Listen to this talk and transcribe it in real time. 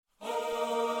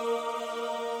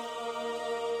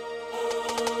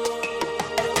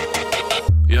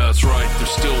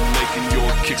We're still making your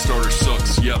Kickstarter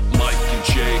sucks. Yep, Mike and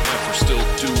JF are still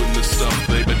doing this stuff.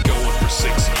 They've been going for 6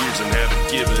 years and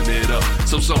haven't given it up.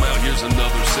 So somehow here's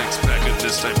another 6-pack of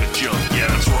this type of junk. Yeah,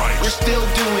 that's right. We're still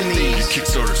doing these. Your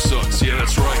Kickstarter sucks. Yeah,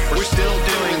 that's right. We're still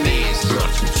doing these.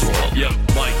 That's what's up. Yep,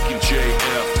 Mike and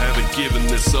JF haven't given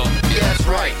this up. Yeah, that's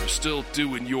right. We're still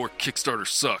doing your Kickstarter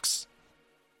sucks.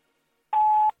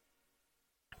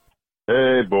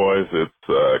 Hey boys, it's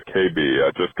KB.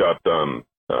 I just got done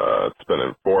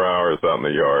spending 4 hours out in the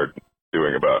yard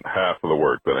doing about half of the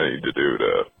work that I need to do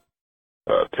to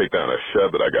take down a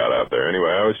shed that I got out there. Anyway,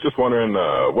 I was just wondering,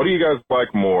 what do you guys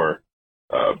like more,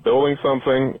 building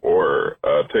something or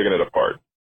taking it apart?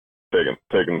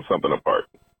 Taking something apart.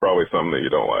 Probably something that you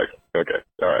don't like. Okay,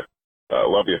 all right.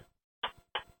 Love you.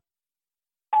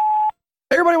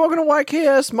 Hey everybody, welcome to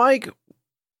YKS. Mike,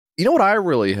 you know what I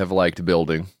really have liked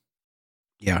building?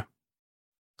 Yeah.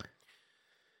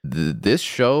 This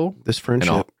show, This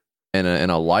friendship. and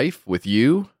a life with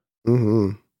you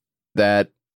Mm-hmm. that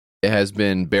has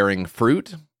been bearing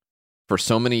fruit for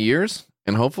so many years,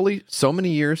 and hopefully so many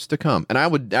years to come. And I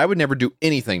would never do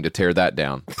anything to tear that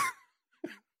down.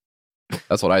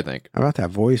 That's what I think. How about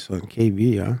that voice on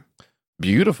KB, huh?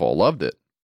 Beautiful, loved it.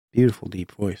 Beautiful,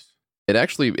 deep voice. It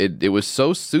actually it was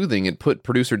so soothing. It put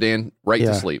producer Dan right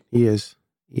to sleep. He is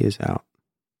out.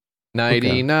 Nighty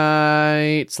Okay.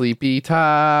 night, sleepy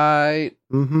tight.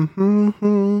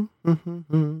 Mm-hmm.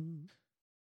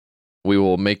 We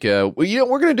will make we're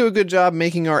going to do a good job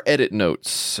making our edit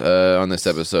notes on this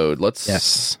episode. Let's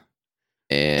Yes.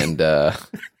 and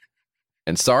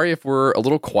and sorry if we're a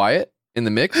little quiet in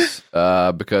the mix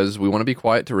because we want to be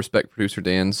quiet to respect producer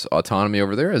Dan's autonomy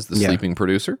over there as the Yeah. sleeping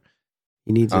producer.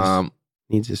 He needs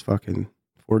his fucking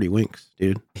 40 winks,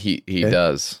 dude. He Okay.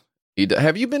 does.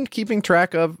 Have you been keeping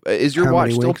track of is your How watch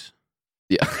many still winks?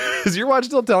 Yeah. Is your watch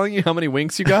still telling you how many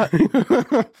winks you got?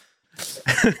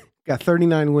 Got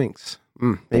 39 winks.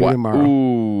 Maybe What? tomorrow.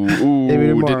 Ooh, Maybe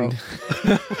tomorrow.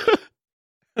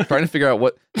 Trying to figure out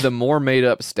what the more made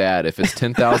up stat, if it's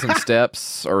 10,000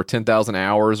 steps or 10,000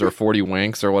 hours or 40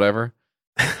 winks or whatever.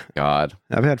 God.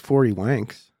 I've had 40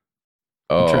 wanks.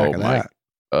 Oh Track of my. that.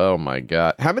 Oh my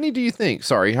God. How many do you think?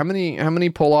 Sorry, how many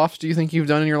pull-offs do you think you've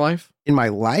done in your life? In my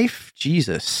life,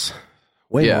 Jesus,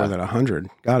 way Yeah. more than 100.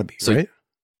 Gotta be, So- right?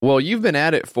 Well, you've been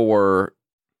at it for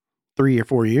 3 or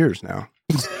 4 years now.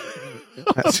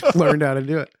 I've learned how to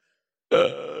do it.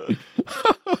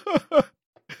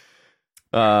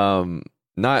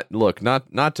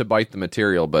 Not to bite the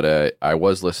material, but I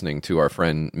was listening to our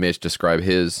friend Mitch describe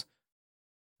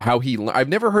I've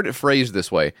never heard it phrased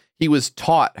this way. He was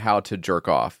taught how to jerk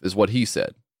off, is what he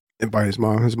said. And by his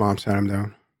mom sat him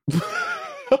down.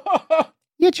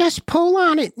 You just pull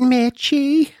on it,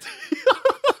 Mitchie.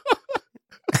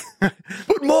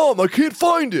 But Mom, I can't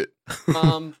find it.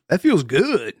 That feels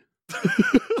good. I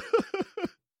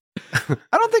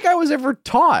don't think I was ever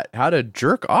taught how to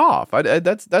jerk off.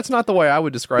 That's not the way I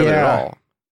would describe it at Yeah. all.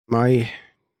 My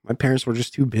parents were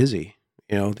just too busy.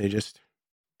 You know, they just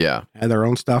Yeah. had their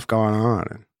own stuff going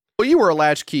on. Well, you were a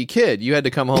latchkey kid. You had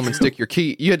to come home and stick your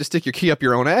key. You had to stick your key up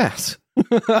your own ass.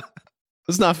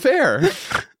 It's not fair.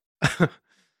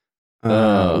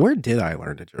 Where did I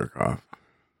learn to jerk off?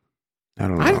 I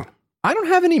don't know. I don't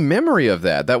have any memory of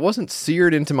that. That wasn't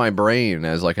seared into my brain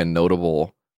as like a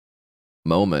notable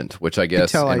moment, which I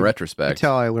guess in retrospect.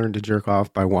 Until I learned to jerk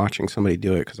off by watching somebody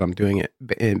do it because I'm doing it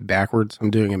backwards. I'm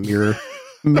doing a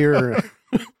mirror.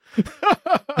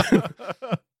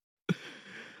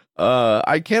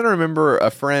 I can remember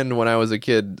a friend when I was a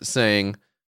kid saying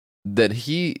that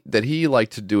he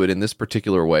liked to do it in this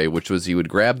particular way, which was he would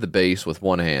grab the base with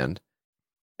one hand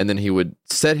and then he would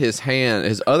set his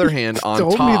other hand on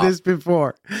told top. me this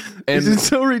before. And- This is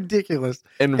so ridiculous.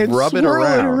 and rub it swirl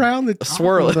around. the top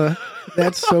Swirl of it.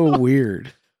 That's so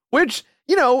weird. Which,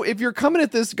 you know, if you're coming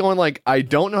at this going like, I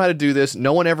don't know how to do this,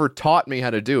 no one ever taught me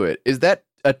how to do it, is that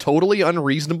a totally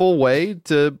unreasonable way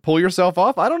to pull yourself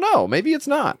off? I don't know. Maybe it's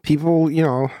not. People, you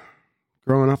know,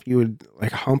 growing up, you would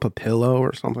like hump a pillow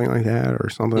or something like that or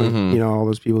something. Mhm. You know, all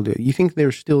those people do. You think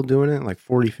they're still doing it? Like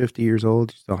 40, 50 years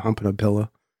old, still humping a pillow?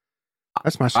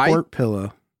 That's my squirt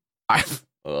pillow. I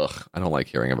don't like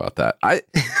hearing about that. I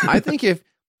think if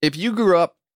you grew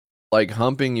up like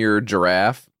humping your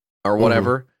giraffe or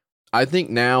whatever, I think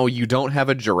now you don't have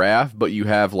a giraffe, but you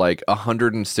have like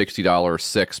 $160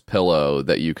 six pillow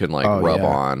that you can like rub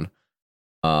on.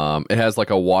 It has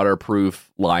like a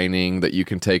waterproof lining that you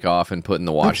can take off and put in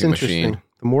the washing That's interesting. machine.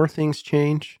 The more things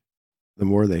change, the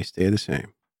more they stay the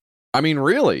same. I mean,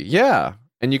 really, yeah.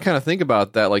 And you kind of think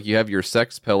about that, like you have your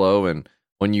sex pillow, and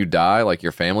when you die, like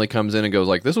your family comes in and goes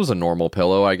like, "This was a normal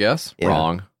pillow, I guess." Yeah.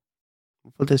 Wrong.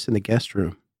 We'll put this in the guest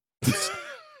room.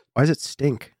 Why does it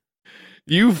stink?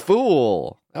 You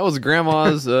fool! That was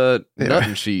Grandma's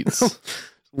nutting sheets.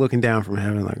 Looking down from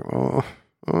heaven, like, oh,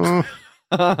 I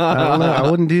don't know. I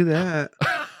wouldn't do that.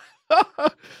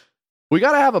 We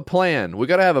got to have a plan. We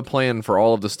got to have a plan for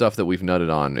all of the stuff that we've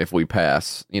nutted on if we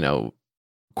pass,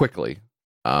 quickly.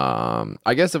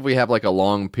 I guess if we have like a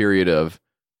long period of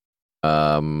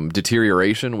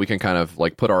deterioration, we can kind of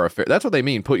like put our affairs. That's what they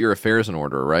mean. Put your affairs in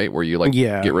order, right? Where you like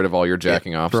get rid of all your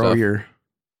jacking off throw stuff. Your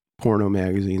porno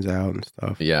magazines out and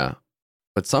stuff. Yeah.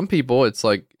 But some people, it's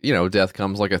like, death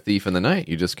comes like a thief in the night.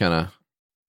 You just kind of,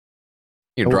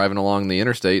 you're driving along the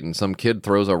interstate and some kid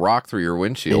throws a rock through your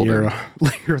windshield. And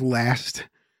your last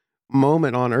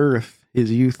moment on Earth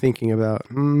is you thinking about,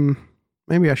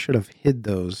 maybe I should have hid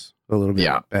those a little bit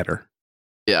better.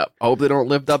 Yeah. Hope they don't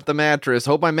lift up the mattress.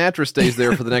 Hope my mattress stays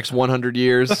there for the next 100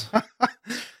 years.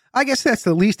 I guess that's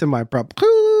the least of my problem.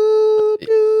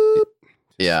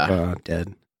 Yeah.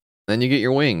 Dead. Then you get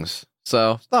your wings.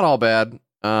 So it's not all bad.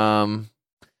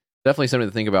 Definitely something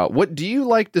to think about. What do you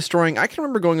like destroying? I can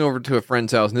remember going over to a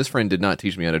friend's house, and this friend did not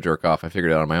teach me how to jerk off. I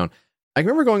figured it out on my own. I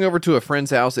remember going over to a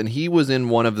friend's house, and he was in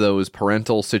one of those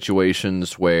parental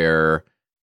situations where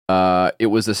it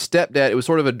was a stepdad. It was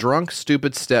sort of a drunk,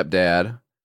 stupid stepdad.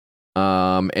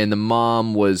 And the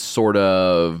mom was sort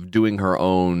of doing her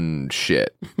own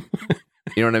shit.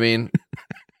 You know what I mean?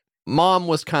 Mom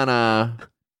was kind of,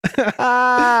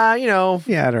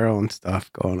 She had her own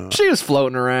stuff going on. She was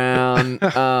floating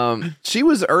around. She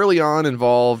was early on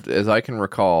involved, as I can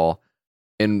recall,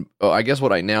 in I guess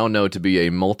what I now know to be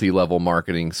a multi-level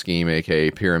marketing scheme,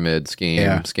 aka pyramid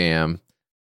scam.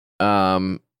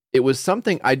 It was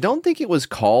something, I don't think it was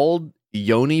called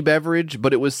Yoni beverage,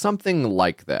 but it was something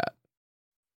like that.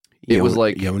 It was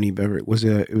like Yoni beverage.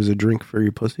 It was a drink for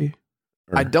your pussy?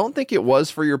 Or? I don't think it was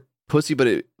for your pussy, but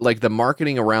it, like the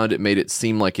marketing around it made it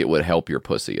seem like it would help your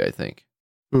pussy, I think.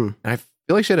 And I feel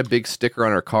like she had a big sticker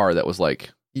on her car that was like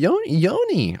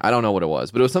Yoni. I don't know what it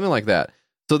was, but it was something like that.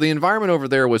 So the environment over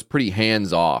there was pretty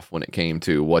hands off when it came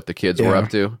to what the kids were up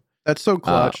to. That's so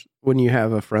clutch when you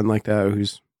have a friend like that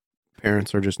whose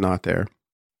parents are just not there.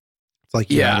 It's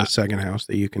like you have a second house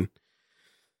that you can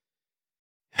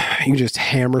just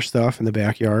hammer stuff in the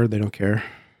backyard. They don't care.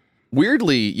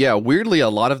 Weirdly, a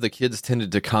lot of the kids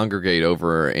tended to congregate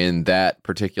over in that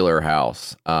particular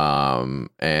house. And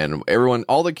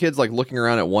all the kids like looking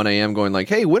around at 1 a.m. going like,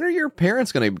 hey, when are your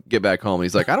parents going to get back home? And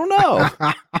he's like, I don't know.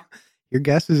 Your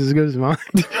guess is as good as mine.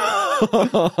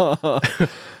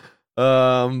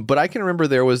 But I can remember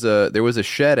there was a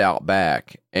shed out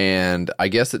back, and I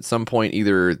guess at some point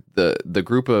either the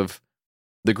group of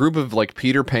like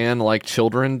Peter Pan like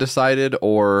children decided,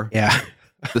 or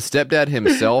the stepdad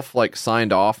himself like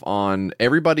signed off on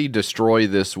everybody destroy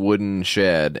this wooden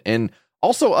shed, and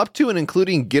also up to and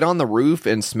including get on the roof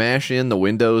and smash in the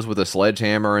windows with a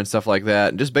sledgehammer and stuff like that,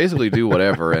 and just basically do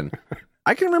whatever. And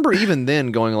I can remember even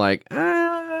then going like,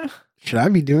 should I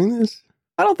be doing this?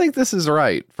 I don't think this is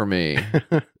right for me.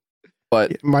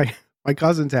 But my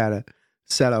cousins had a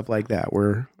setup like that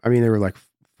where, I mean, there were like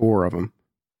 4 of them,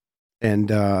 and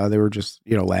they were just,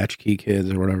 latchkey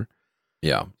kids or whatever.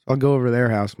 Yeah. So I'll go over to their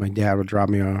house. My dad would drop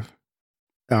me off.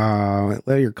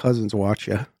 Let your cousins watch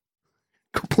you.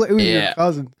 Go play with your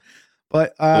cousins.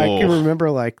 But I can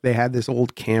remember like they had this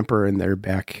old camper in their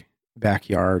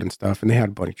backyard and stuff, and they had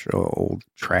a bunch of old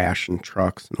trash and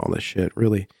trucks and all this shit.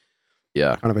 Really,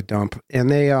 kind of a dump. And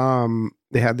they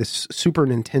had this Super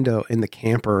Nintendo in the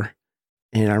camper,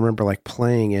 and I remember like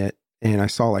playing it, and I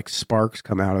saw like sparks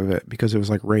come out of it because it was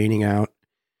like raining out,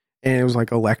 and it was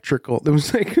like electrical. There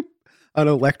was like an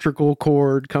electrical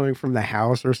cord coming from the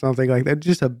house or something like that.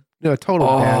 Just a total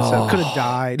bad stuff. Could have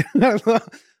died. But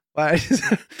I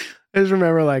just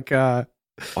remember like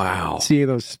seeing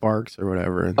those sparks or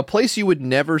whatever. A place you would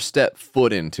never step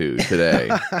foot into today,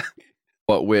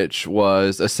 but which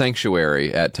was a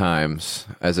sanctuary at times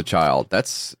as a child.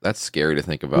 That's scary to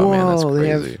think about, man. That's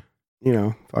crazy. They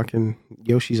have, fucking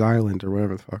Yoshi's Island or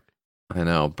whatever the fuck. I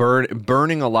know.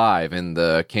 Burning alive in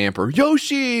the camper.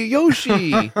 Yoshi!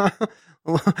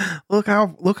 Look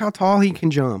how tall he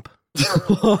can jump.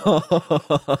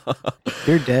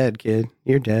 You're dead, kid.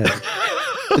 You're dead.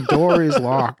 The door is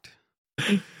locked.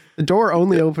 The door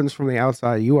only opens from the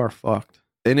outside. You are fucked.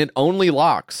 And it only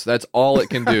locks. That's all it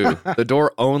can do. The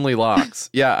door only locks.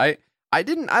 Yeah, I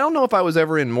don't know if I was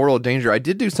ever in mortal danger. I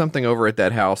did do something over at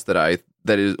that house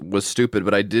that was stupid,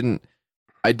 but I didn't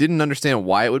understand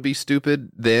why it would be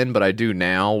stupid then, but I do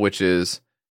now, which is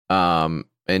and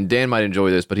Dan might enjoy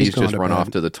this, but he's just run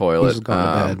off to the toilet. He's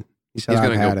gone to bed. He said,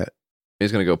 I've had it.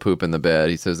 He's going to go poop in the bed.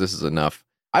 He says, this is enough.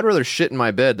 I'd rather shit in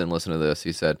my bed than listen to this,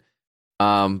 he said.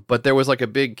 But there was like a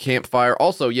big campfire.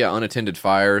 Also, yeah, unattended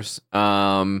fires.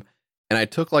 And I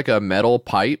took like a metal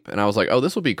pipe and I was like, oh,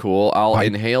 this will be cool. I'll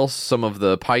inhale some of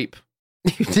the pipe.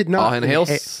 You did not inhale.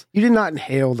 You did not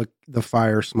inhale the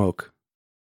fire smoke.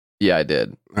 Yeah, I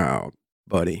did. Oh,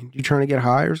 buddy. You trying to get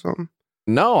high or something?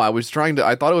 No, I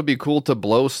thought it would be cool to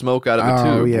blow smoke out of the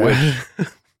tube, yeah. which,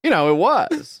 it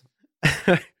was.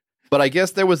 But I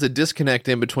guess there was a disconnect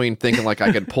in between thinking like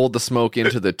I could pull the smoke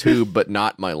into the tube, but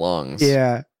not my lungs.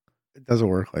 Yeah. It doesn't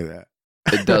work like that.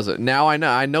 It doesn't. Now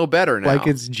I know better now. Like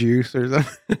it's juice or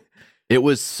something. It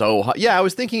was so hot. Yeah, I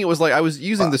was thinking it was like I was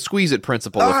using the squeeze it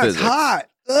principle of physics. It's hot.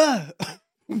 Ugh.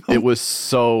 It was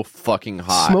so fucking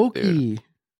hot. Smoky. Dude.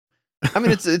 I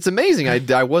mean, it's amazing.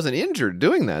 I wasn't injured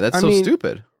doing that. That's so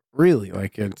stupid. Really,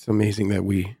 like it's amazing that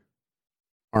we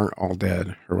aren't all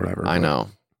dead or whatever. I know.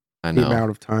 The amount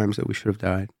of times that we should have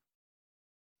died.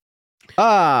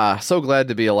 So glad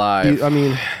to be alive. I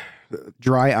mean,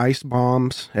 dry ice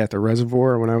bombs at the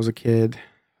reservoir when I was a kid,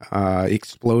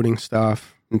 exploding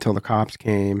stuff until the cops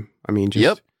came. I mean,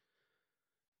 just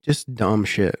dumb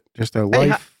shit. Just a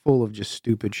life full of just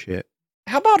stupid shit.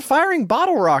 How about firing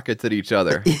bottle rockets at each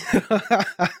other?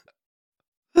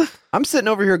 I'm sitting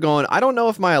over here going, I don't know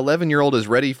if my 11-year-old is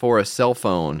ready for a cell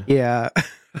phone. Yeah.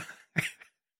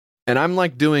 And I'm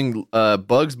like doing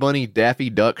Bugs Bunny Daffy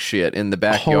Duck shit in the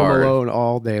backyard. Home Alone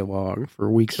all day long for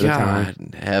weeks at a time. God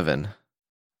in heaven.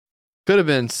 Could have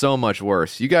been so much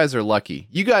worse. You guys are lucky.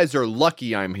 You guys are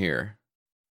lucky I'm here.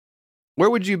 Where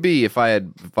would you be if I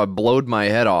blowed my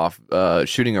head off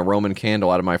shooting a Roman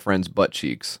candle out of my friend's butt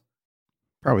cheeks?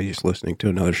 Probably just listening to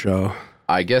another show.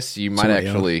 I guess you might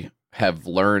actually have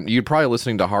learned. You're probably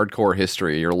listening to hardcore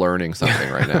history. You're learning something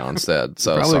right now instead.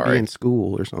 So probably sorry. Be in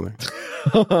school or something.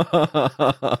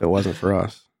 If it wasn't for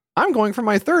us. I'm going for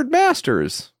my third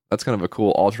master's. That's kind of a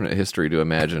cool alternate history to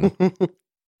imagine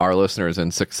our listeners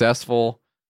in successful,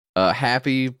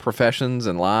 happy professions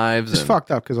and lives. It's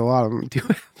fucked up because a lot of them do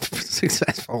have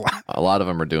successful lives. A lot of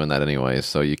them are doing that anyways,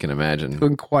 so you can imagine.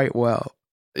 Doing quite well.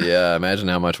 Yeah, imagine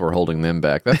how much we're holding them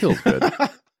back. That feels good.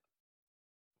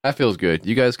 That feels good.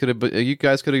 You guys could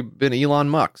have been Elon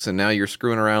Musk, and now you're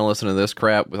screwing around listening to this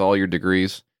crap with all your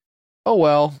degrees. Oh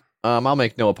well, I'll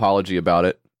make no apology about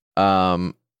it.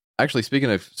 Actually,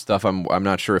 speaking of stuff, I'm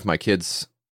not sure if my kids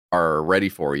are ready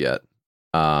for yet.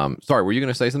 Sorry, were you going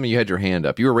to say something? You had your hand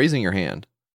up. You were raising your hand.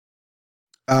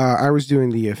 I was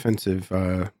doing the offensive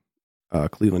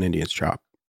Cleveland Indians chop.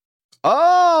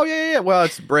 Oh yeah. Well,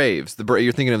 it's Braves.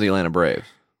 You're thinking of the Atlanta Braves.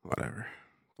 Whatever.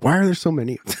 Why are there so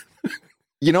many of them?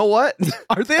 You know what?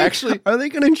 Are they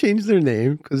going to change their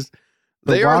name? Because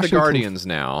they are the Guardians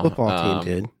now. Football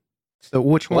team did. So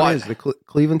which one is the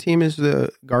Cleveland team? Is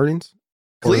the Guardians?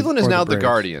 Cleveland is now the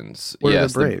Guardians. What are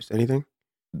the Braves? Anything?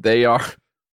 They are.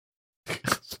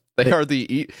 They are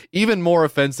the even more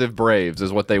offensive Braves,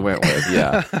 is what they went with.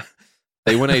 Yeah,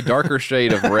 they went a darker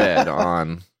shade of red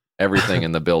on everything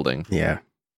in the building. Yeah.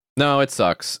 No, it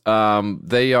sucks.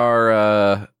 They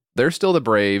are. They're still the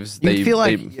Braves. You feel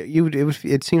like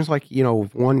it seems like,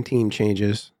 if one team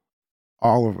changes,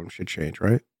 all of them should change,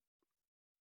 right?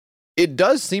 It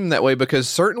does seem that way because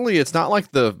certainly it's not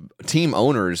like the team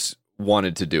owners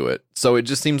wanted to do it. So it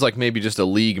just seems like maybe just a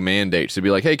league mandate to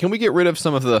be like, hey, can we get rid of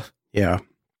some of the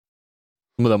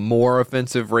more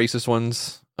offensive racist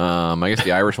ones? I guess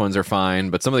the Irish ones are fine,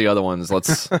 but some of the other ones,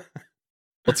 let's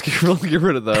get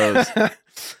rid of those.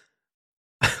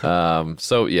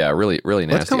 So yeah, really, really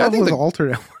nasty. Let's come up with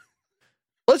alternate.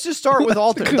 Let's just start with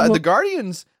alternate. The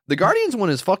Guardians. The Guardians one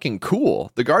is fucking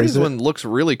cool. The Guardians one looks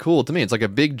really cool to me. It's like a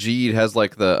big G. It has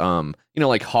like the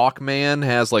like Hawkman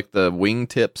has like the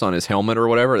wingtips on his helmet or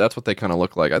whatever. That's what they kind of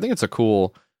look like. I think it's a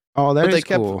cool. Oh, that is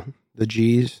cool. The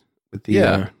G's with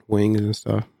the wings and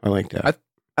stuff. I like that.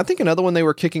 I think another one they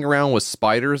were kicking around was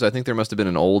spiders. I think there must have been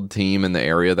an old team in the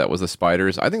area that was the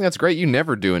spiders. I think that's great. You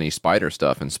never do any spider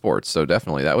stuff in sports, so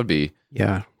definitely that would be.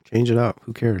 Yeah, change it up.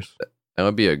 Who cares? That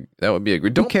would be a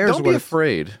great. Don't be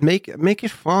afraid. Make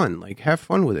it fun. Like have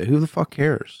fun with it. Who the fuck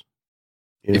cares?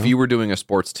 If you were doing a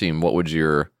sports team, what would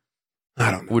your?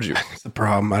 I don't know. That's the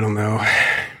problem. I don't know.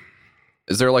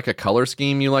 Is there like a color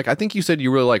scheme you like? I think you said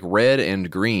you really like red and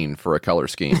green for a color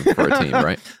scheme for a team,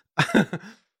 right?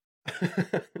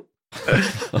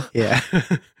 Yeah.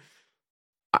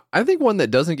 I think one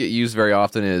that doesn't get used very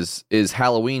often is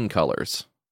Halloween colors.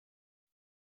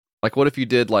 Like, what if you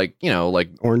did like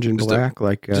orange and black,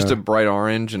 just a bright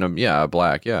orange and a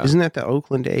black, yeah. Isn't that the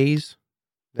Oakland A's?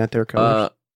 That their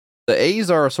colors? The A's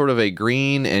are sort of a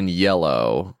green and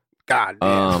yellow. God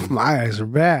damn, my eyes are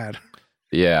bad.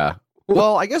 Yeah.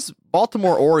 Well, I guess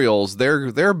Baltimore Orioles,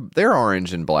 they're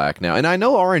orange and black now. And I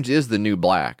know orange is the new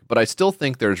black, but I still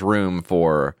think there's room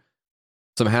for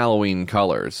some Halloween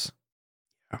colors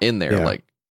in there. Yeah. Like,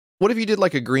 what if you did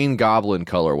like a Green Goblin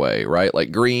colorway, right?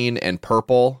 Like green and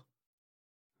purple.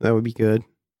 That would be good.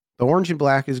 The orange and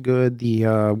black is good. The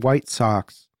White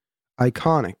Sox,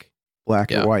 iconic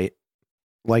black and white.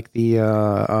 Like the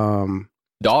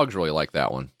Dogs really like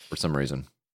that one for some reason.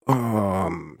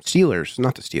 Steelers,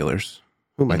 not the Steelers.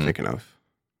 Who am I thinking of?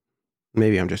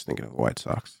 Maybe I'm just thinking of the White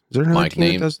Sox. Is there another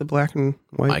team that does the black and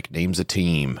white? Mike names a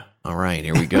team. All right,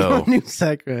 here we go. New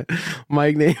segment.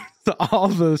 Mike names all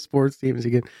the sports teams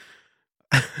again.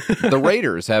 The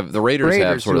Raiders have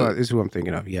sort of is who I'm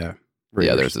thinking of. Yeah,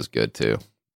 Raiders. Yeah, theirs is good too.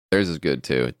 Theirs is good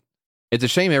too. It's a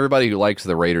shame everybody who likes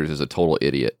the Raiders is a total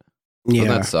idiot. Doesn't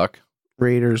that suck?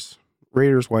 Raiders,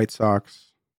 White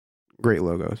Sox, great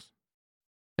logos.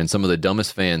 And some of the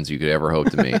dumbest fans you could ever hope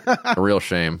to meet. A real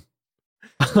shame.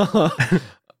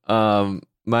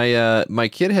 My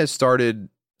kid has started.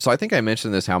 So I think I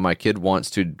mentioned this, how my kid wants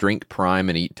to drink Prime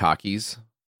and eat Takis.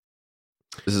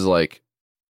 This is like,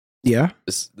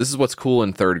 this is what's cool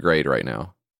in third grade right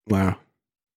now. Wow.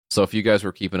 So if you guys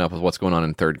were keeping up with what's going on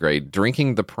in third grade,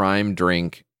 drinking the Prime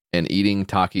drink and eating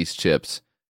Takis chips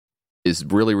is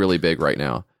really, really big right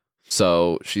now.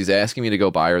 So she's asking me to go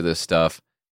buy her this stuff.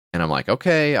 And I'm like,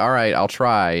 okay, all right, I'll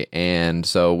try. And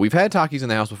so we've had Takis in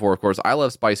the house before, of course. I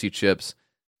love spicy chips.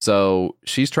 So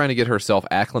she's trying to get herself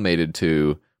acclimated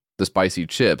to the spicy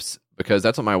chips because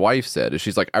that's what my wife said.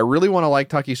 She's like, I really want to like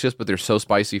Takis chips, but they're so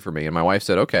spicy for me. And my wife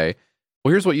said, okay,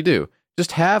 well, here's what you do.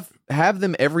 Just have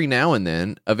them every now and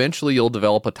then. Eventually, you'll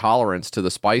develop a tolerance to the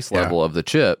spice level of the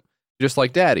chip, just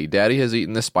like Daddy. Daddy has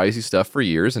eaten this spicy stuff for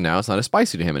years, and now it's not as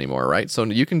spicy to him anymore, right? So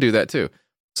you can do that too.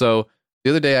 So the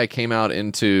other day, I came out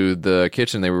into the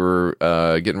kitchen. They were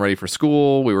getting ready for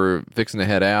school. We were fixing to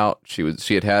head out. She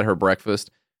had her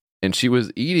breakfast, and she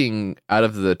was eating out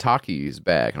of the Takis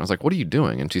bag. And I was like, "What are you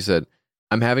doing?" And she said,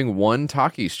 "I'm having one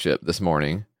Takis chip this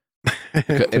morning,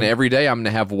 and every day I'm going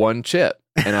to have one chip,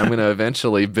 and I'm going to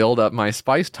eventually build up my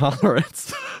spice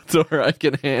tolerance to where I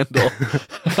can handle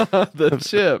the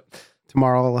chip."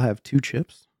 Tomorrow I'll have 2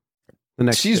 chips.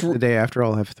 The day after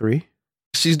I'll have 3.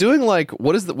 She's doing like,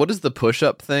 what is the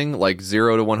push-up thing? Like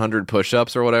 0 to 100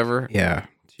 push-ups or whatever? Yeah.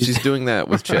 She's doing that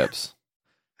with chips.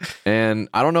 And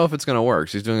I don't know if it's going to work.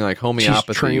 She's doing like homeopathy.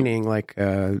 She's training like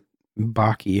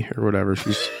Baki or whatever.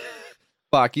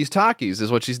 Baki's Takis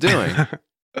is what she's doing.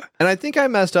 And I think I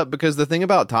messed up because the thing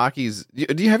about Takis,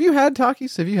 have you had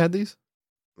Takis? Have you had these?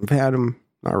 I've had them,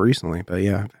 not recently, but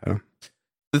yeah, I've had them.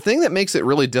 The thing that makes it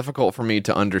really difficult for me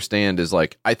to understand is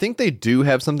like, I think they do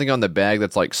have something on the bag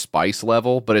that's like spice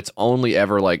level, but it's only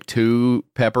ever like 2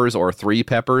 peppers or 3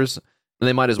 peppers. And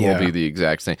they might as well be the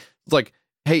exact same. It's like,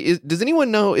 hey, does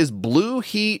anyone know, is Blue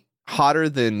Heat hotter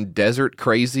than Desert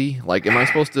Crazy? Like, am I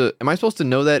supposed to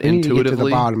know that intuitively? You need to get to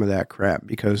the bottom of that crap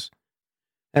because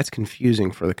that's confusing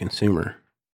for the consumer.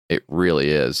 It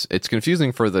really is. It's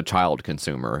confusing for the child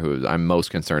consumer who I'm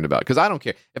most concerned about. Because I don't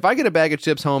care. If I get a bag of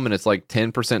chips home and it's like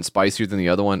 10% spicier than the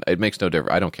other one, it makes no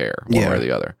difference. I don't care one way or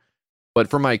the other. But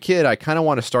for my kid, I kind of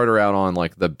want to start her out on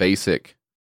like the basic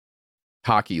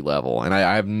Taki level. And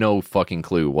I have no fucking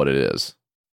clue what it is.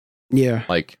 Yeah.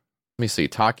 Like, let me see.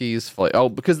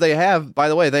 Takis. Because they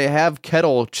have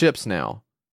kettle chips now.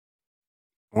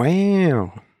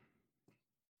 Wow.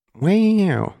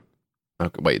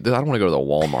 Okay, wait, I don't want to go to the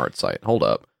Walmart site. Hold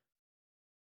up.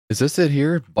 Is this it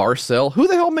here? Barcel? Who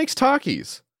the hell makes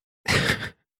Takis?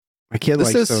 My kid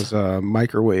likes those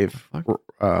microwave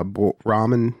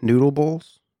ramen noodle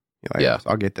bowls.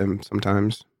 I'll get them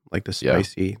sometimes, like the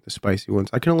spicy ones.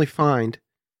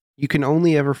 You can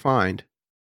only ever find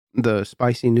the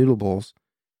spicy noodle bowls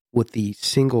with the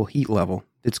single heat level.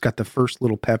 It's got the first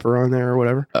little pepper on there or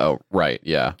whatever. Oh, right,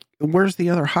 yeah. Where's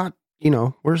the other hot,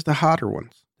 where's the hotter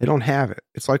ones? They don't have it.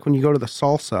 It's like when you go to the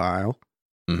salsa aisle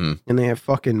and they have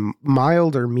fucking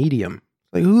mild or medium.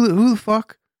 Like, who the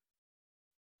fuck?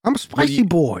 I'm a spicy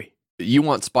boy. You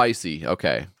want spicy.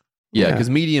 Okay. Yeah, because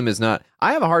medium is not.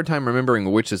 I have a hard time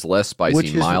remembering which is less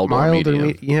spicy, mild or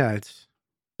medium.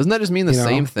 Doesn't that just mean the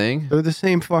same thing? They're the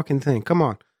same fucking thing. Come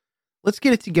on. Let's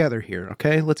get it together here,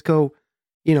 okay? Let's go,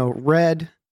 red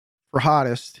for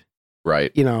hottest.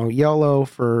 Right. Yellow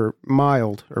for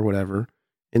mild or whatever.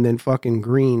 And then fucking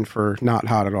green for not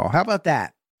hot at all. How about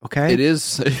that? Okay. It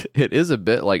is a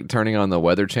bit like turning on the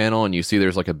Weather Channel and you see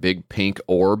there's like a big pink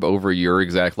orb over your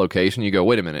exact location. You go,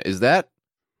 wait a minute, is that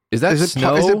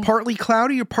snow? Is it partly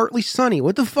cloudy or partly sunny?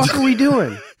 What the fuck are we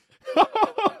doing?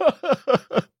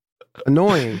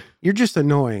 Annoying. You're just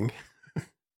annoying.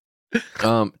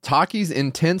 Taki's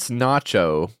Intense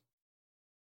Nacho.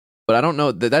 But I don't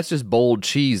know. That's just bold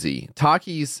cheesy.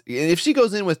 Taki's, if she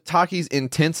goes in with Taki's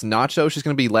Intense Nacho, she's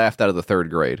going to be laughed out of the 3rd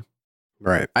grade.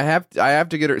 Right. I have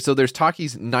to get her. So there's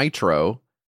Taki's Nitro,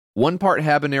 1 part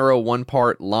habanero, 1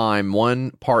 part lime,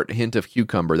 1 part hint of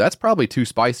cucumber. That's probably too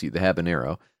spicy, the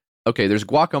habanero. Okay, there's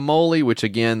guacamole, which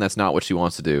again, that's not what she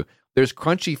wants to do. There's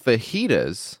crunchy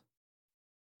fajitas.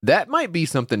 That might be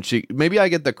something maybe I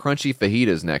get the crunchy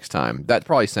fajitas next time. That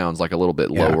probably sounds like a little bit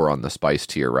lower on the spice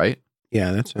tier, right?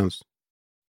 Yeah, that sounds,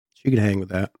 she could hang with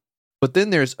that. But then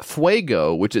there's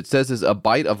fuego, which it says is a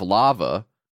bite of lava.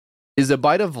 Is a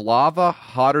bite of lava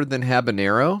hotter than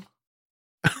habanero?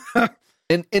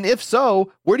 And if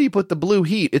so, where do you put the blue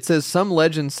heat? It says some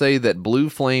legends say that blue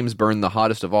flames burn the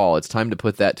hottest of all. It's time to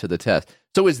put that to the test.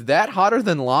 So is that hotter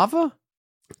than lava?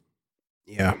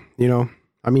 Yeah,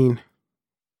 I mean,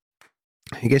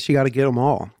 I guess you got to get them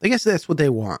all. I guess that's what they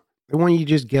want. They want you to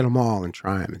just get them all and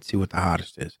try them and see what the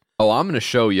hottest is. Oh, I'm going to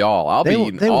show y'all. I'll be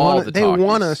eating all the Takis. They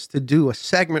want us to do a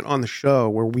segment on the show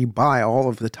where we buy all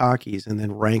of the Takis and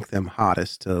then rank them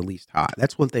hottest to least hot.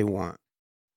 That's what they want.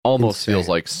 Almost Insane. feels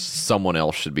like someone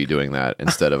else should be doing that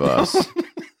instead of us.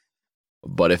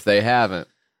 But if they haven't,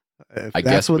 I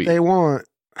guess what they want.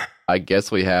 I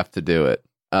guess we have to do it.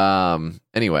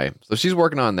 Anyway, so she's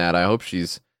working on that. I hope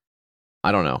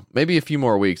I don't know, maybe a few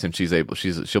more weeks and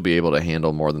she'll be able to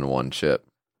handle more than 1 chip.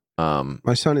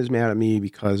 My son is mad at me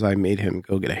because I made him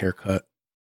go get a haircut.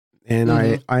 And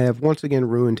I have once again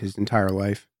ruined his entire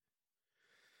life.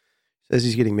 Says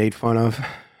he's getting made fun of.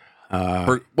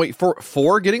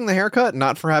 For getting the haircut,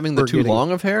 not for having the too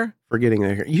long of hair? For getting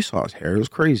the hair. You saw his hair. It was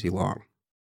crazy long.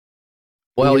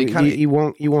 Well, he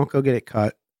won't go get it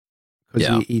cut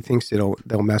because he thinks they'll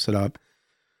mess it up.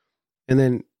 And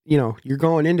then, you're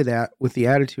going into that with the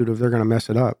attitude of they're going to mess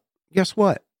it up. Guess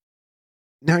what?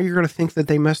 Now you're going to think that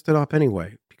they messed it up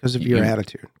anyway because of your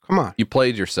attitude. Come on. You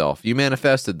played yourself. You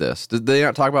manifested this. Did they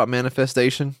not talk about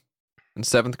manifestation in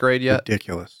 7th grade yet?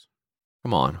 Ridiculous.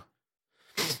 Come on.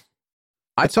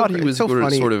 I thought he was so going to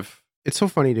funny. sort of... It's so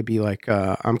funny to be like,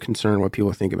 I'm concerned what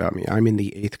people think about me. I'm in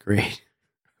the 8th grade.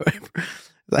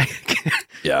 Like,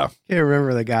 yeah. Can't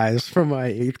remember the guys from my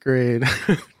 8th grade.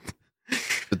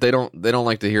 But they don't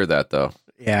like to hear that, though.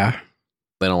 Yeah.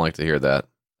 They don't like to hear that.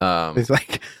 It's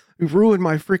like, you've ruined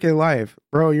my freaking life.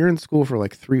 Bro, you're in school for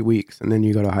like 3 weeks and then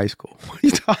you go to high school. What are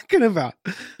you talking about?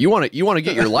 You want to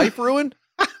get your life ruined?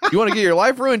 You want to get your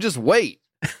life ruined? Just wait.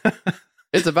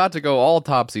 It's about to go all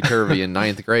topsy-turvy in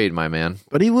 9th grade, my man.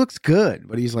 But he looks good,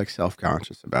 but he's like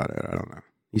self-conscious about it. I don't know.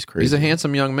 He's crazy. He's a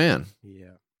handsome young man.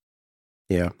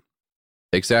 Yeah.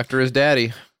 Takes after his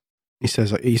daddy. He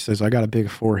says, I got a big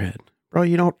forehead. Bro,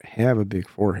 you don't have a big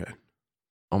forehead.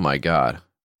 Oh my God.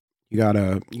 You got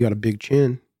a big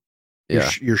chin. Yeah.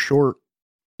 You're short.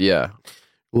 Yeah. A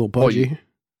little pudgy.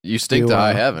 You stink to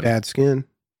high heaven. Bad skin.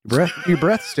 Your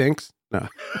breath stinks. No.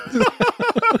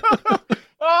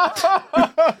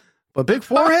 But big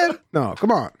forehead? No,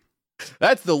 come on.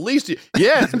 That's the least.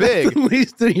 Yeah, it's big. The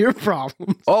least of your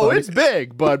problems. Oh, buddy. it's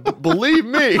big, but believe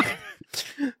me.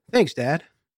 Thanks, Dad.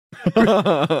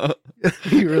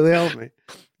 You really helped me.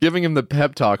 Giving him the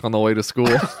pep talk on the way to school.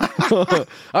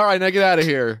 All right, now get out of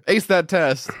here. Ace that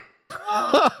test.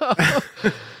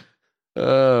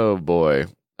 Oh boy.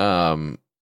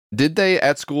 Did they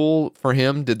at school for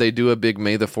him? Did they do a big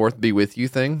May the 4th be with you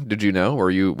thing? Did you know? Were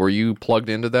you plugged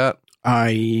into that?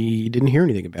 I didn't hear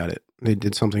anything about it. They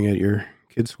did something at your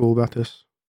kid's school about this?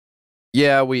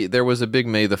 Yeah, there was a big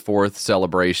May the 4th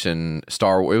celebration. It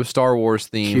was Star Wars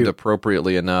themed, Cute.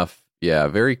 appropriately enough. Yeah,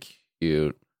 very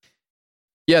cute.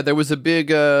 Yeah, there was a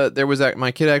big,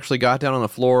 my kid actually got down on the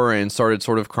floor and started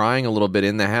sort of crying a little bit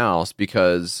in the house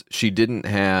because she didn't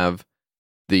have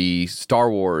the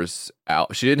Star Wars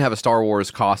out. She didn't have a Star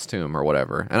Wars costume or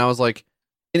whatever. And I was like,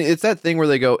 and it's that thing where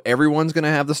they go, everyone's going to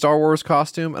have the Star Wars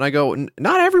costume. And I go,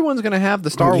 not everyone's going to have the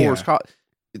Star Wars costume.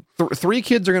 3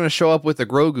 kids are going to show up with a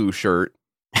Grogu shirt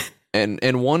and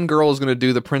 1 girl is going to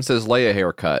do the Princess Leia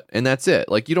haircut. And that's it.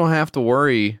 Like, you don't have to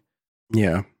worry.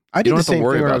 Yeah. I did the same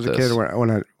thing when I was a kid. When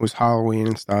it was Halloween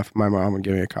and stuff, my mom would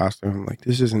give me a costume. I'm like,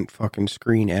 this isn't fucking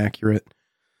screen accurate.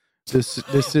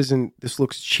 This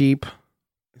looks cheap.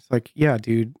 It's like, yeah,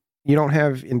 dude, you don't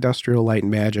have Industrial Light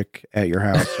and Magic at your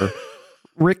house. Or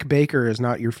Rick Baker is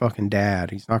not your fucking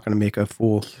dad. He's not going to make a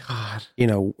full,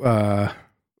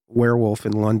 werewolf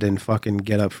in London fucking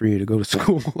get up for you to go to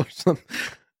school or something.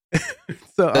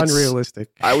 That's unrealistic.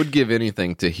 I would give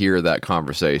anything to hear that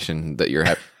conversation that you're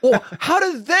having. Well, how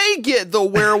did they get the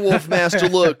werewolf mask to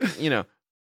look?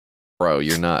 Bro,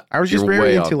 you're not. I was just very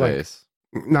way into off like base.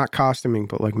 not costuming,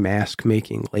 but like mask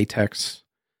making, latex,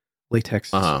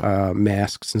 latex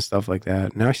masks and stuff like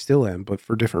that. And I still am, but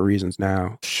for different reasons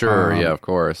now. Sure, yeah, of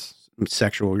course.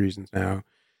 Sexual reasons now.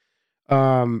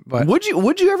 But would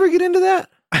you ever get into that?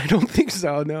 I don't think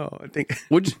so. No, I think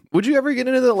would you ever get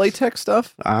into the latex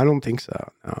stuff? I don't think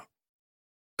so. No.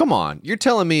 Come on, you're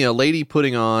telling me a lady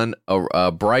putting on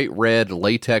a bright red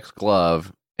latex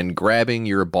glove and grabbing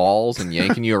your balls and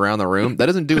yanking you around the room, that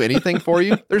doesn't do anything for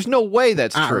you? There's no way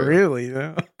that's Not true. Really?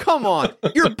 No. Come on,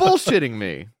 you're bullshitting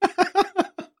me.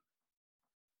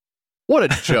 What a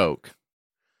joke.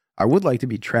 I would like to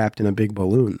be trapped in a big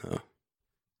balloon, though.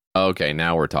 Okay,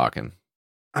 now we're talking.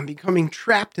 I'm becoming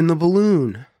trapped in the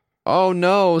balloon. Oh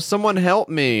no, someone help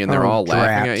me. And they're all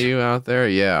laughing trapped. at you out there.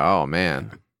 Yeah, oh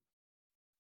man.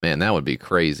 Man, that would be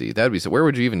crazy. That'd be so. Where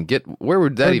would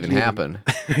that even happen?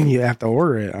 You have to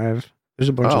order it. There's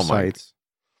a bunch of sites.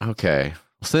 Okay.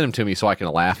 Well, send them to me so I can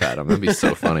laugh at them. That'd be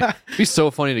so funny. It'd be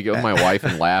so funny to go with my wife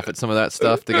and laugh at some of that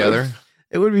stuff together.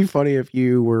 It would be funny if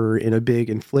you were in a big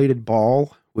inflated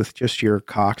ball with just your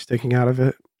cock sticking out of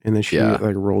it, and then she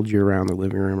like rolled you around the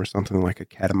living room or something like a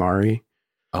Katamari.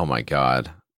 Oh my God.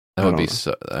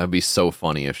 That'd be so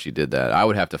funny if she did that. I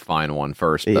would have to find one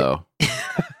first though.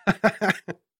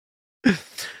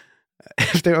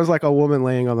 If there was like a woman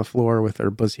laying on the floor with her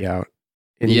pussy out,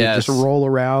 and you just roll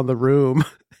around the room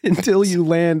until you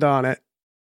land on it.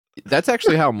 That's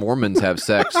actually how Mormons have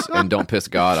sex and don't piss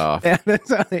God off. Yeah,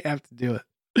 that's how they have to do it.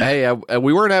 Hey,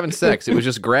 we weren't having sex. It was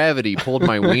just gravity pulled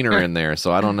my wiener in there,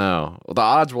 so I don't know. The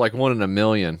odds were like 1 in a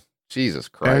million. Jesus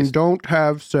Christ. And don't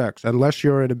have sex unless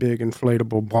you're in a big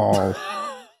inflatable ball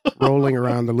rolling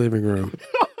around the living room.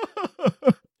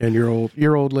 And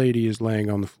your old lady is laying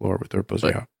on the floor with her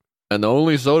pussy out. And the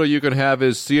only soda you can have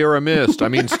is Sierra Mist. I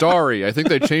mean, Starry. I think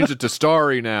they changed it to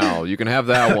Starry now. You can have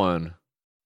that one.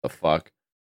 The fuck?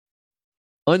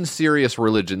 Unserious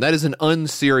religion. That is an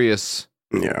unserious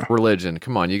religion.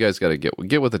 Come on, you guys got to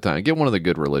get with the time. Get one of the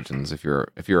good religions. If you're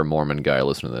a Mormon guy,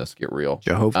 listen to this. Get real.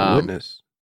 Jehovah's Witness.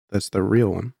 That's the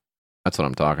real one. That's what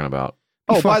I'm talking about.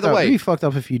 By the way, it'd be fucked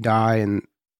up if you die and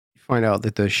you find out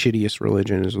that the shittiest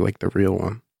religion is like the real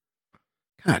one.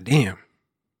 God damn.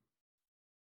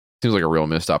 Seems like a real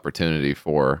missed opportunity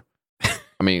for.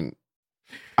 I mean,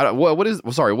 what is the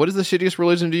shittiest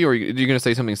religion to you? Or are you going to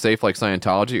say something safe like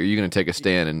Scientology? Or are you going to take a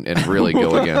stand and really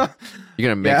go again? You're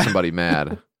going to make somebody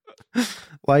mad.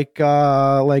 Like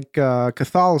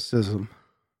Catholicism,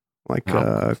 like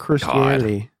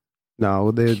Christianity. God.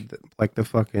 No, they like the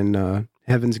fucking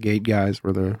Heaven's Gate guys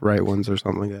were the right ones or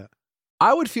something like that.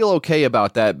 I would feel okay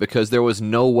about that because there was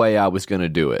no way I was going to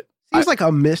do it. Seems like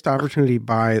a missed opportunity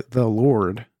by the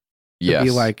Lord. To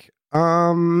be like,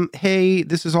 hey,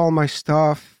 this is all my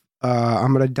stuff.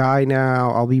 I'm gonna die now.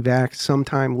 I'll be back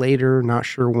sometime later, not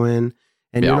sure when.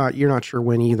 And you're not sure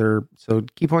when either. So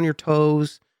keep on your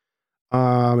toes.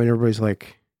 And everybody's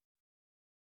like,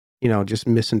 just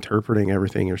misinterpreting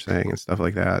everything you're saying and stuff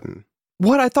like that. And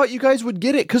what? I thought you guys would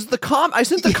get it because I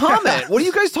sent the comment. What are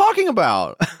you guys talking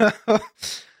about?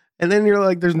 And then you're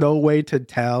like, there's no way to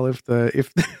tell if it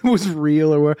was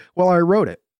real or what. Well, I wrote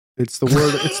it. It's the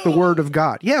word. It's the word of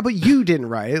God. Yeah, but you didn't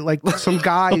write it. Like some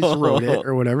guys wrote it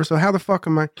or whatever. So how the fuck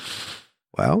am I?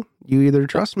 Well, you either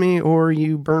trust me or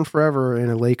you burn forever in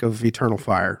a lake of eternal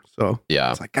fire. So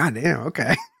it's like, God damn,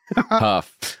 okay.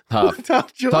 Tough choice,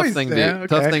 tough thing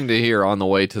to hear on the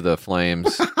way to the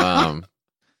flames.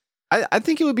 I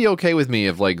think it would be okay with me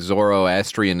if like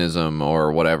Zoroastrianism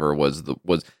or whatever was.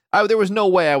 There was no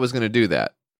way I was going to do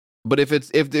that. But if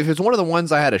it's one of the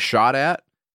ones I had a shot at.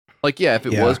 Like, if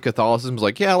it was Catholicism,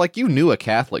 like, like you knew a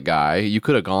Catholic guy, you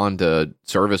could have gone to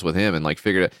service with him and like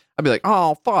figured it. I'd be like,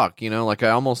 oh fuck, like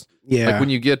I almost like when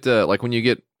you get like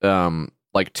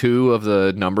 2 of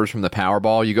the numbers from the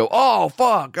Powerball, you go, oh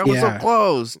fuck, I was so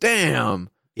close,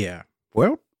 damn. Yeah,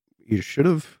 well, you should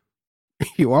have.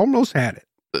 You almost had it.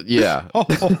 Yeah. Kind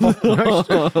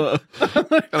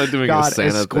of doing God a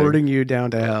Santa escorting thing. you down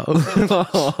to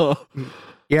hell.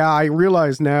 Yeah, I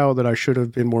realize now that I should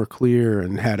have been more clear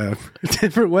and had a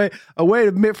different way,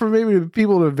 for maybe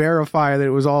people to verify that it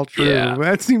was all true. Yeah,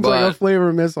 that seems like a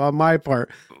flavor miss on my part.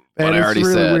 And it's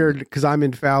really weird because I'm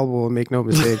infallible and make no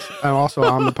mistakes. I'm also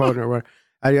omnipotent or whatever.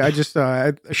 I just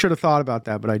I should have thought about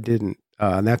that, but I didn't.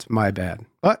 And that's my bad.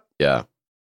 But here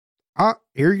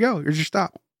you go. Here's your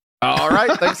stop. All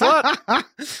right, thanks a lot.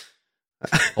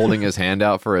 Holding his hand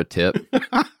out for a tip.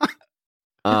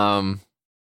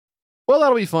 Well,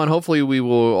 that'll be fun. Hopefully, we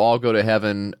will all go to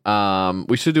heaven.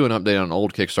 We should do an update on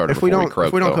old Kickstarter. If we don't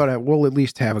go to, we'll at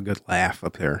least have a good laugh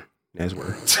up there as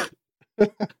we're.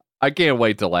 I can't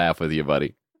wait to laugh with you,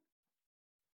 buddy.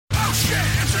 Oh shit!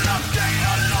 It's an update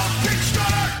on an old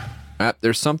Kickstarter.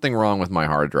 There's something wrong with my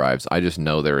hard drives. I just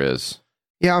know there is.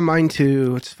 Yeah, mine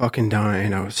too. It's fucking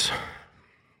dying. I was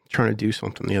trying to do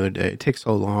something the other day. It takes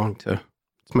so long to.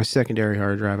 It's my secondary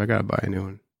hard drive. I gotta buy a new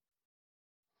one.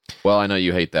 Well, I know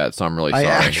you hate that, so I'm really sorry. I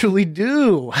actually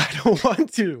do. I don't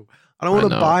want to. I don't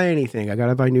want to buy anything. I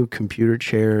gotta buy new computer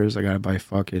chairs. I gotta buy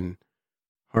fucking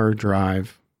hard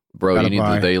drive. Bro, you need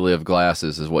the They Live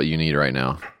glasses is what you need right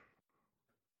now.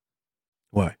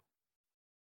 What?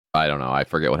 I don't know. I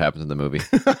forget what happens in the movie.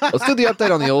 Let's do the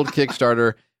update on the old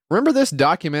Kickstarter. Remember this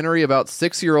documentary about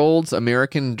 6-year-old's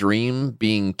American dream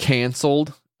being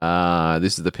canceled?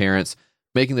 This is the parents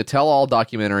making the tell-all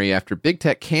documentary after Big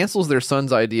Tech cancels their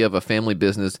son's idea of a family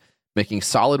business making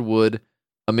solid wood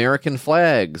American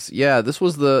flags. Yeah, this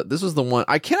was the one.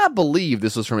 I cannot believe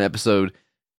this was from episode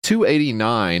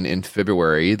 289 in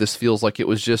February. This feels like it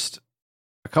was just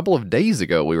a couple of days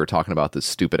ago we were talking about this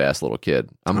stupid-ass little kid.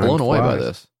 I'm blown away by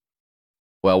this.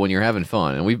 Well, when you're having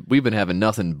fun, and we've been having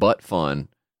nothing but fun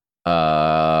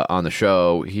on the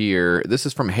show here. This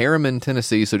is from Harriman,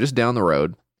 Tennessee, so just down the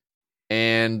road.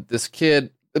 And this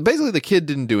kid, basically the kid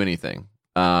didn't do anything,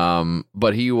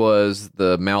 but he was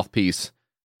the mouthpiece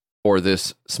for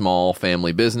this small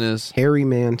family business.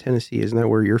 Harriman, Tennessee, isn't that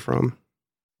where you're from?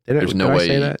 Did I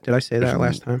say that? Did I say that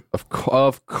last time? Of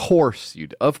course you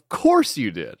did. Of course you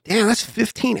did. Damn, that's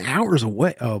 15 hours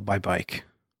away. Oh, by bike.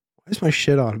 Why is my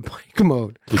shit on bike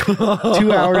mode?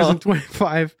 2 hours and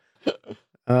 25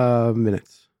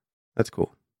 minutes. That's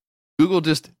cool. Google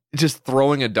just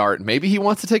throwing a dart. Maybe he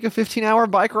wants to take a 15-hour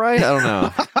bike ride? I don't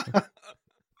know.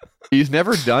 He's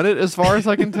never done it as far as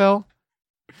I can tell.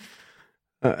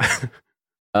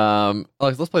 Alex,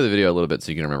 let's play the video a little bit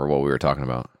so you can remember what we were talking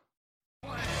about.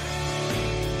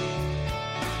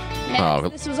 Max,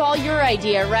 this was all your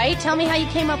idea, right? Tell me how you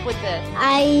came up with this.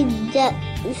 I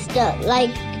just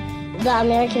like the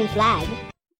American flag.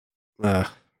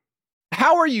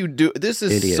 How are you doing? This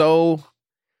is Idiot. so...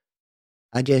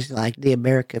 I just like the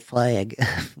American flag.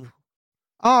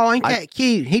 Oh, ain't that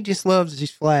cute? He just loves his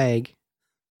flag.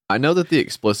 I know that the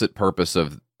explicit purpose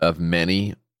of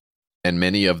many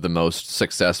of the most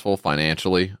successful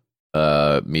financially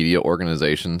media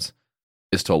organizations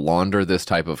is to launder this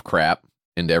type of crap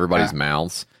into everybody's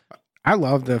mouths. I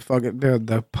love the fucking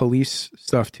the police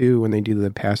stuff too when they do the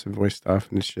passive voice stuff,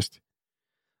 and it's just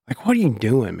like, what are you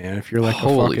doing, man? If you're like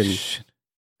Holy a fucking, shit.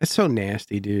 it's so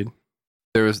nasty, dude.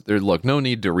 Look, no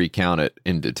need to recount it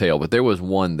in detail, but there was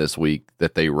one this week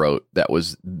that they wrote that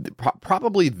was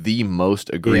probably the most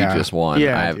egregious one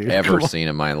I have ever seen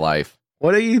in my life.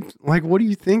 What are you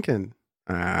thinking?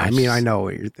 I know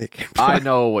what you're thinking. I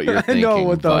know what you're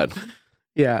thinking, but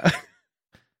yeah.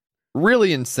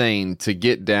 Really insane to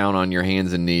get down on your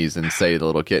hands and knees and say to the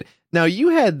little kid, now you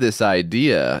had this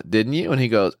idea, didn't you? And he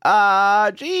goes,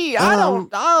 gee, I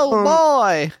don't,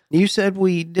 boy. You said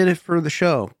we did it for the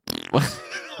show.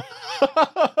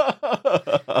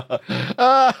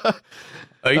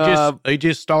 He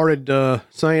just started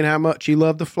saying how much he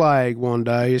loved the flag one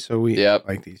day, so we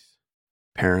like these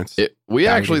parents. We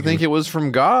actually think it was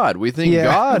from God. We think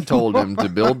God told him to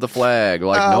build the flag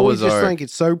like Noah's Ark. We just think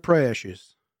it's so precious.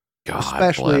 God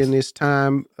especially bless. in this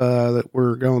time that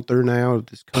we're going through now,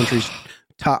 this country's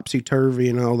topsy-turvy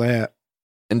and all that.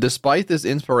 And despite this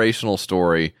inspirational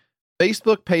story,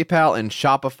 Facebook, PayPal, and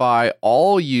Shopify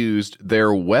all used their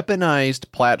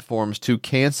weaponized platforms to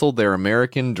cancel their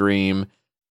American dream,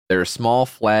 their small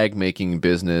flag-making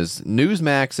business.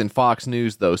 Newsmax and Fox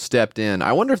News, though, stepped in.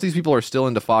 I wonder if these people are still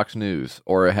into Fox News,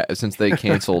 or since they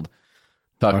canceled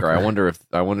Tucker. I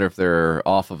wonder if they're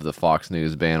off of the Fox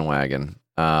News bandwagon.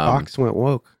 Fox went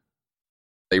woke.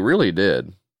 They really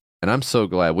did. And I'm so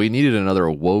glad. We needed another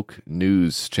woke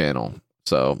news channel.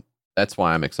 So that's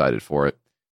why I'm excited for it.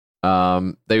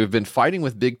 They've been fighting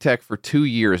with big tech for 2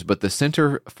 years, but the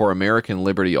Center for American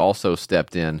Liberty also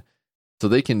stepped in so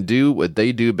they can do what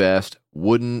they do best,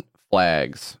 wooden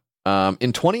flags.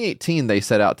 In 2018, they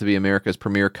set out to be America's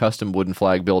premier custom wooden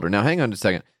flag builder. Now, hang on just a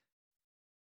second.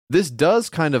 This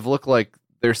does kind of look like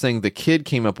they're saying the kid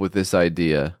came up with this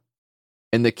idea.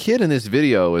 And the kid in this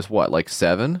video is what, like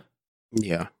 7?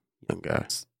 Yeah, young guy.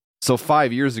 So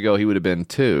 5 years ago, he would have been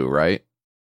 2, right?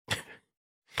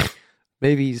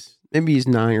 Maybe he's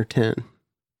 9 or 10.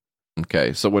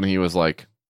 Okay, so when he was like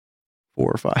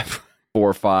 4 or 5. 4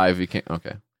 or 5, you can't.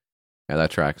 Okay, yeah, that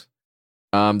tracks.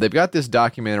 They've got this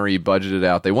documentary budgeted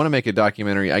out. They want to make a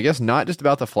documentary, I guess, not just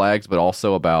about the flags, but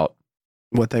also about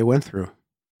what they went through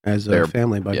as a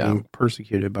family by being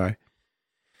persecuted by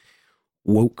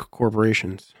woke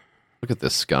corporations. Look at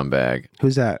this scumbag.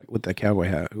 Who's that with the cowboy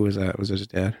hat? Who was that? Was it his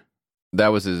dad? That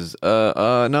was his.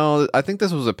 No, I think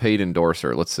this was a paid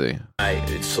endorser. Let's see.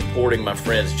 It's supporting my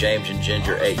friends James and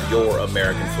Ginger at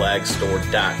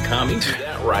youramericanflagstore.com. You can do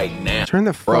that right now. Turn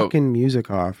the fucking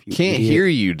music off. You Can't idiot. hear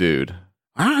you, dude.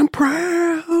 I'm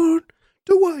proud to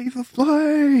wave a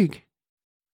flag.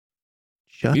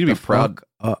 Shut You the need to be proud. fuck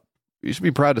up. You should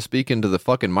be proud to speak into the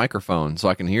fucking microphone so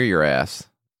I can hear your ass. It's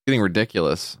getting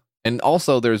ridiculous. And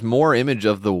also, there's more image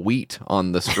of the wheat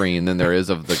on the screen than there is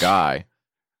of the guy.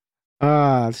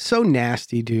 So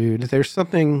nasty, dude. There's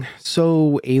something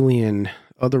so alien,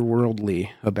 otherworldly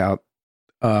about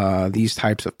these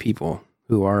types of people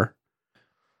who are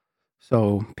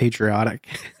so patriotic.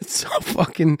 It's so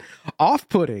fucking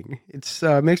off-putting. It's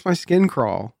makes my skin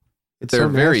crawl. They're so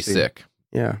very nasty. sick.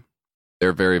 Yeah.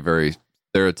 They're very, very.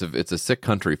 It's a sick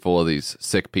country full of these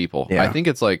sick people. Yeah. I think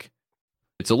it's like.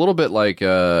 It's a little bit like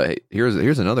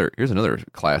here's another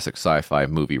classic sci-fi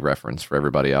movie reference for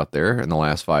everybody out there in the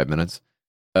last 5 minutes.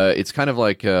 It's kind of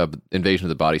like Invasion of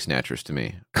the Body Snatchers to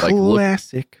me. Like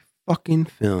Classic fucking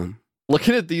film.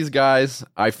 looking at these guys,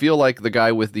 I feel like the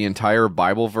guy with the entire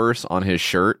Bible verse on his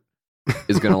shirt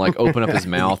is gonna like open up his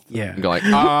mouth and go like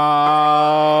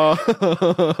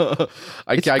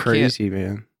It's crazy,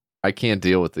 man. I can't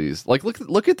deal with these. Like,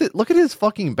 look at his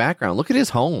fucking background. Look at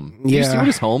his home. Do you see what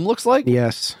his home looks like?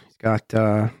 Yes, he's got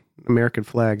American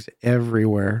flags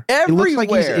everywhere. It looks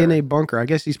like he's in a bunker. I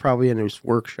guess he's probably in his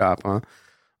workshop, huh?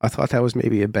 I thought that was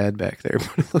maybe a bed back there,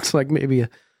 but it looks like maybe a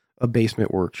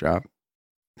workshop.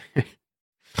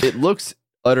 It looks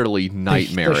utterly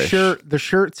nightmarish. The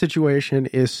shirt situation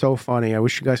is so funny. I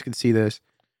wish you guys could see this.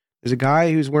 There's a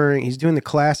guy he's doing the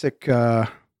classic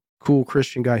cool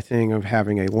Christian guy thing of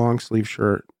having a long sleeve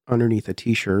shirt underneath a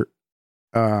t-shirt.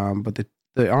 But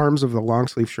the arms of the long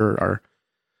sleeve shirt are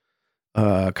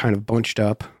kind of bunched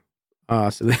up.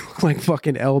 So they look like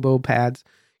fucking elbow pads.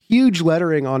 Huge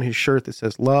lettering on his shirt that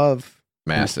says love.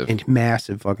 Massive. And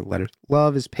massive fucking letters.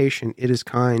 Love is patient. It is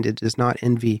kind. It does not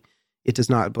envy. It does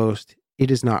not boast. It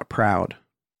is not proud.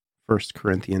 1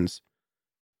 Corinthians,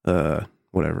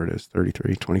 whatever it is,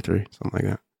 33, 23, something like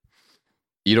that.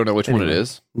 You don't know which one it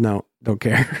is? No, don't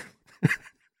care.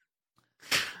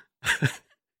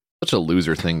 Such a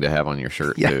loser thing to have on your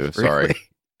shirt, too. Sorry. Really.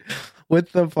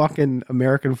 With the fucking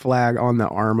American flag on the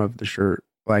arm of the shirt.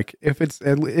 Like, if it's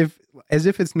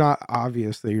not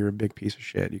obvious that you're a big piece of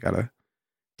shit, you gotta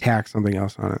tack something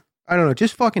else on it. I don't know,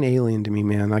 just fucking alien to me,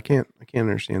 man. I can't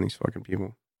understand these fucking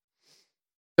people.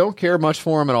 Don't care much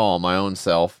for him at all, my own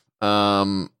self.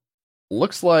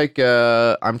 Looks like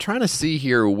I'm trying to see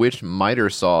here which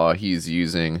miter saw he's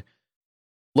using.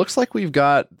 Looks like we've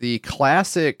got the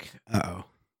classic. Uh-oh.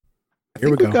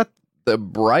 Here we go. We've got the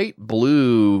bright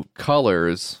blue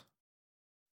colors.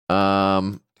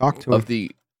 Talk to of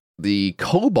the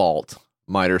Cobalt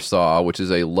miter saw, which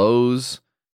is a Lowe's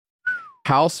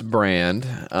house brand.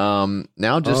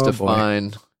 Just to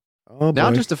find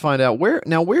out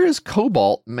where is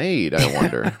Cobalt made, I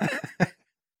wonder.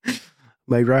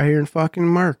 Made right here in fucking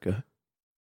America.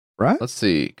 Right? Let's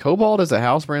see. Cobalt is a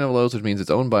house brand of Lowe's, which means it's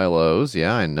owned by Lowe's.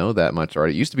 Yeah, I know that much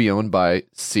already. It used to be owned by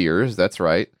Sears. That's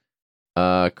right.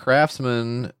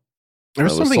 Craftsman. There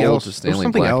was something else. There was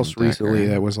something else Decker. recently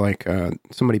that was like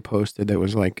somebody posted that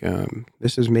was like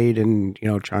this is made in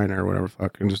China or whatever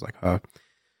fucking just like a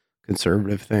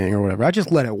conservative thing or whatever. I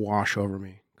just let it wash over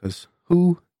me because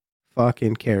who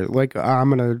fucking cares? Like I'm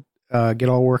gonna get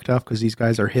all worked up because these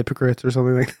guys are hypocrites or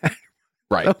something like that.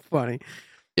 Right. So funny.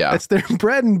 Yeah. That's their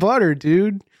bread and butter,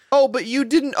 dude. Oh, but you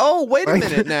didn't. Oh, wait a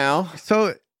minute now.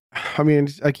 So, I mean,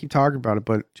 I keep talking about it,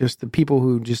 but just the people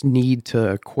who just need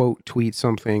to quote tweet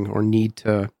something or need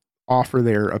to offer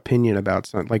their opinion about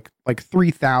something, like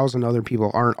 3,000 other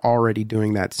people aren't already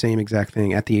doing that same exact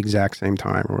thing at the exact same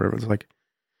time or whatever. It's like,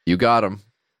 you got them.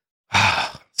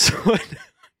 So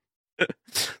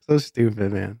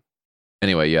stupid, man.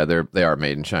 Anyway, yeah, they are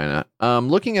made in China.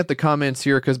 Looking at the comments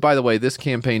here, because by the way, this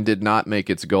campaign did not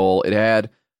make its goal. It had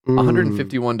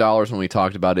 $151 when we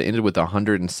talked about it. Ended with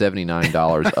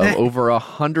 $179 of over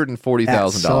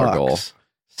 $140,000 goal.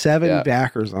 7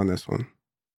 backers on this one.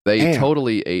 They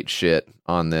totally ate shit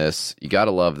on this. You got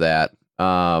to love that.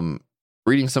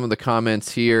 Reading some of the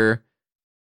comments here.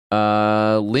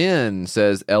 Lynn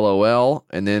says LOL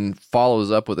and then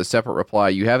follows up with a separate reply.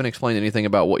 You haven't explained anything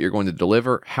about what you're going to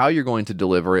deliver, how you're going to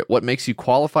deliver it, what makes you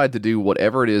qualified to do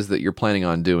whatever it is that you're planning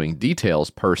on doing. Details,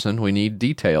 person. We need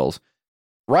details.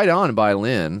 Right on by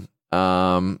Lynn.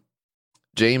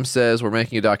 James says we're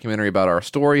making a documentary about our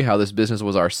story, how this business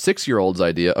was our 6-year-old's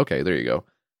idea. Okay, there you go.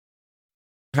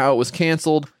 How it was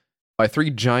canceled by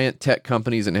 3 giant tech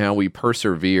companies and how we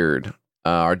persevered.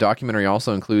 Our documentary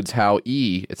also includes how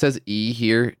it says E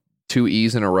here, 2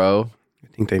 E's in a row. I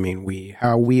think they mean we.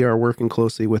 How we are working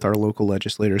closely with our local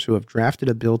legislators who have drafted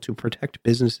a bill to protect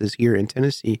businesses here in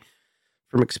Tennessee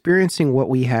from experiencing what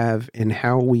we have, and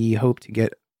how we hope to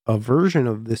get a version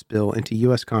of this bill into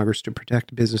U.S. Congress to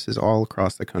protect businesses all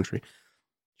across the country.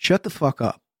 Shut the fuck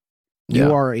up.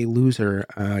 You are a loser,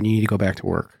 and you need to go back to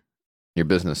work. Your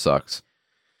business sucks.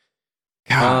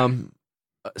 God.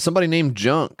 Somebody named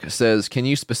Junk says, can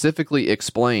you specifically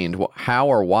explain how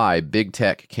or why Big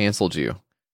Tech canceled you?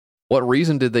 What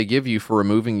reason did they give you for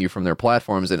removing you from their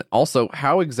platforms? And also,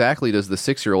 how exactly does the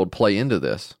 6-year-old play into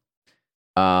this?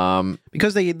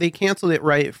 Because they canceled it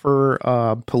right for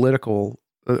political,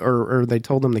 or they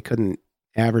told them they couldn't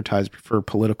advertise for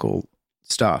political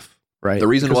stuff, right? The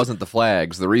reason wasn't the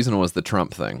flags. The reason was the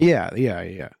Trump thing. Yeah.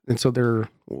 And so they're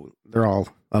all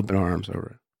up in arms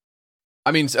over it. I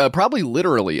mean, probably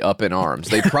literally up in arms.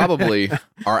 They probably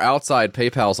are outside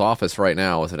PayPal's office right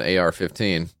now with an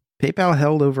AR-15. PayPal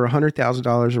held over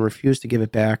 $100,000 and refused to give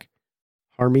it back.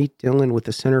 Harmeet Dillon with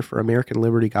the Center for American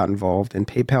Liberty got involved, and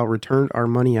PayPal returned our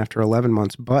money after 11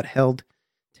 months, but held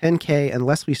 $10K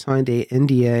unless we signed a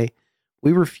NDA.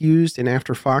 We refused, and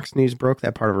after Fox News broke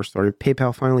that part of our story,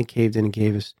 PayPal finally caved in and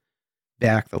gave us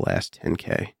back the last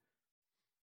 $10K.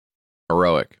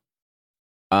 Heroic.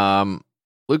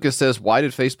 Lucas says, why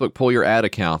did Facebook pull your ad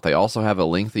account? They also have a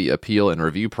lengthy appeal and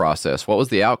review process. What was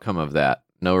the outcome of that?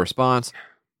 No response.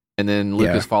 And then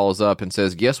Lucas follows up and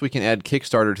says, yes, we can add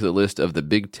Kickstarter to the list of the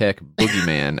Big Tech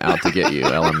boogeyman out to get you,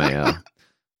 LMAO.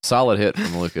 Solid hit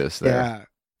from Lucas there.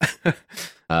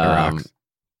 Yeah.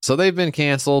 So they've been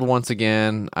canceled once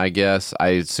again, I guess. I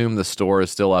assume the store is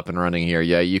still up and running here.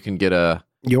 Yeah, you can get a...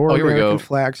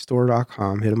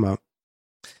 YourAmericanFlagStore.com. Hit them up.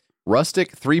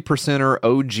 Rustic 3%er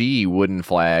OG wooden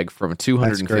flag from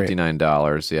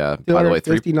 $259. Yeah. By the way,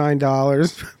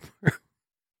 $59.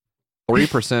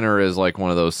 3%er is like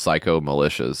one of those psycho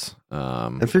militias.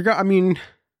 If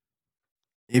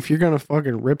you're gonna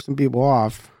fucking rip some people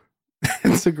off,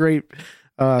 it's a great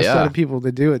set of people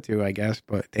to do it to, I guess.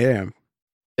 But damn,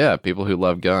 yeah, people who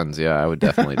love guns. Yeah, I would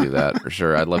definitely do that for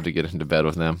sure. I'd love to get into bed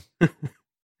with them.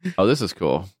 Oh, this is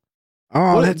cool.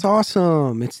 Oh, that's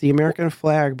awesome! It's the American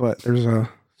flag, but there's a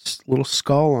little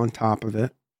skull on top of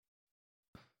it.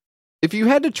 If you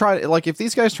had to try, like, if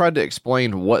these guys tried to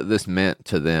explain what this meant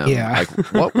to them, like,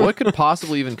 what could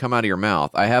possibly even come out of your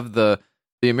mouth? I have the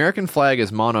American flag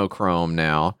is monochrome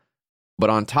now,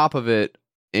 but on top of it,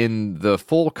 in the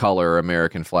full color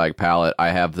American flag palette, I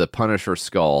have the Punisher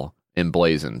skull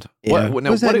emblazoned. Yeah. What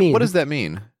does that mean? What does that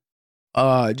mean?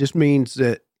 It just means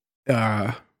that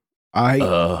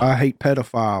I hate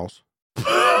pedophiles.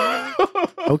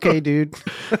 Okay, dude.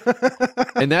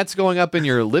 And that's going up in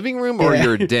your living room or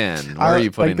your den? Where are you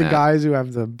putting that? Like the guys who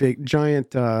have the big, giant,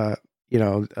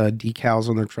 decals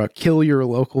on their truck. Kill your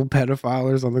local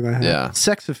pedophile or something like that. Yeah.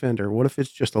 Sex offender. What if it's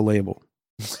just a label?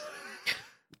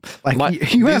 Like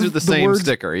these are the same words,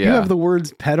 sticker. Yeah. You have the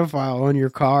words pedophile on your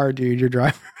car, dude. Your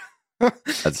driver.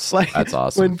 That's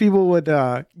awesome. When people would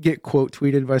get quote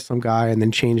tweeted by some guy and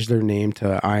then change their name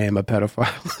to "I am a pedophile."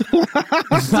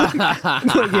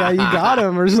 Like, yeah, you got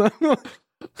him or something.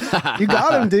 You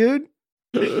got him, dude.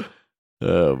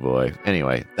 Oh boy.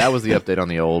 Anyway, that was the update on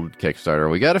the old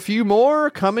Kickstarter. We got a few more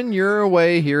coming your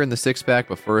way here in the 6-pack,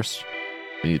 but first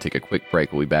we need to take a quick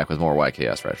break. We'll be back with more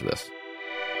YKS right after this.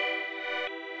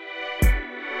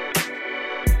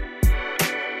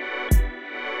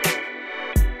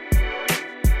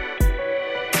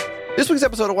 This week's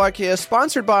episode of YKS is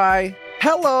sponsored by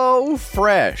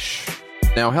HelloFresh.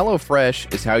 Now,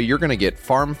 HelloFresh is how you're going to get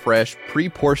farm-fresh,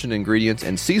 pre-portioned ingredients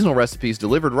and seasonal recipes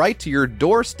delivered right to your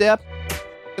doorstep. It's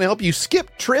going to help you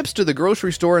skip trips to the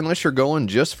grocery store unless you're going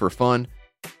just for fun.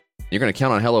 You're going to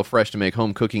count on HelloFresh to make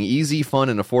home cooking easy, fun,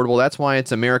 and affordable. That's why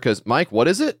it's America's... Mike, what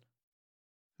is it?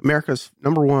 America's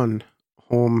 #1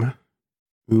 home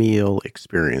meal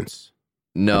experience.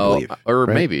 No, believe, or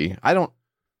right? maybe. I don't...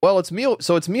 Well, it's meal.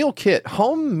 So it's meal kit,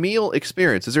 home meal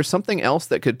experience. Is there something else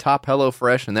that could top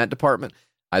HelloFresh in that department?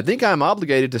 I think I'm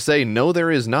obligated to say no. There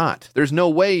is not. There's no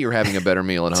way you're having a better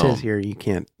meal at home. It says here you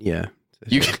can't. Yeah,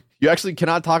 you actually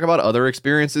cannot talk about other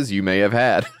experiences you may have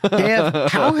had.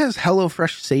 How has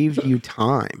HelloFresh saved you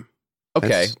time?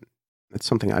 Okay, that's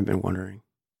something I've been wondering.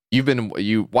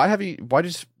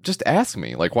 Why just ask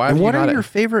me? Like, why? And what are your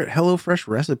favorite HelloFresh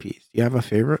recipes? Do you have a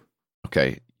favorite?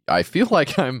 Okay, I feel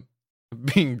like I'm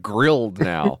being grilled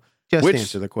now. Just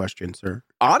answer the question, sir.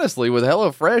 Honestly, with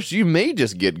HelloFresh, you may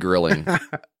just get grilling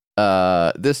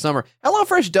this summer.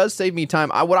 HelloFresh does save me time.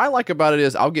 What I like about it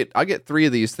is I'll get 3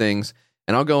 of these things,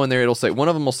 and I'll go in there. It'll say one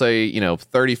of them will say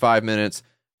 35 minutes.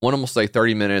 One of them will say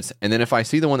 30 minutes. And then if I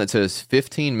see the one that says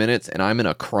 15 minutes and I'm in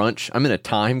a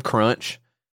time crunch,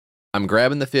 I'm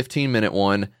grabbing the 15-minute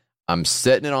one. I'm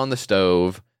setting it on the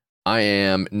stove. I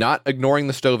am not ignoring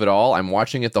the stove at all. I'm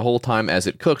watching it the whole time as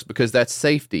it cooks because that's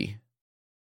safety.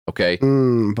 Okay.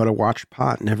 But a watch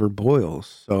pot never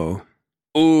boils. So,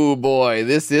 oh boy,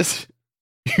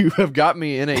 you have got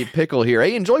me in a pickle here.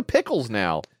 Hey, enjoy pickles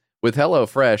now with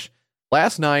HelloFresh.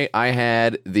 Last night I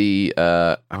had the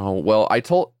here's what I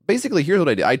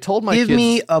did. I told my kids, give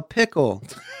me a pickle.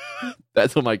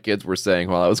 That's what my kids were saying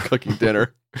while I was cooking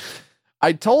dinner.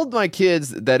 I told my kids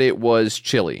that it was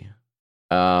chili.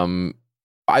 I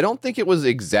don't think it was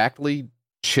exactly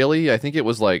chili. I think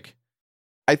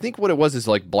what it was is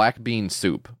like black bean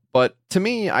soup. But to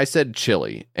me, I said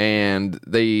chili, and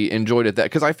they enjoyed it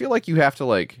because I feel like you have to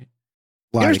you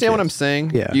understand what I'm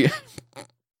saying? Yeah. You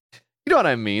know what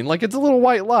I mean? Like it's a little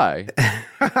white lie.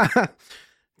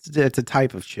 It's a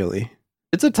type of chili.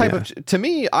 It's a type of to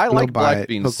me. I like black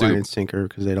bean hook, soup. line, and sinker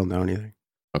because they don't know anything.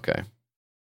 Okay.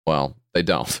 Well, they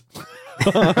don't.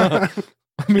 I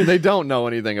mean, they don't know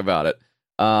anything about it.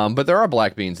 But there are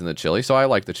black beans in the chili, so I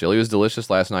like the chili. It was delicious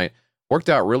last night. Worked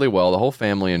out really well. The whole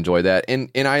family enjoyed that. And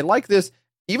I like this,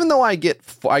 even though I get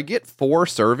 4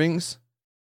 servings,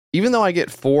 even though I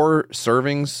get 4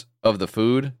 servings of the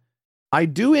food, I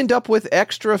do end up with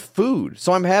extra food.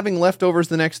 So I'm having leftovers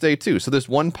the next day too. So this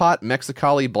 1 pot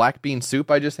Mexicali black bean soup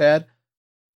I just had,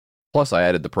 plus I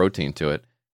added the protein to it,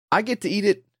 I get to eat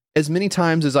it as many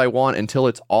times as I want until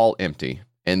it's all empty.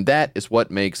 And that is what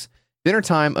makes dinner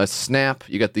time a snap.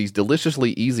 You got these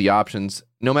deliciously easy options,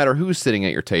 no matter who's sitting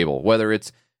at your table, whether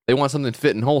it's they want something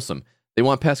fit and wholesome, they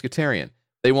want pescatarian,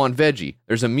 they want veggie.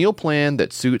 There's a meal plan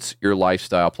that suits your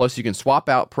lifestyle. Plus, you can swap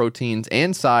out proteins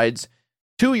and sides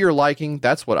to your liking.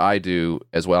 That's what I do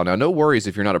as well. Now, no worries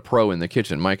if you're not a pro in the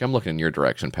kitchen. Mike, I'm looking in your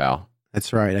direction, pal.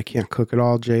 That's right. I can't cook it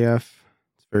all, JF.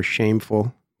 It's very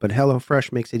shameful. But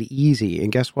HelloFresh makes it easy.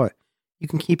 And guess what? You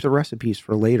can keep the recipes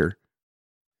for later.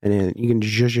 And then you can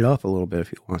zhuzh it up a little bit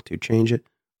if you want to. Change it.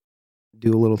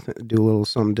 Do a little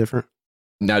something different.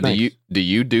 Now, nice. do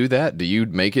you do that? Do you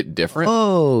make it different?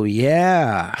 Oh,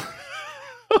 yeah.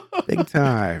 Big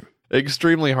time.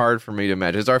 Extremely hard for me to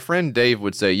imagine. As our friend Dave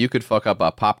would say, you could fuck up a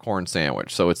popcorn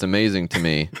sandwich. So it's amazing to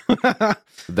me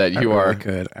that you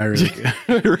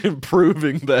you're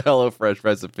improving the HelloFresh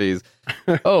recipes.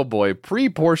 Oh boy,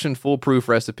 pre-portioned foolproof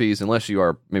recipes, unless you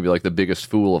are maybe like the biggest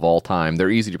fool of all time. They're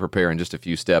easy to prepare in just a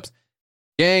few steps.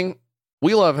 Gang,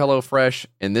 we love HelloFresh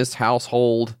in this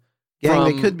household.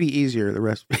 Gang, they could be easier, the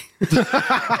recipe.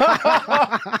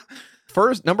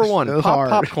 First, number 1,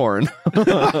 popcorn.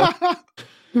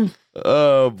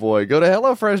 Oh boy, go to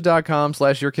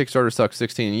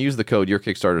HelloFresh.com/YourKickstarterSucks16 and use the code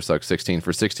YourKickstarterSucks16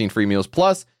 for 16 free meals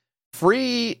plus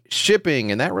free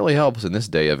shipping, and that really helps in this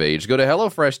day of age. Go to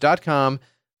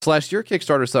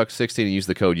HelloFresh.com/YourKickstarterSucks16 and use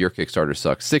the code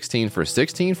YourKickstarterSucks16 for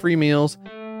 16 free meals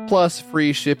plus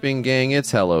free shipping. Gang,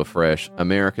 it's HelloFresh,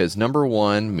 America's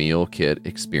 #1 meal kit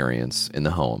experience in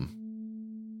the home.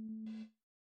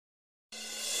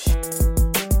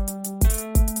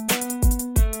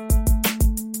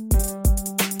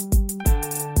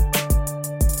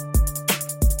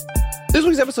 This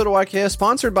week's episode of YKS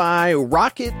sponsored by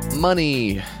Rocket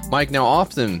Money. Mike, now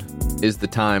often is the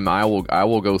time I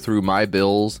will go through my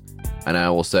bills and I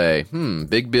will say,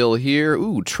 big bill here.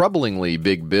 Ooh, troublingly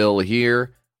big bill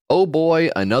here. Oh boy,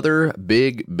 another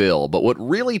big bill. But what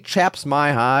really chaps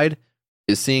my hide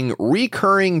is seeing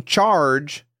recurring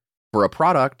charge for a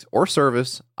product or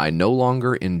service I no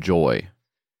longer enjoy.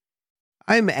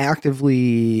 I have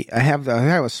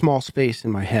a small space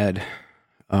in my head.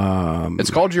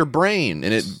 It's called your brain,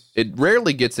 and it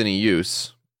rarely gets any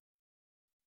use.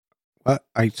 What?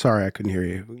 Sorry, I couldn't hear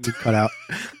you. You cut out.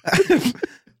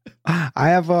 I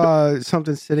have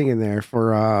something sitting in there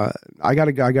for I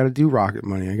gotta do Rocket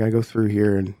Money. I gotta go through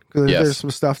here, and because there's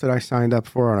some stuff that I signed up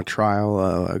for on a trial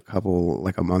a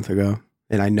month ago,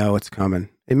 and I know it's coming.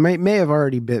 It may have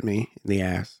already bit me in the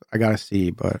ass. I gotta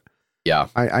see, but yeah,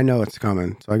 I know it's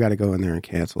coming, so I gotta go in there and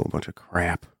cancel a bunch of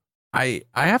crap. I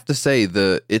have to say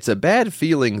it's a bad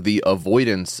feeling, the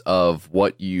avoidance of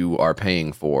what you are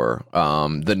paying for,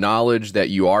 the knowledge that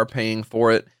you are paying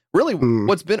for it. Really,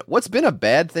 what's been a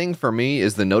bad thing for me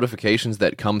is the notifications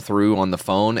that come through on the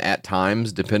phone at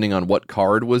times, depending on what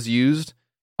card was used.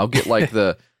 I'll get like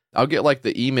the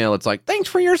email. It's like, thanks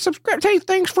for your subscription. Hey,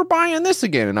 thanks for buying this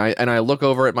again. And I look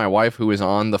over at my wife who is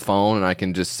on the phone, and I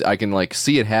can like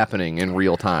see it happening in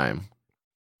real time.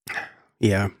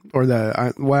 Yeah, or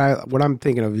what I'm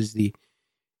thinking of is the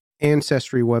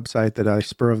Ancestry website that I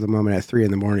spur of the moment at 3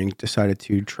 a.m. decided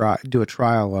to do a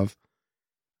trial of.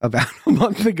 about a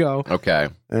month ago. Okay.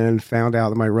 And found out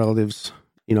that my relatives,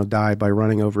 died by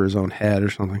running over his own head or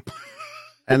something.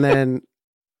 And then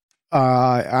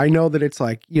I know that it's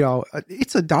like,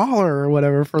 it's $1 or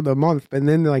whatever for the month. And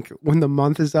then like when the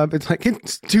month is up, it's like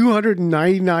it's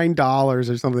 $299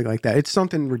 or something like that. It's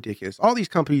something ridiculous. All these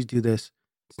companies do this.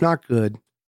 It's not good.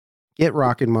 Get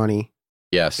Rocket Money.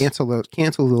 Yes.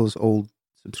 Cancel those old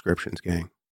subscriptions, gang.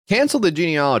 Cancel the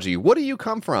genealogy. What do you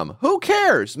come from? Who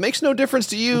cares? Makes no difference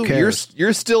to you.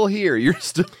 You're still here. You're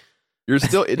still.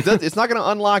 It's not going to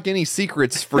unlock any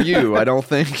secrets for you. I don't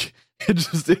think. It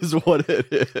just is what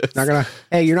it is.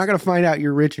 You're not gonna find out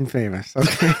you're rich and famous.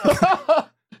 Okay.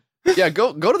 Yeah,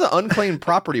 go to the unclaimed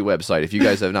property website if you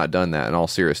guys have not done that. In all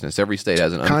seriousness, every state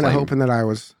has an unclaimed. Kind of hoping that I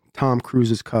was Tom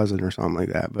Cruise's cousin or something like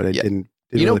that, but it didn't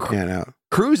really pan out.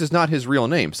 Cruz is not his real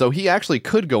name, so he actually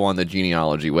could go on the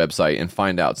genealogy website and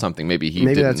find out something. Maybe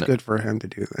that's good for him to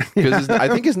do that. Because I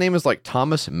think his name is like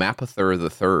Thomas Mapother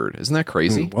III. Isn't that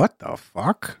crazy? What the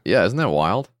fuck? Yeah, isn't that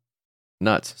wild?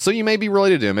 Nuts. So you may be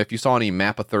related to him if you saw any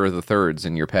Mapother IIIs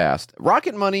in your past.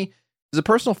 Rocket Money is a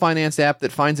personal finance app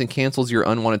that finds and cancels your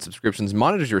unwanted subscriptions,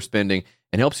 monitors your spending,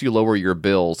 and helps you lower your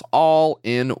bills all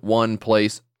in one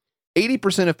place.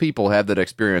 80% of people have that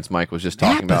experience Mike was just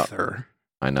talking about.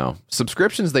 I know.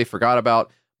 Subscriptions they forgot about,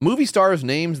 movie stars'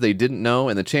 names they didn't know,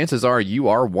 and the chances are you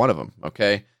are one of them,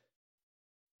 okay?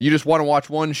 You just want to watch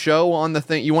one show on the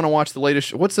thing. You want to watch the latest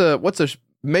show.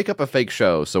 Make up a fake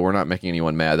show so we're not making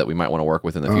anyone mad that we might want to work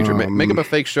with in the future. Make up a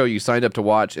fake show you signed up to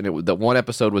watch, and the one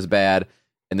episode was bad,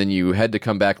 and then you had to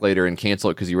come back later and cancel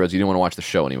it because you realized you didn't want to watch the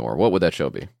show anymore. What would that show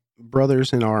be?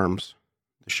 Brothers in Arms,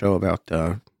 the show about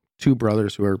two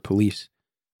brothers who are police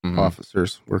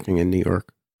officers working in New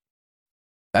York.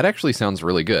 That actually sounds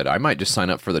really good. I might just sign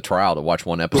up for the trial to watch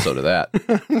one episode of that.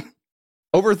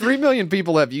 Over 3 million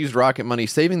people have used Rocket Money,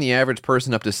 saving the average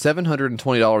person up to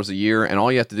 $720 a year, and all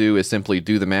you have to do is simply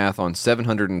do the math on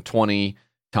 720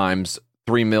 times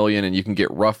 3 million, and you can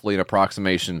get roughly an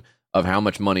approximation of how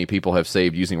much money people have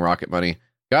saved using Rocket Money.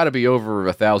 Got to be over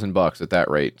 $1,000 at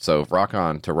that rate, so rock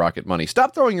on to Rocket Money.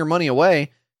 Stop throwing your money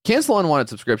away. Cancel unwanted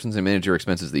subscriptions and manage your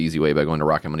expenses the easy way by going to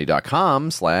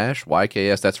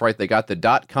rocketmoney.com/YKS. That's right, they got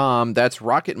the .com. That's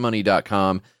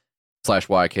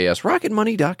rocketmoney.com/YKS,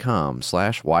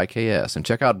 rocketmoney.com/YKS, and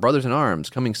check out Brothers in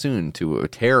Arms, coming soon to a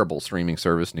terrible streaming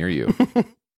service near you.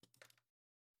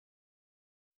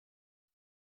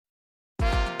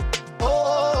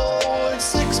 Oh, it's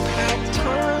six-pack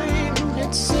time.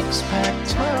 It's six-pack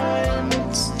time.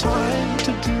 It's time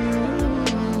to do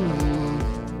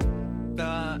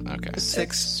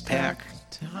six-pack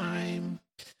time.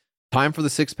 Time for the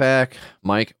six-pack.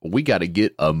 Mike, we got to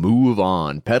get a move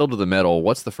on. Pedal to the metal.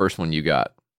 What's the first one you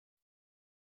got?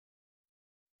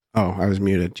 Oh, I was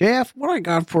muted. Jeff, what I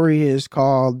got for you is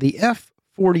called the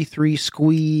F-43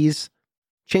 Squeeze,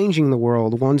 changing the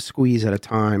world one squeeze at a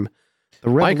time.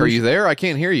 Mike, are you there? I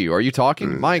can't hear you. Are you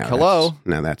talking? Mike, hello?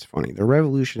 No, that's funny. The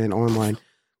revolution in online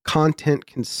content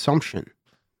consumption.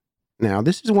 Now,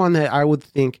 this is one that I would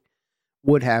think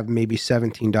would have maybe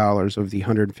 $17 of the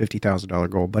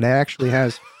 $150,000 goal, but it actually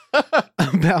has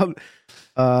about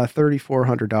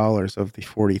 $3,400 of the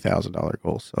 $40,000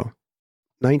 goal. So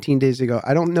 19 days ago,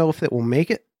 I don't know if it will make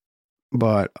it,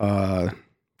 but got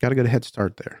a good head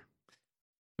start there.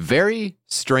 Very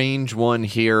strange one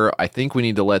here. I think we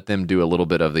need to let them do a little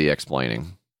bit of the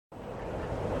explaining.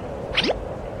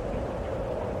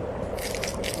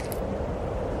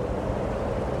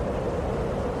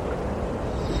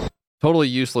 Totally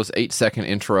useless 8-second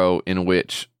intro in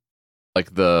which,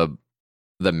 like, the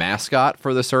mascot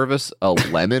for the service, a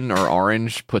lemon or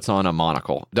orange, puts on a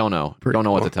monocle. Don't know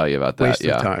what to tell you about that. Waste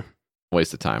of time.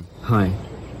 Waste of time. Hi,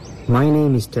 my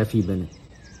name is Taffy Bennett,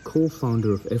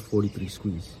 co-founder of F-43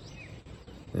 Squeeze.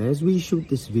 As we shoot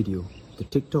this video, the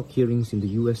TikTok hearings in the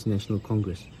U.S. National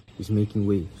Congress is making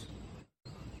waves.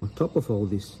 On top of all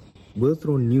this, we're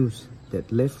thrown news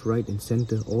that left, right, and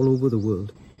center all over the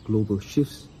world, global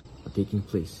shifts are taking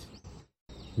place.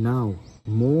 Now,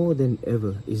 more than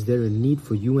ever, is there a need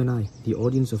for you and I, the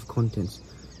audience of contents,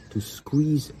 to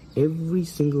squeeze every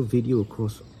single video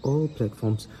across all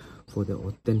platforms for their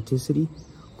authenticity,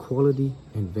 quality,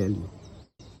 and value.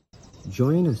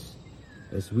 Join us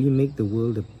as we make the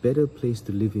world a better place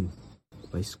to live in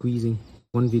by squeezing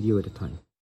one video at a time.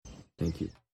 Thank you.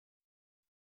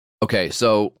 Okay,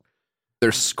 so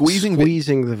they're squeezing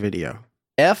the video.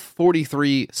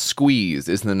 F-43 Squeeze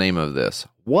is the name of this.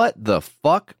 What the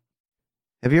fuck?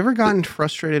 Have you ever gotten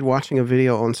frustrated watching a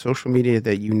video on social media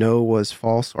that you know was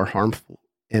false or harmful,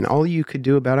 and all you could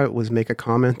do about it was make a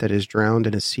comment that is drowned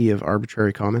in a sea of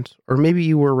arbitrary comments? Or maybe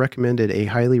you were recommended a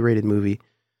highly rated movie,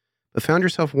 but found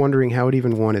yourself wondering how it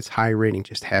even won its high rating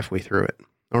just halfway through it.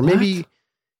 Or maybe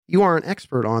you are an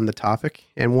expert on the topic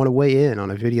and want to weigh in on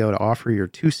a video to offer your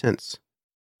 2 cents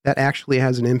that actually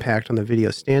has an impact on the video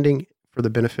standing for the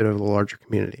benefit of the larger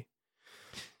community.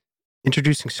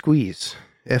 Introducing Squeeze,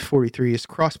 F43's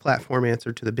cross-platform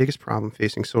answer to the biggest problem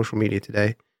facing social media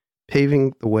today,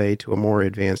 paving the way to a more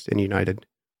advanced and united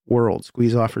world.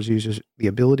 Squeeze offers users the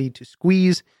ability to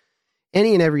squeeze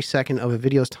any and every second of a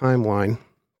video's timeline,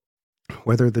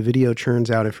 whether the video churns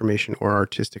out information or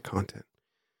artistic content.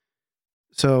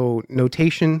 So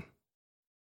notation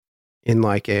in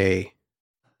like a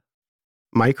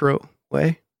micro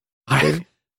way. I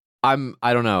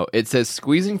don't know. It says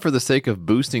squeezing for the sake of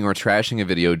boosting or trashing a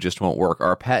video just won't work.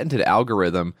 Our patented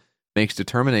algorithm makes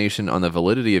determination on the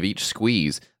validity of each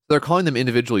squeeze. They're calling them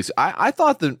individually. I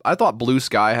thought Blue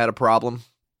Sky had a problem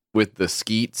with the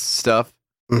Skeets stuff.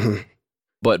 Mm-hmm.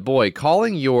 But boy,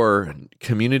 calling your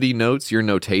community notes, your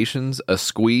notations, a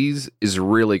squeeze is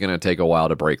really going to take a while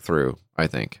to break through, I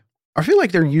think. I feel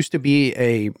like there used to be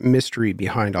a mystery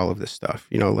behind all of this stuff.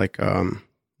 You know, like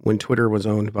when Twitter was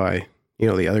owned by, you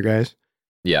know, the other guys.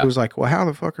 Yeah. It was like, well, how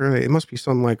the fuck are they? It must be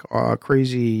some like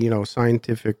crazy, you know,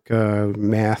 scientific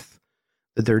math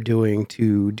that they're doing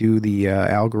to do the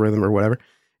algorithm or whatever.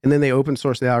 And then they open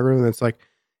source the algorithm. And it's like,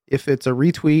 if it's a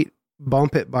retweet,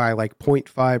 bump it by like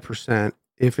 0.5%.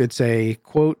 If it's a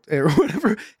quote or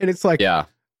whatever. And it's like, yeah,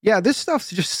 this stuff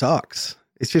just sucks.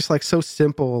 It's just like so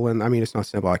simple. And I mean, it's not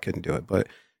simple. I couldn't do it, but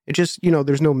it just, you know,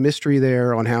 there's no mystery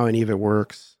there on how any of it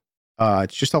works.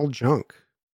 It's just all junk.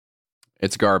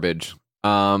 It's garbage.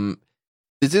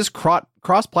 Is this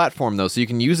cross-platform though? So you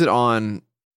can use it on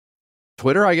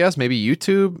Twitter, I guess, maybe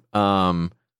YouTube.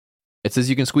 It says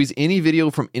you can squeeze any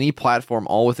video from any platform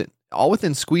all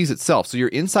within Squeeze itself. So you're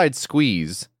inside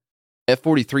Squeeze,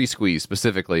 F43 Squeeze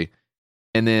specifically,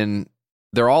 and then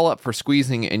they're all up for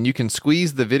squeezing, and you can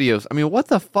squeeze the videos. I mean, what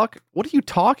the fuck? What are you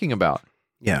talking about?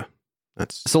 Yeah,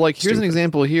 that's so. Like, here's stupid. an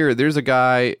example here. There's a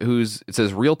guy it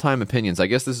says real-time opinions. I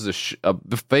guess this is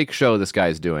a fake show this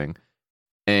guy's doing,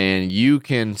 and you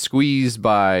can squeeze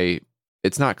by.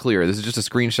 It's not clear. This is just a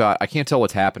screenshot. I can't tell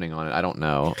what's happening on it. I don't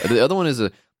know. The other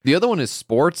one is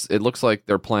sports. It looks like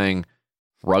they're playing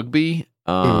rugby.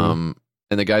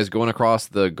 And the guy's going across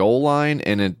the goal line,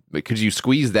 and could you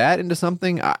squeeze that into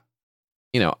something? I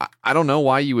don't know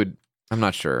why you would. I'm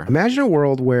not sure. Imagine a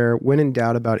world where, when in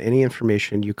doubt about any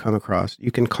information you come across,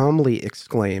 you can calmly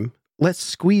exclaim, "Let's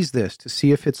squeeze this to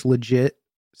see if it's legit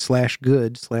 /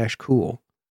 good / cool."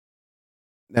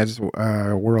 That's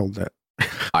a world that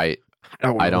I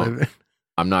don't.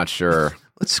 I'm not sure.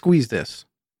 Let's squeeze this.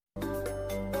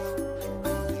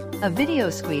 A video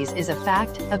squeeze is a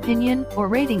fact, opinion, or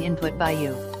rating input by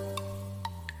you.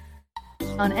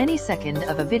 On any second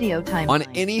of a video timeline. On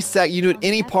any you do it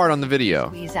any part on the video.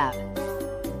 Squeeze app.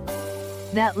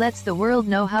 That lets the world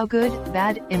know how good,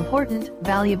 bad, important,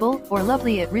 valuable, or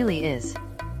lovely it really is.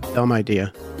 Dumb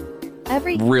idea.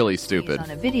 Every really stupid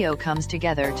on a video comes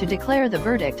together to declare the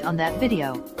verdict on that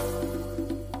video.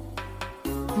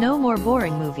 No more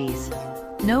boring movies.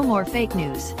 No more fake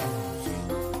news.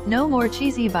 No more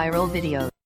cheesy viral videos.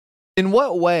 In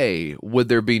what way would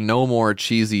there be no more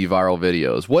cheesy viral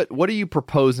videos? What are you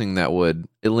proposing that would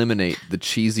eliminate the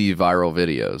cheesy viral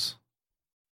videos?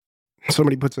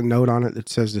 Somebody puts a note on it that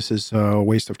says this is a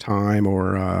waste of time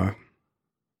or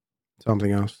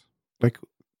something else. Like,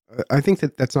 I think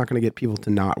that's not going to get people to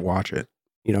not watch it.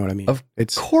 You know what I mean? Of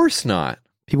course not.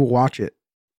 People watch it.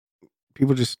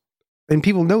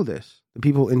 People know this. The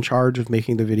people in charge of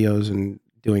making the videos and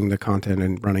doing the content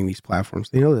and running these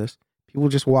platforms, they know this. People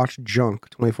just watch junk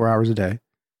 24 hours a day.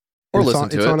 Or listen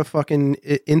to it. It's on a fucking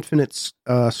infinite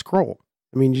scroll.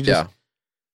 I mean, you just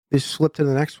slip to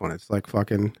the next one. It's like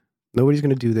fucking, nobody's going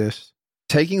to do this.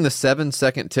 Taking the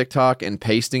 7-second TikTok and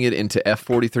pasting it into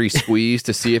F43 Squeeze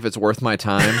to see if it's worth my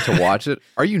time to watch it.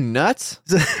 Are you nuts?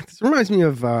 This reminds me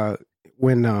of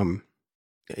when,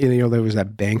 there was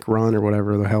that bank run or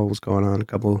whatever the hell was going on a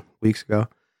couple weeks ago.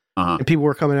 And people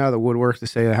were coming out of the woodwork to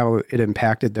say how it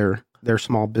impacted their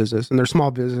small business. And their small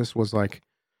business was like,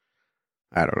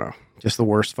 I don't know, just the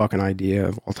worst fucking idea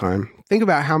of all time. Think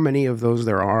about how many of those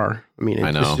there are. I mean,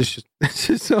 I know. This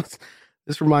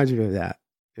reminds me of that.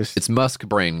 It's Musk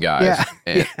brain, guys. Yeah,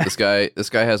 and this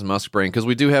guy has Musk brain because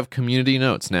we do have community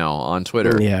notes now on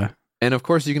Twitter. Yeah. And of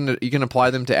course you can apply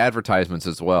them to advertisements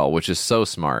as well, which is so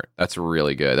smart. That's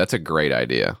really good. That's a great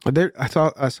idea. I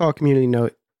saw a community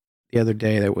note the other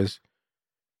day that was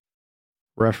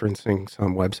referencing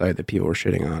some website that people were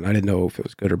shitting on. I didn't know if it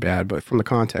was good or bad, but from the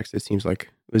context, it seems like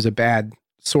it was a bad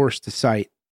source to cite.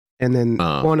 And then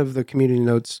one of the community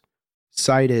notes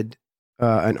cited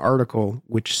an article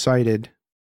which cited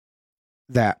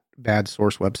that bad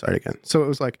source website again. So it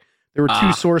was like there were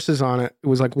two sources on it. It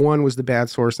was like one was the bad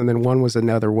source, and then one was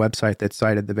another website that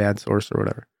cited the bad source or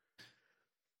whatever.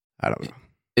 I don't know.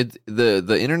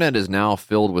 The internet is now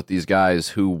filled with these guys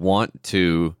who want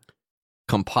to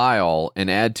compile and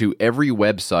add to every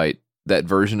website that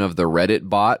version of the Reddit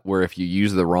bot where if you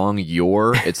use the wrong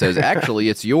your, it says actually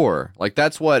it's your. Like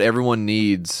that's what everyone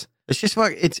needs. It's just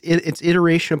like it's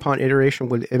iteration upon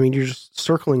iteration. I mean, you're just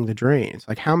circling the drain. It's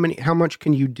like how much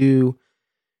can you do?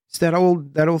 It's that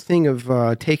old thing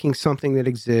of taking something that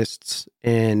exists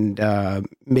and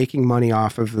making money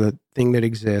off of the thing that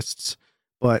exists,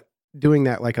 but doing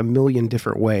that like a million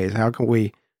different ways. How can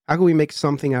we make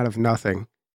something out of nothing?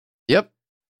 Yep.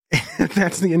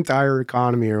 That's the entire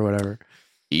economy or whatever.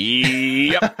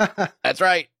 Yep. That's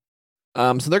right.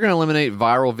 So they're going to eliminate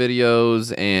viral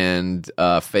videos and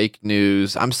fake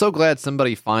news. I'm so glad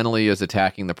somebody finally is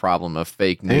attacking the problem of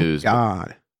fake news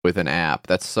with an app.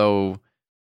 That's so...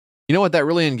 You know what? That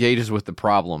really engages with the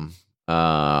problem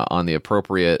on the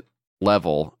appropriate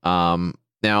level.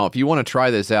 Now, if you want to try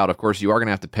this out, of course, you are going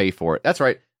to have to pay for it. That's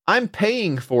right. I'm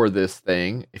paying for this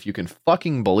thing, if you can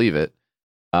fucking believe it.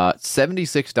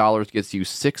 $76 gets you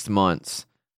 6 months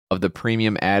of the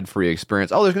premium ad-free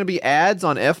experience. Oh, there's going to be ads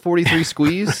on F43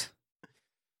 Squeeze?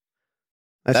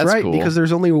 That's right, cool. Because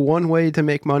there's only one way to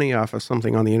make money off of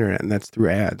something on the internet, and that's through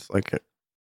ads,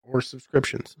 or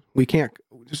subscriptions. We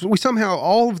somehow,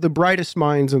 all of the brightest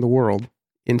minds in the world,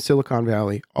 in Silicon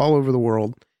Valley, all over the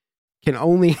world, can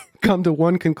only come to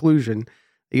one conclusion.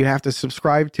 You have to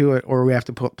subscribe to it, or we have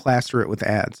to plaster it with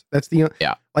ads. That's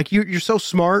like you're so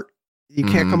smart. You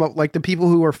can't come up like the people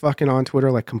who are fucking on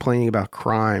Twitter, like complaining about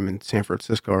crime in San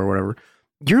Francisco or whatever.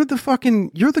 You're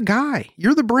the guy.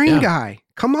 You're the brain guy.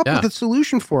 Come up with a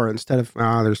solution for it instead of,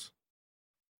 that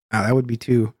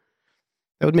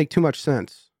would make too much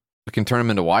sense. We can turn them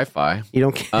into Wi-Fi. You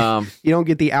don't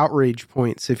get the outrage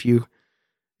points if you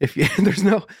there's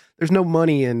no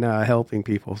money in helping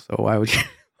people. So why would you?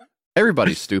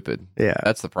 Everybody's stupid. Yeah.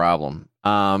 That's the problem.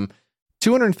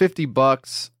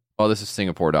 $250. Oh, this is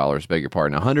Singapore dollars. Beg your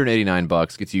pardon.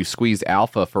 $189 gets you Squeeze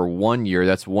Alpha for 1 year.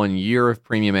 That's 1 year of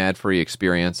premium ad-free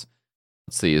experience.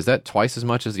 Let's see. Is that twice as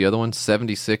much as the other one?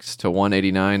 76 to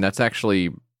 189. That's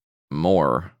actually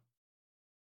more.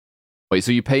 Wait,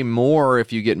 so you pay more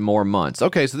if you get more months.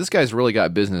 Okay, so this guy's really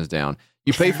got business down.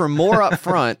 You pay for more up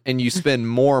front and you spend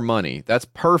more money. That's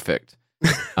perfect.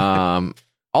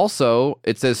 Also,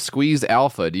 it says Squeeze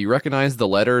Alpha. Do you recognize the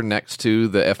letter next to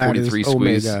the F43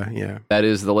 Squeeze? Omega, yeah. That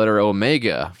is the letter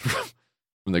Omega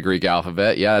from the Greek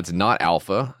alphabet. Yeah, it's not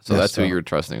Alpha. So that's who you're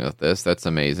trusting with this. That's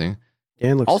amazing.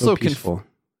 Dan looks also so peaceful.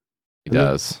 He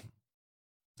does.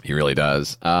 He really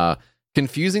does.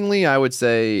 Confusingly, I would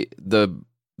say the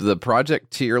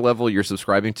project tier level you're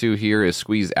subscribing to here is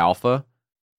Squeeze Alpha.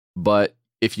 But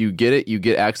if you get it, you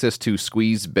get access to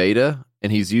Squeeze Beta.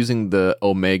 And he's using the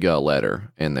Omega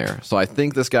letter in there. So I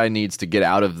think this guy needs to get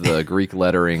out of the Greek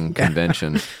lettering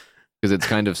convention because it's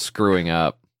kind of screwing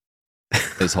up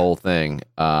his whole thing.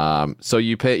 So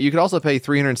you could also pay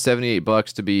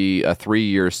 $378 to be a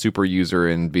 3-year super user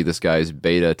and be this guy's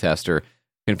beta tester.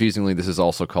 Confusingly, this is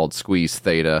also called Squeeze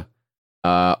Theta.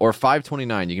 Or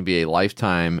 $529, you can be a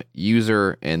lifetime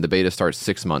user, and the beta starts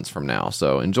 6 months from now.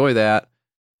 So enjoy that.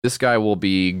 This guy will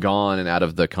be gone and out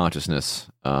of the consciousness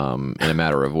in a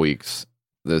matter of weeks.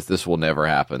 This will never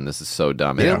happen. This is so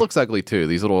dumb. And it looks ugly, too.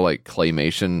 These little, like,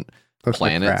 claymation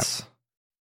planets. Like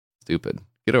stupid.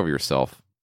 Get over yourself,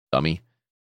 dummy.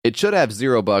 It should have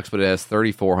 $0, but it has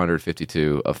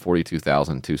 3,452 of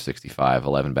 42,265.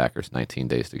 11 backers, 19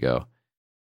 days to go.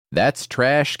 That's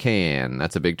trash can.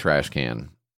 That's a big trash can.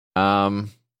 All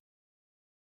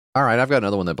right, I've got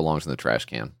another one that belongs in the trash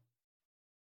can.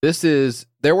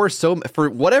 For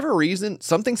whatever reason,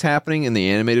 something's happening in the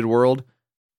animated world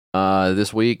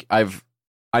this week. I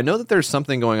know that there's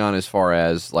something going on as far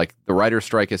as like the writer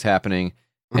strike is happening,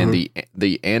 and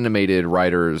the animated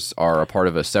writers are a part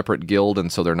of a separate guild,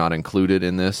 and so they're not included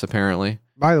in this apparently.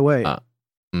 By the way,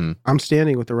 I'm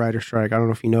standing with the writer strike. I don't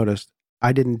know if you noticed.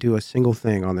 I didn't do a single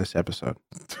thing on this episode,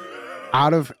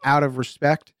 out of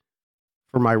respect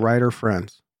for my writer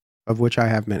friends, of which I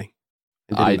have many.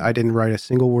 I didn't write a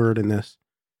single word in this.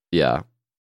 Yeah.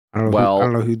 I don't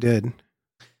know who did.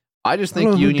 I just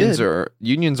think unions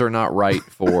are not right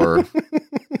for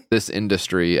this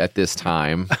industry at this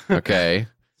time. Okay.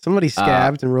 Somebody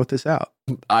scabbed and wrote this out.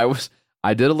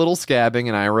 I did a little scabbing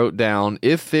and I wrote down,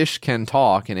 if fish can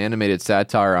talk, an animated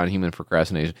satire on human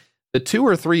procrastination. The 2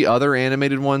 or 3 other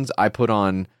animated ones I put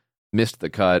on missed the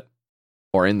cut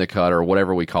or in the cut or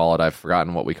whatever we call it. I've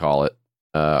forgotten what we call it.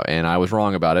 And I was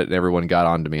wrong about it, and everyone got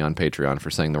on to me on Patreon for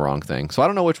saying the wrong thing. So I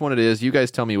don't know which one it is. You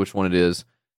guys tell me which one it is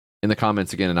in the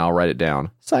comments again, and I'll write it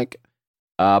down. Psych.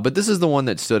 But this is the one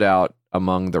that stood out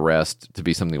among the rest to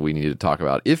be something we needed to talk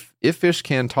about. If Fish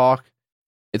Can Talk,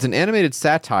 it's an animated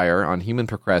satire on human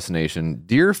procrastination.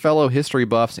 Dear fellow history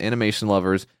buffs, animation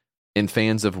lovers, and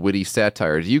fans of witty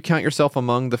satire. Do you count yourself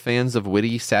among the fans of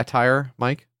witty satire,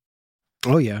 Mike?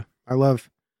 Oh, yeah. I love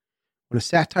when a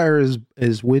satire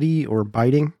is witty or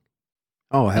biting.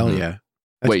 Oh, hell yeah.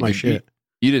 That's my shit.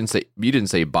 You didn't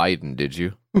say Biden, did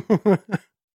you?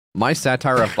 My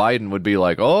satire of Biden would be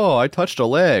like, oh, I touched a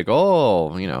leg. Oh,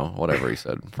 whatever he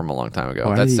said from a long time ago.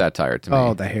 Oh, That's satire to me.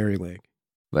 Oh, the hairy leg.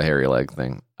 The hairy leg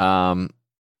thing.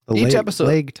 Each episode,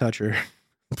 leg toucher.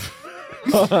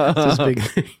 That's his big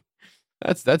thing.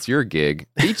 That's your gig.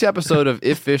 Each episode of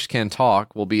If Fish Can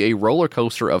Talk will be a roller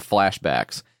coaster of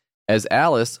flashbacks as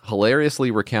Alice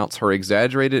hilariously recounts her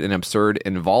exaggerated and absurd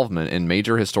involvement in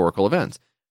major historical events.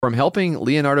 From helping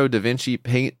Leonardo da Vinci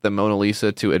paint the Mona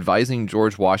Lisa to advising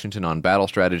George Washington on battle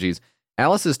strategies,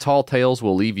 Alice's tall tales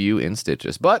will leave you in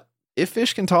stitches. But If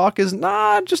Fish Can Talk is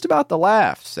not just about the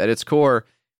laughs. At its core,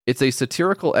 it's a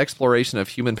satirical exploration of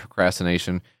human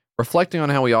procrastination, reflecting on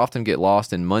how we often get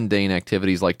lost in mundane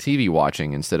activities like TV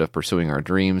watching instead of pursuing our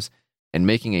dreams and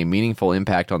making a meaningful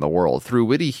impact on the world. Through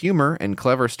witty humor and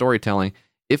clever storytelling,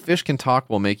 If Fish Can Talk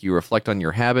will make you reflect on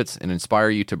your habits and inspire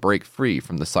you to break free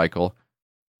from the cycle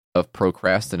of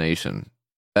procrastination.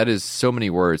 That is so many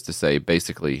words to say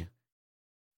basically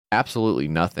absolutely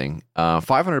nothing.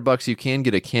 $500 you can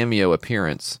get a cameo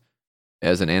appearance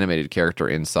as an animated character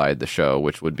inside the show,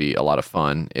 which would be a lot of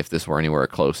fun if this were anywhere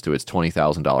close to its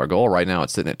 $20,000 goal. Right now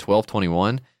it's sitting at $1,221.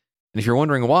 And if you're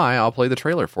wondering why, I'll play the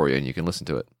trailer for you and you can listen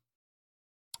to it.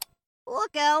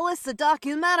 Look, Alice, a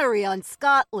documentary on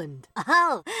Scotland.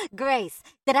 Oh, Grace,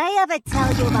 did I ever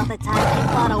tell you about the time I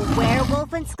fought a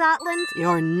werewolf in Scotland?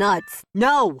 You're nuts.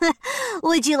 No.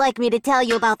 Would you like me to tell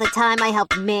you about the time I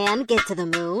helped man get to the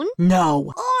moon?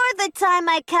 No. Or the time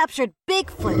I captured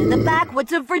Bigfoot in the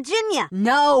backwoods of Virginia?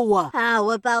 No.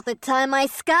 How about the time I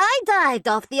skydived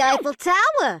off the Eiffel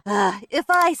Tower? If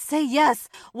I say yes,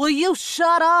 will you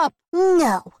shut up?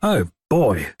 No. Oh,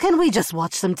 boy. Can we just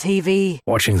watch some TV?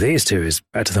 Watching these two is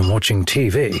better than watching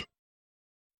TV.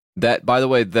 That, by the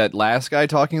way, that last guy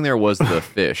talking there was the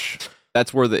fish.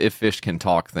 That's where the If Fish Can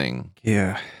Talk thing.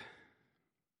 Yeah.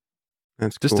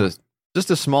 That's cool. Just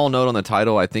a small note on the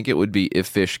title. I think it would be If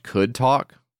Fish Could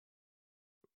Talk.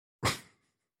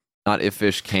 Not If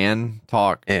Fish Can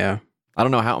Talk. Yeah. I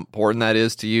don't know how important that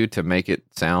is to you to make it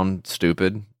sound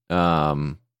stupid.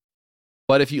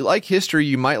 But if you like history,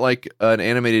 you might like an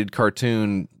animated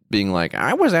cartoon being like,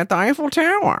 I was at the Eiffel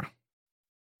Tower.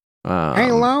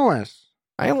 Hey, Lois.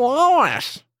 Hey,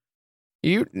 Lois.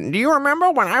 Do you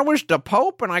remember when I was the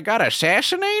Pope and I got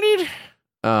assassinated?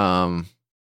 That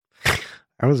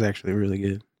was actually really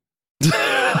good.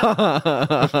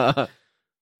 I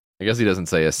guess he doesn't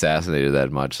say assassinated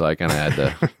that much, so I kind of had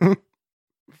to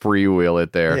freewheel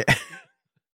it there. Yeah.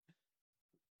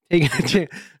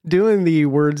 Doing the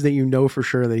words that you know for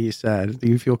sure that he said, that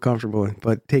you feel comfortable in,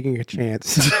 but taking a chance.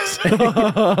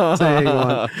 saying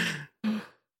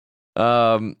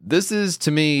one. This is,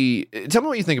 to me, tell me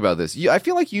what you think about this. I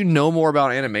feel like you know more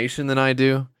about animation than I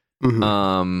do.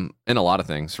 Mm-hmm. And a lot of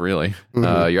things, really.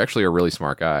 Mm-hmm. You're actually a really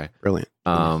smart guy. Brilliant.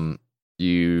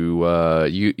 You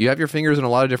have your fingers in a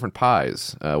lot of different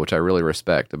pies, which I really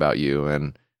respect about you.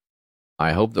 And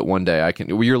I hope that one day I can.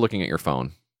 Well, you're looking at your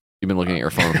phone. You've been looking at your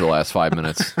phone for the last 5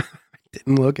 minutes.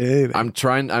 Didn't look at anything. I'm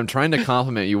trying to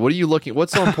compliment you. What are you looking?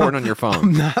 What's so important on your phone?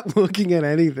 I'm not looking at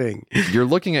anything. You're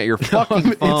looking at your fucking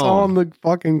phone. It's on the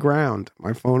fucking ground.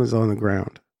 My phone is on the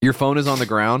ground. Your phone is on the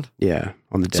ground? Yeah,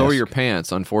 on the desk. So are your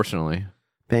pants, unfortunately.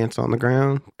 Pants on the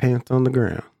ground. Pants on the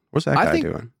ground. What's that guy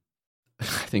doing? I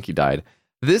think he died.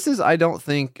 This is, I don't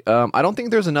think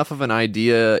there's enough of an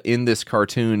idea in this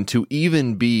cartoon to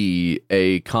even be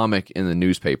a comic in the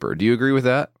newspaper. Do you agree with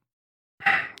that?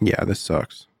 Yeah, this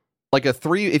sucks. Like if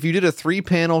you did a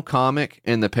 3-panel comic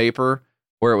in the paper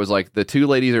where it was like the two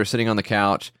ladies are sitting on the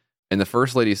couch and the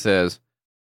first lady says,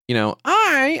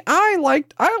 I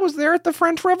was there at the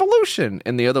French Revolution.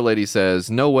 And the other lady says,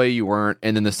 no way you weren't.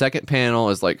 And then the second panel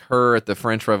is like her at the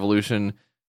French Revolution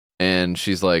and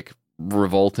she's like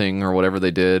revolting or whatever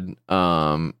they did.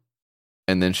 And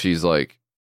then she's like,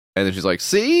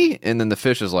 see? And then the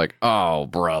fish is like, oh,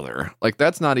 brother. Like,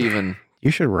 that's not even... You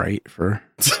should write for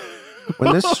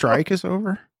when this strike is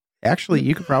over. Actually,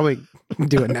 you could probably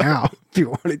do it now if you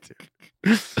wanted to.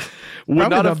 Would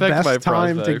not affect my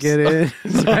time prospects. to get in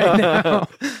right now.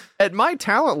 At my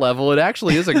talent level, it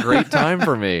actually is a great time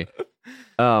for me.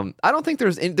 I don't think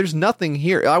there's nothing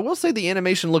here. I will say the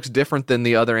animation looks different than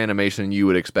the other animation you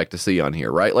would expect to see on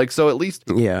here, right? Like, so at least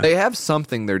they have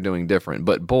something they're doing different,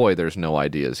 but boy, there's no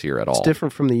ideas here at all. It's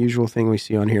different from the usual thing we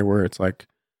see on here where it's like,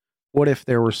 what if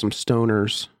there were some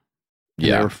stoners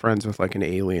and they were friends with like an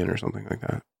alien or something like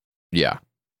that? Yeah.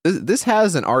 This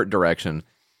has an art direction.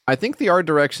 I think the art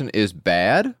direction is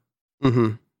bad.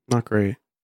 Mm-hmm. Not great.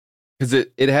 Because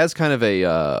it has kind of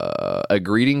a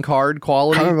greeting card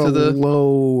quality kind of to the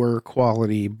lower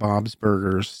quality Bob's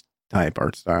Burgers type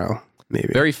art style, maybe.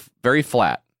 Very, very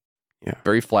flat. Yeah.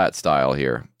 Very flat style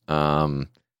here. I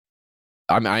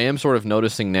am sort of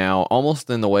noticing now, almost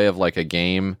in the way of like a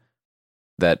game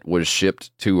that was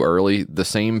shipped too early, the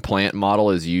same plant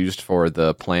model is used for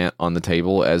the plant on the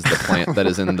table as the plant that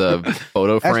is in the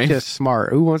photo frame. That's just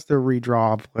smart. Who wants to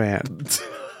redraw a plant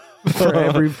for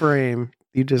every frame?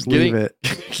 You just leave it.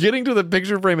 Getting to the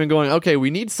picture frame and going, okay, we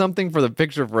need something for the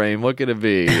picture frame. What could it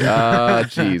be?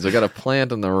 Geez, I got a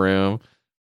plant in the room.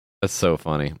 That's so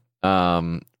funny.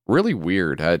 Really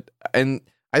weird.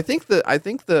 I think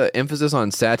the emphasis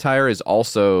on satire is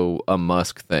also a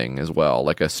Musk thing as well,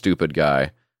 like a stupid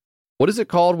guy. What is it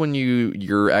called when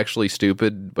you're actually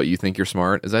stupid but you think you're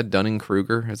smart? Is that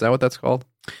Dunning-Kruger? Is that what that's called?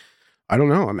 I don't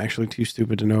know. I'm actually too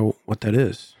stupid to know what that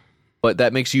is. But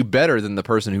that makes you better than the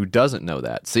person who doesn't know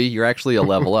that. See, you're actually a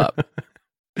level up.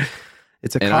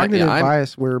 It's a cognitive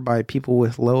bias whereby people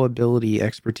with low ability,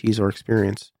 expertise, or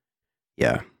experience.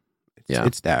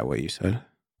 It's that way you said.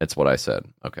 It's what I said.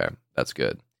 Okay, that's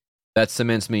good. That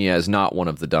cements me as not one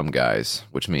of the dumb guys,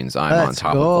 which means I'm on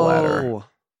top of the ladder.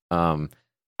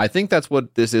 I think that's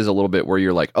what this is a little bit, where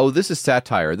you're like, oh, this is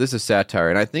satire. This is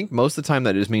satire. And I think most of the time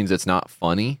that just means it's not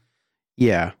funny.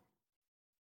 Yeah.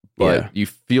 But you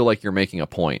feel like you're making a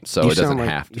point, so it doesn't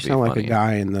have to be funny. You sound like a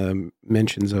guy in the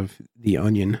mentions of The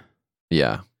Onion.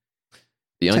 Yeah.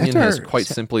 The Onion has quite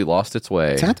simply lost its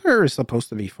way. Satire is supposed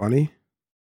to be funny.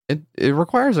 It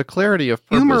requires a clarity of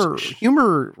purpose.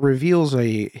 Humor reveals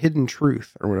a hidden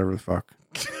truth, or whatever the fuck.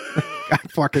 I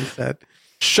fucking said.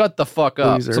 Shut the fuck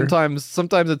up. Loser.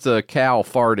 Sometimes it's a cow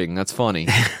farting. That's funny.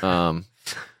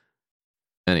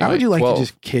 Anyway, how would you like to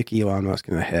just kick Elon Musk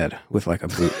in the head with like a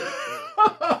boot?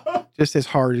 Just as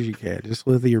hard as you can. Just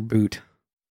with your boot.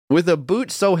 With a boot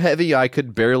so heavy I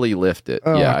could barely lift it.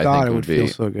 Oh, yeah, my God, I think it would feel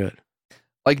so good.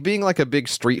 Like being like a big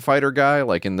Street Fighter guy,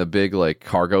 like in the big like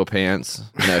cargo pants,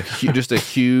 just a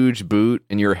huge boot,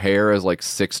 and your hair is like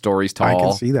 6 stories tall. I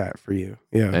can see that for you.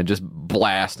 Yeah. And just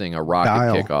blasting a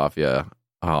rocket kick off. Yeah.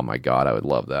 Oh my God, I would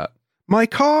love that. My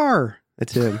car.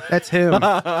 That's him. That's him.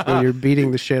 When you're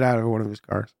beating the shit out of one of his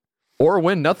cars. Or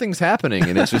when nothing's happening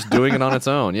and it's just doing it on its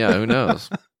own. Yeah, who knows?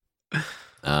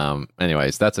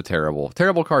 Anyways, that's a terrible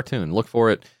cartoon. Look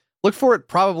for it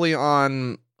probably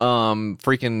on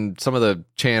freaking some of the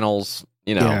channels,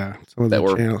 some of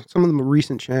the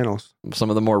recent channels. Some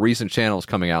of the more recent channels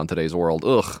coming out in today's world.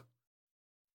 Ugh.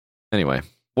 Anyway,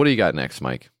 what do you got next,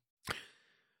 Mike?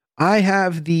 I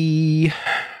have the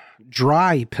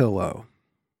dry pillow.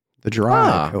 The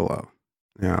dry pillow.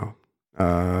 Now,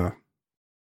 you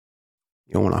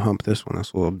don't want to hump this one.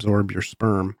 This will absorb your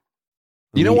sperm.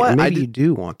 You know what? Maybe you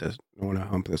do want to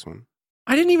hump this one.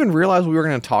 I didn't even realize we were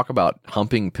going to talk about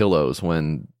humping pillows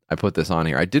when I put this on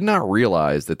here. I did not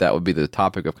realize that would be the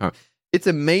topic of It's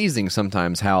amazing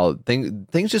sometimes how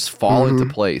things just fall into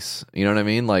place. You know what I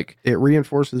mean? Like, it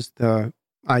reinforces the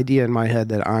idea in my head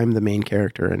that I'm the main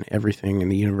character and everything in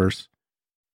the universe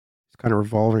is kind of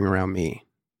revolving around me.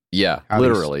 Yeah,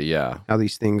 literally, yeah. How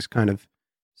these things kind of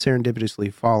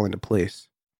serendipitously fall into place.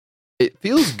 It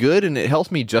feels good, and it helps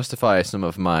me justify some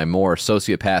of my more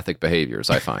sociopathic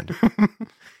behaviors, I find.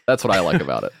 That's what I like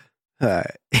about it.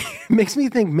 It makes me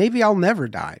think maybe I'll never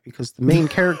die, because the main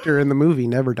character in the movie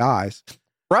never dies.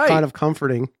 Right. Kind of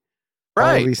comforting.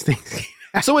 Right. All these things.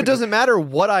 So it doesn't matter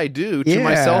what I do to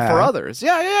myself or others.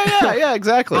 Yeah,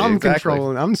 exactly.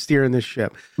 Controlling. I'm steering this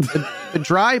ship. The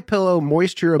dry pillow,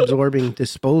 moisture absorbing,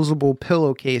 disposable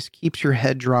pillowcase keeps your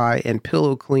head dry and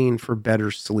pillow clean for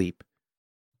better sleep.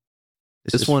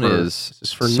 This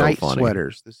is for night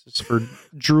sweaters. This is for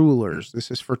droolers. This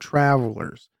is for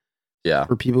travelers. Yeah.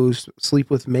 For people who sleep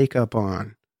with makeup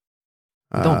on.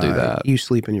 Don't do that. You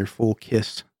sleep in your full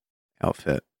kiss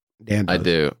outfit. Dan does. I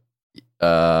do.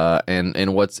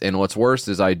 And what's worse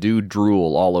is I do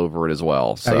drool all over it as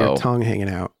well. So your tongue hanging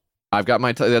out. I've got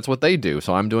that's what they do.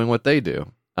 So I'm doing what they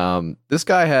do. This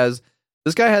guy has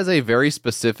a very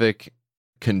specific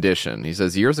condition. He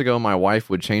says, years ago, my wife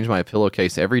would change my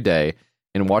pillowcase every day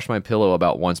and wash my pillow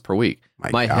about once per week.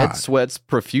 My head sweats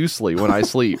profusely when I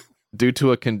sleep due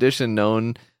to a condition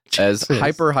known as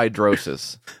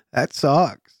hyperhidrosis. That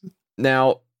sucks.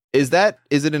 Now, is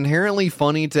it inherently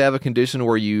funny to have a condition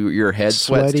where your head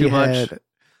sweats too much?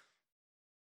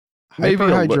 Maybe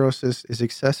hyperhidrosis is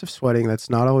excessive sweating that's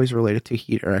not always related to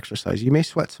heat or exercise. You may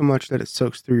sweat so much that it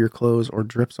soaks through your clothes or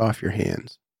drips off your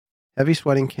hands. Heavy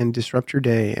sweating can disrupt your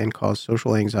day and cause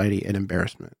social anxiety and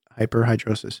embarrassment.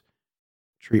 Hyperhidrosis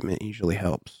treatment usually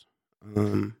helps.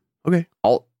 Okay.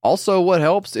 Also, what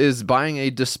helps is buying a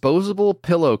disposable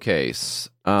pillowcase.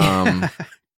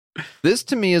 This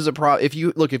to me is a problem. If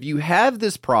you have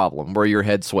this problem where your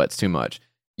head sweats too much,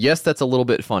 yes, that's a little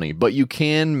bit funny, but you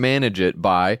can manage it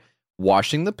by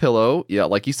washing the pillow. Yeah,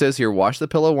 like he says here, wash the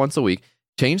pillow once a week,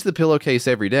 change the pillowcase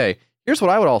every day. Here's what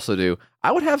I would also do.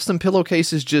 I would have some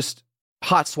pillowcases just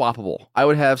hot swappable. I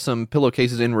would have some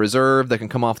pillowcases in reserve that can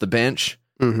come off the bench.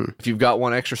 Mm-hmm. If you've got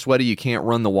one extra sweaty, you can't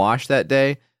run the wash that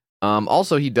day.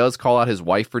 Also, he does call out his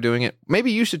wife for doing it.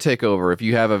 Maybe you should take over if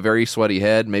you have a very sweaty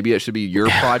head. Maybe it should be your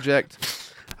project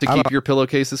to keep your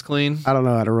pillowcases clean. I don't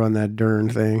know how to run that darn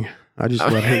thing. I just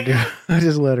let her do it. I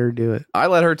just let her do it. I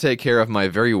let her take care of my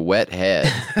very wet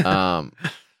head. I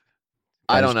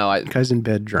don't know. Guy's in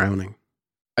bed drowning.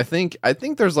 I think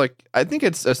there's I think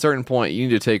it's a certain point you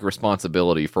need to take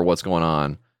responsibility for what's going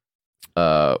on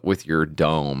with your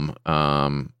dome.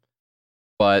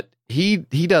 But he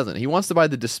doesn't. He wants to buy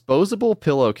the disposable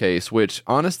pillowcase, which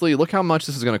honestly, look how much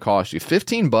this is going to cost you.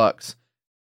 $15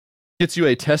 gets you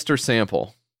a tester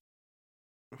sample.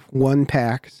 1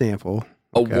 pack sample.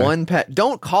 Okay. A 1 pack.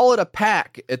 Don't call it a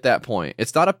pack at that point.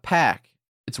 It's not a pack.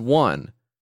 It's one.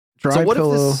 Dry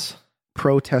Pillow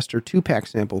Pro Tester 2-pack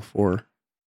sample for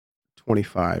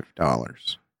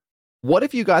 $25. What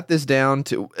if you got this down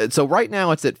to, so right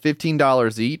now it's at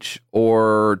 $15 each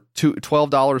or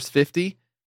 $12.50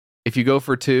 if you go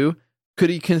for 2. Could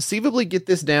he conceivably get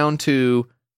this down to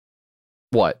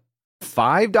what?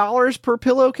 $5 per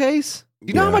pillowcase?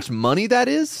 You know how much money that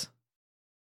is?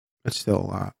 That's still a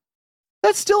lot.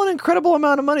 That's still an incredible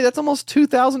amount of money. That's almost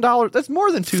 $2,000. That's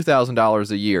more than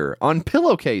 $2,000 a year on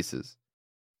pillowcases.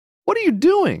 What are you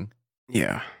doing?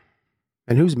 Yeah.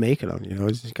 And who's making them? You know,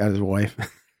 he's just got his wife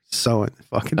sewing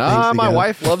fucking things my together.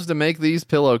 wife loves to make these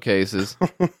pillowcases.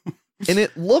 And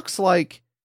it looks like,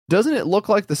 doesn't it look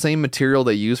like the same material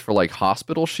they use for like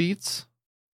hospital sheets?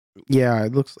 Yeah,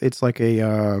 it's like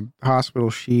a hospital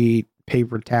sheet,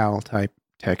 paper towel type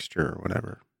texture or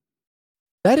whatever.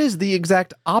 That is the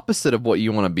exact opposite of what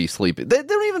you want to be sleeping. They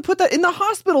don't even put that in the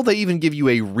hospital. They even give you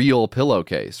a real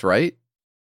pillowcase, right?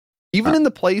 Even in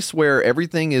the place where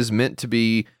everything is meant to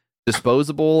be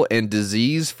disposable and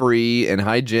disease-free and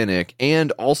hygienic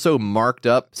and also marked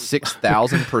up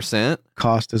 6,000%.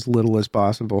 Cost as little as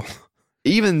possible.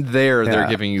 Even there, they're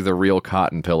giving you the real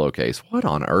cotton pillowcase. What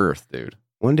on earth, dude?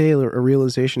 One day, a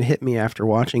realization hit me after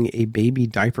watching a baby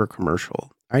diaper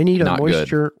commercial. I need a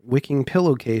moisture-wicking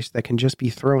pillowcase that can just be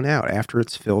thrown out after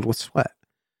it's filled with sweat.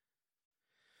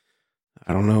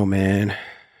 I don't know, man.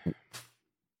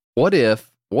 What if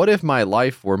my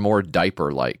life were more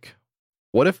diaper-like?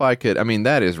 What if I could... I mean,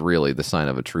 that is really the sign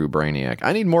of a true brainiac.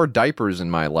 I need more diapers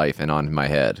in my life and on my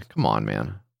head. Come on,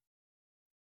 man.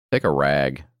 Take a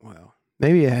rag. Well,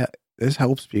 maybe this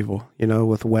helps people, you know,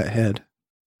 with a wet head.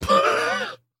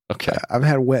 Okay. I've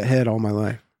had a wet head all my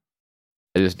life.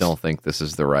 I just don't think this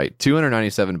is the right.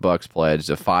 $297 pledged,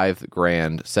 a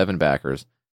 $5,000, 7 backers,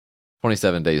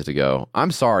 27 days to go.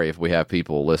 I'm sorry if we have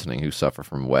people listening who suffer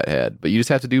from wet head, but you just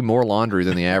have to do more laundry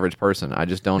than the average person. I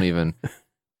just don't even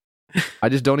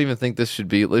think this should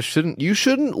be. You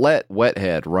shouldn't let wet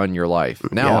head run your life.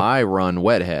 Now I run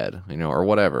wet head, you know, or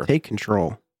whatever. Take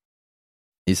control.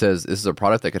 He says this is a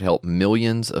product that could help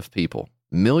millions of people.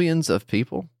 Millions of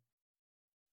people?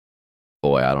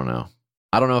 Boy, I don't know.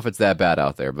 I don't know if it's that bad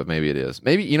out there, but maybe it is.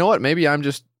 Maybe, you know what? Maybe I'm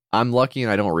lucky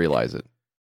and I don't realize it.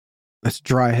 That's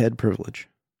dry head privilege.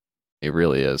 It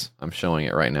really is. I'm showing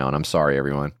it right now, and I'm sorry,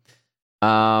 everyone.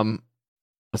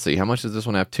 Let's see. How much does this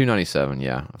one have? $297.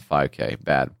 Yeah, $5,000.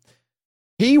 Bad.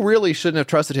 He really shouldn't have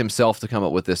trusted himself to come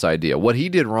up with this idea. What he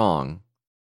did wrong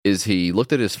is he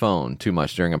looked at his phone too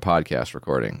much during a podcast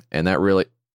recording, and that really...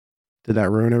 Did that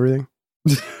ruin everything?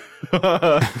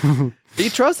 He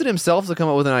trusted himself to come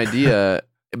up with an idea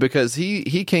because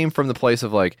he came from the place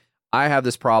of like, I have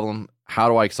this problem. How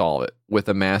do I solve it? With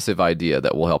a massive idea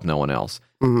that will help no one else.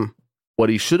 Mm-hmm. What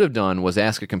he should have done was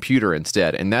ask a computer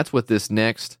instead. And that's what this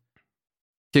next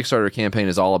Kickstarter campaign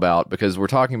is all about, because we're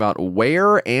talking about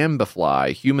Wear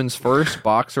Ambifly, human's first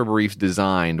boxer briefs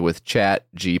designed with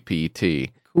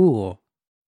ChatGPT. Cool.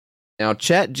 Now,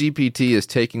 ChatGPT is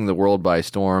taking the world by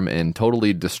storm and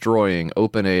totally destroying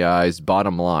OpenAI's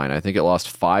bottom line. I think it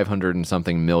lost $500 and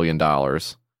something million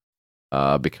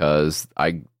because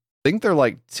I think they're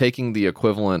like taking the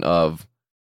equivalent of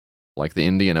like the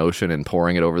Indian Ocean and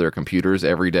pouring it over their computers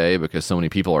every day because so many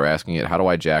people are asking it, how do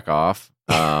I jack off?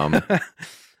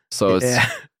 So it's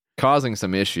causing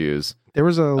some issues. There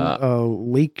was a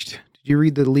leaked, did you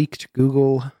read the leaked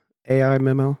Google AI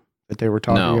memo that they were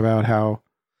talking about how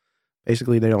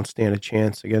basically they don't stand a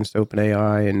chance against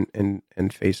OpenAI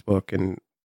and Facebook and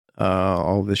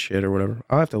all this shit or whatever.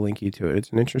 I'll have to link you to it. It's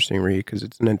an interesting read because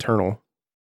it's an internal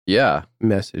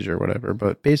message or whatever.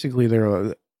 But basically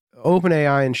they're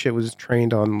OpenAI and shit was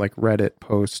trained on like Reddit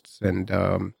posts and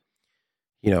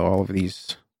all of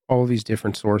these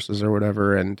different sources or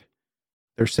whatever, and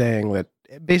they're saying that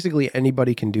basically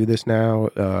anybody can do this now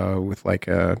with like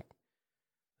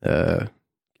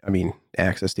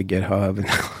access to GitHub and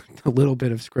a little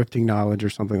bit of scripting knowledge or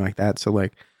something like that. So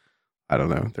like, I don't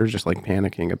know, they're just like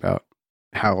panicking about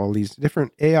how all these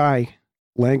different AI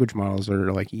language models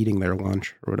are like eating their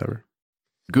lunch or whatever.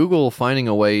 Google finding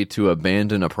a way to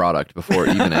abandon a product before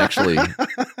it even actually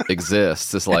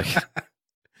exists is like,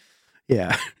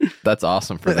 yeah, that's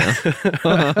awesome for them.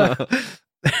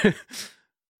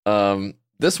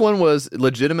 This one was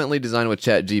legitimately designed with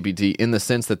ChatGPT in the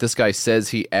sense that this guy says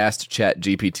he asked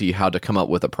ChatGPT how to come up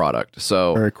with a product.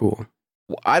 So very cool.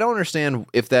 I don't understand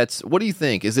if that's, what do you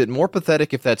think? Is it more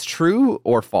pathetic if that's true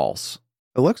or false?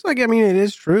 It looks like, it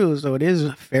is true. So it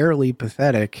is fairly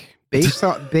pathetic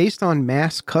based on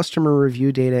mass customer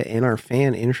review data in our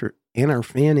fan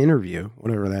interview,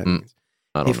 whatever that means.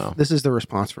 I don't know. This is the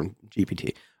response from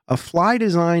GPT. A fly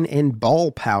design and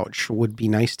ball pouch would be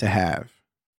nice to have.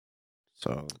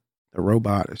 So the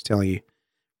robot is telling you,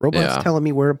 telling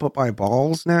me where to put my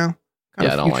balls now? What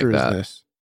kind of future is this?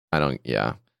 A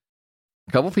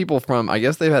couple people from, I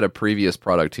guess they've had a previous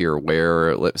product here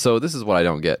where, so this is what I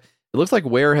don't get. It looks like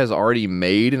Wear has already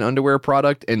made an underwear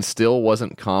product and still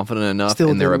wasn't confident enough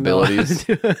in their abilities.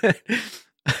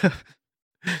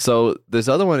 So this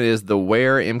other one is the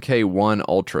Wear MK1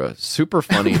 Ultra. Super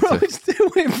funny. Bro, stay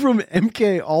away from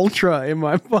MK Ultra in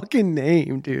my fucking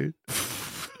name, dude.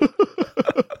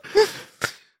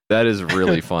 That is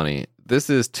really funny. This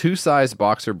is 2-size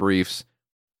boxer briefs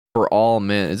for all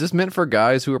men. Is this meant for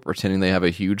guys who are pretending they have a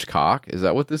huge cock? Is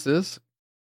that what this is?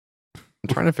 I'm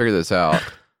trying to figure this out.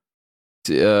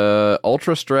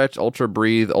 Ultra Stretch, Ultra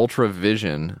Breathe, Ultra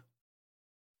Vision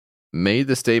made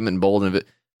the statement bold and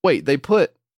wait, they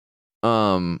put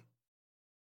Braille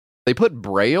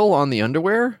on the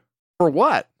underwear? For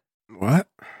what? What?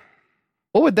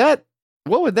 What would that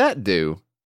do?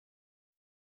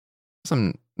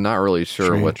 I'm not really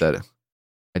sure what that.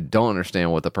 I don't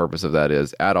understand what the purpose of that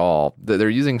is at all. They're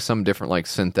using some different like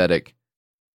synthetic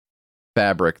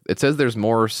fabric. It says there's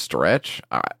more stretch.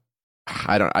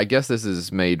 I guess this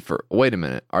is made for. Wait a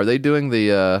minute. Are they doing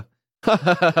the?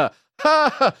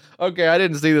 Okay, I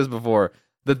didn't see this before.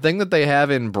 The thing that they have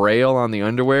in Braille on the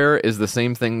underwear is the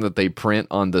same thing that they print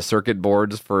on the circuit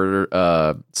boards for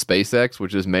SpaceX,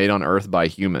 which is made on Earth by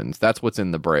humans. That's what's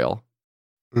in the Braille.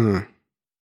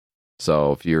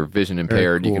 So if you're vision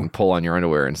impaired, you can pull on your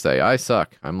underwear and say, I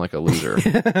suck. I'm like a loser.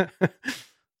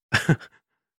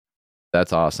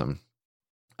 That's awesome.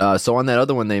 So on that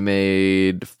other one, they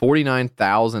made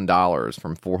 $49,000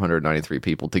 from 493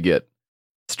 people to get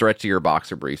stretchier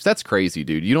boxer briefs. That's crazy,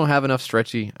 dude. You don't have enough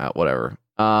stretchy? Whatever.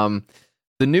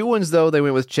 The new ones, though, they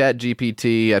went with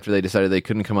ChatGPT after they decided they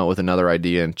couldn't come up with another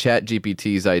idea. And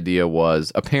ChatGPT's idea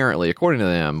was, apparently, according to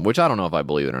them, which I don't know if I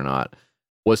believe it or not,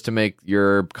 was to make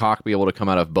your cock be able to come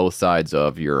out of both sides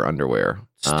of your underwear.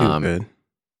 Stupid.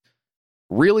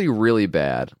 Really, really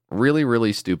bad. Really,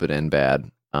 really stupid and bad.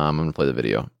 I'm going to play the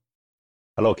video.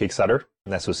 Hello, Kickstarter.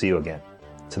 Nice to see you again.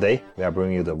 Today, we are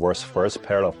bringing you the world's first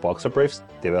pair of boxer briefs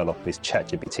developed with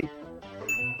ChatGPT.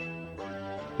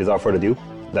 Without further ado,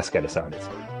 let's get started.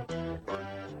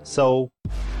 So,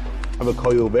 I will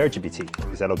call you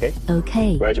WearGPT. Is that okay?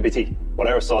 Okay. WearGPT, what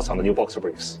are your thoughts on the new boxer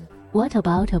briefs? What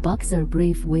about a boxer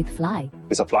brief with fly?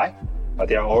 With a fly? But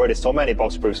there are already so many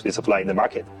boxer briefs with a fly in the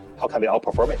market. How can we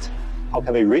outperform it? How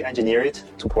can we re-engineer it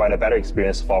to provide a better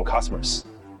experience for our customers?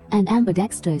 And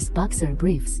ambidextrous boxer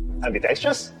briefs.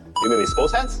 Ambidextrous? You mean with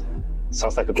both hands?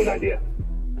 Sounds like a good idea.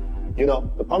 You know,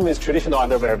 the problem with traditional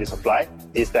underwear with a fly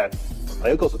is that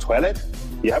when you go to the toilet,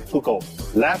 you have to go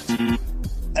left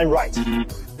and right.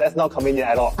 That's not convenient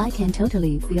at all. I can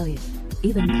totally feel it.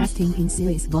 Even testing in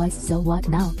serious voice, so what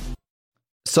now?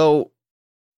 So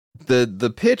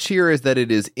the pitch here is that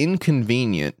it is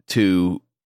inconvenient to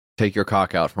take your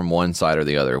cock out from one side or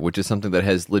the other, which is something that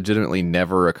has legitimately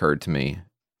never occurred to me.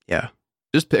 Yeah.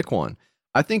 Just pick one.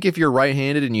 I think if you're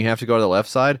right-handed and you have to go to the left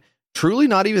side, truly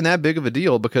not even that big of a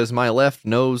deal because my left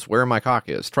knows where my cock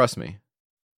is. Trust me.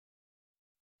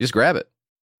 Just grab it.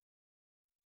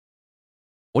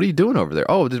 What are you doing over there?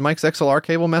 Oh, did Mike's XLR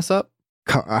cable mess up?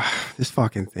 This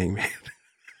fucking thing, man.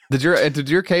 Is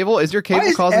your cable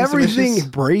causing everything some issues?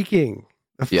 breaking?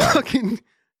 Fucking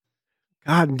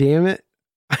God damn it.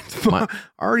 I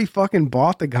already fucking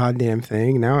bought the goddamn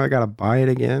thing. Now I gotta buy it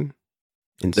again.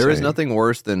 Insane. There is nothing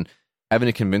worse than having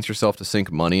to convince yourself to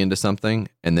sink money into something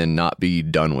and then not be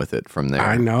done with it from there.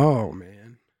 I know,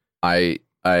 man.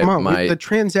 Come on, the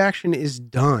transaction is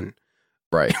done.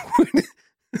 Right.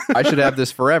 I should have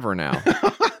this forever now.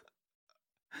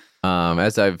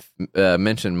 As I've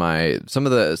mentioned, some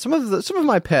of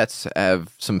my pets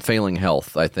have some failing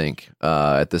health. I think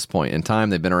at this point in time,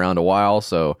 they've been around a while,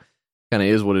 so kind of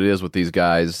is what it is with these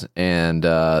guys. And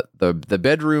the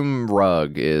bedroom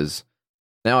rug is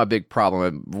now a big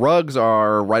problem. Rugs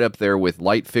are right up there with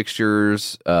light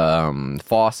fixtures,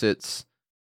 faucets,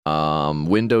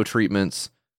 window treatments.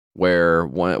 Where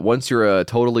once you're a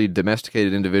totally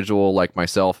domesticated individual like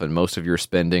myself, and most of your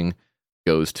spending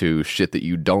goes to shit that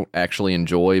you don't actually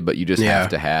enjoy, but you just have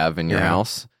to have in your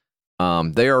house.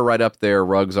 They are right up there.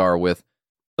 Rugs are with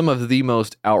some of the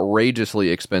most outrageously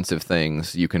expensive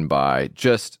things you can buy.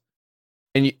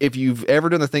 And if you've ever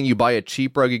done the thing, you buy a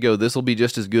cheap rug, you go, this will be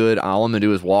just as good. All I'm going to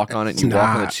do is walk on it. And you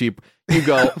walk on the cheap. You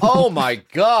go, oh my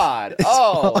God.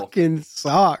 Oh, fucking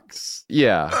sucks.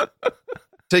 Yeah.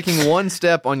 Taking one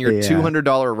step on your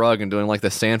 $200 rug and doing like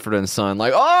the Sanford and Son,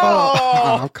 like,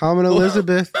 I'm coming,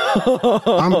 Elizabeth.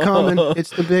 I'm coming.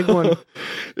 It's the big one.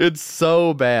 It's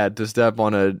so bad to step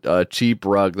on a cheap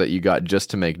rug that you got just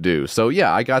to make do. So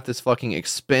yeah, I got this fucking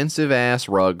expensive ass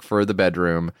rug for the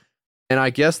bedroom, and I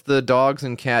guess the dogs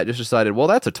and cat just decided, well,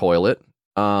 that's a toilet.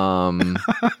 That's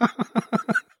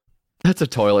a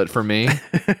toilet for me.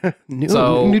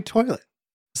 New toilet.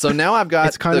 So now I've got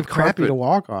it's kind of crappy to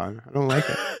walk on. I don't like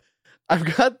it.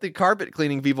 I've got the carpet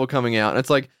cleaning people coming out, and it's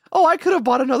like, oh, I could have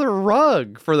bought another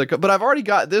rug but I've already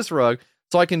got this rug,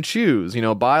 so I can choose,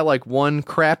 buy like one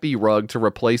crappy rug to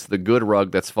replace the good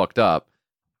rug that's fucked up,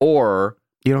 or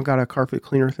you don't got a carpet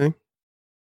cleaner thing.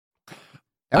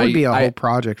 That would be a whole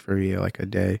project for you, like a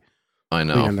day. I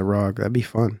know. Cleaning the rug, that'd be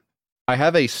fun. I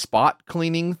have a spot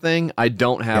cleaning thing. I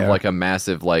don't have like a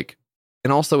massive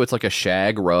and also it's like a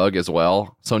shag rug as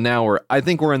well. So now I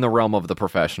think we're in the realm of the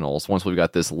professionals once we've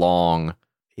got this long.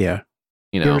 Yeah.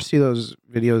 You ever see those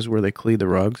videos where they clean the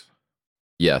rugs?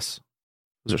 Yes.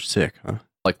 Those are sick, huh?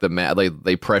 Like the mat,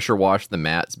 they pressure wash the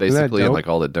mats basically, and like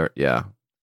all the dirt. Yeah.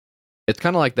 It's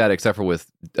kind of like that, except for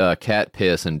with cat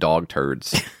piss and dog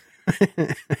turds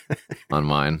on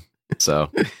mine.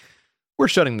 So we're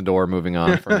shutting the door, moving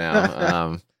on from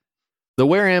now. The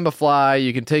Wear Ambify,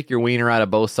 you can take your wiener out of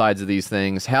both sides of these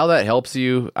things. How that helps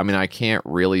you, I mean, I can't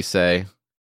really say.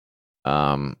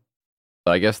 But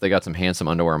I guess they got some handsome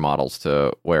underwear models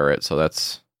to wear it, so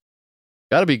that's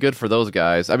got to be good for those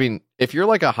guys. I mean, if you're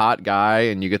like a hot guy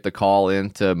and you get the call in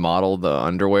to model the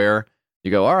underwear, you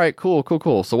go, all right,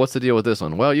 cool. So what's the deal with this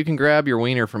one? Well, you can grab your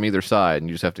wiener from either side, and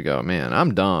you just have to go, man,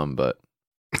 I'm dumb, but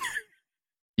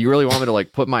you really want me to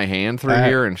like put my hand through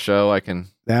here and show I can...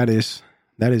 That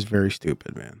is very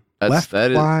stupid, man. Left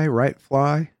fly, right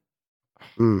fly.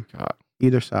 God.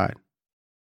 Either side.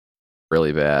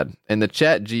 Really bad. And the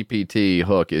Chat GPT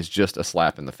hook is just a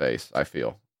slap in the face, I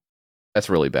feel. That's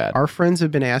really bad. Our friends have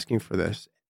been asking for this.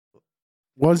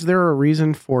 Was there a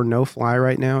reason for no fly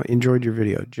right now? Enjoyed your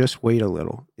video. Just wait a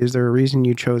little. Is there a reason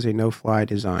you chose a no fly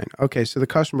design? Okay, so the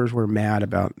customers were mad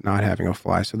about not having a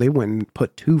fly, so they went and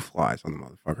put 2 flies on the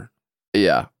motherfucker.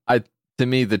 Yeah. To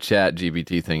me, the Chat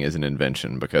GPT thing is an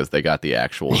invention because they got the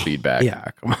actual feedback. Yeah,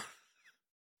 come on.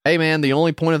 Hey, man, the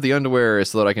only point of the underwear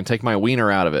is so that I can take my wiener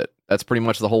out of it. That's pretty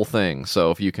much the whole thing. So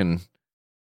if you can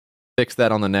fix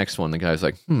that on the next one, the guy's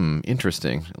like,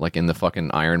 interesting. Like in the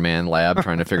fucking Iron Man lab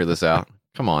trying to figure this out.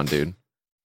 Come on, dude.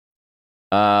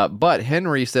 But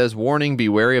Henry says, warning, be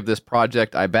wary of this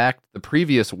project. I backed the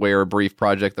previous Wear Brief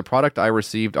project. The product I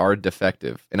received are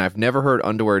defective. And I've never heard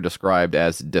underwear described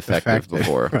as defective.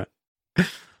 Before. Right.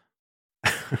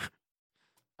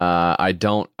 I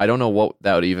don't know what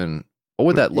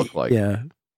would that look like? Yeah.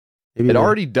 It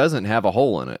already doesn't have a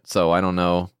hole in it, so I don't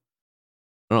know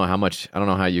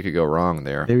how you could go wrong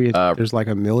there. Maybe there's like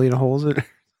a million holes in it.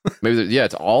 Maybe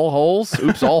it's all holes.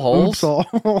 Oops, all holes. Oops,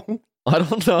 all. I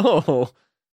don't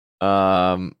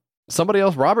know. Somebody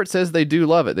else, Robert, says they do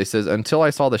love it. They says, until I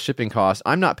saw the shipping cost,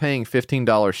 I'm not paying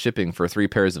 $15 shipping for 3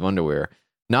 pairs of underwear.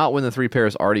 Not when the 3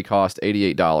 pairs already cost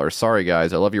 $88. Sorry,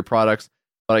 guys. I love your products,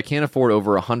 but I can't afford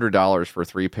over $100 for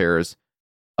 3 pairs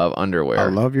of underwear. I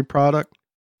love your product.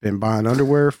 Been buying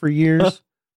underwear for years,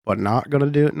 but not going to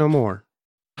do it no more.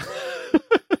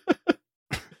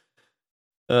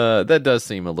 That does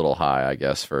seem a little high, I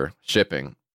guess, for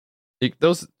shipping.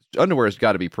 Those underwear's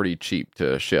got to be pretty cheap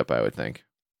to ship, I would think.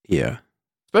 Yeah.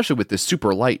 Especially with this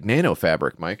super light nano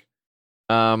fabric, Mike.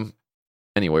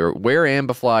 Anyway, wear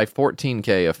Ambify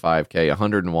 14K of 5K,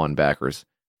 101 backers,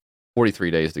 43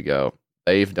 days to go.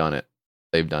 They've done it.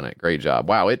 Great job.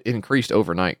 Wow, it increased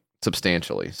overnight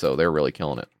substantially, so they're really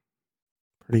killing it.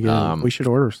 Pretty good. We should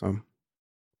order some.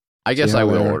 I guess I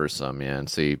will order some, yeah, and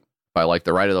see if I like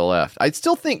the right or the left. I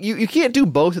still think you can't do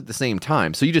both at the same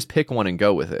time, so you just pick one and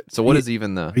go with it. So what is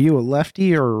even the... Are you a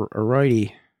lefty or a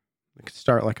righty? We could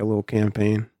start like a little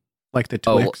campaign. Like the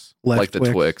Twix. Like the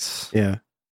Twix. Yeah.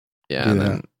 Yeah, and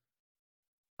then,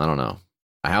 I don't know.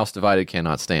 A house divided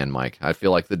cannot stand, Mike. I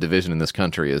feel like the division in this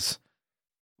country is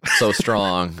so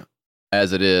strong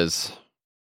as it is.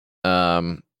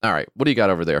 All right, what do you got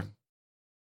over there?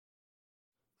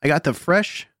 I got the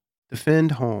Fresh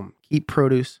Defend Home. Keep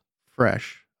produce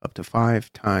fresh up to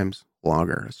 5 times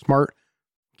longer. A smart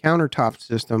countertop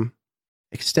system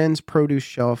extends produce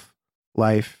shelf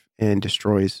life and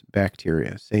destroys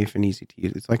bacteria. Safe and easy to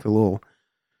use. It's like a little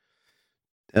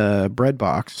bread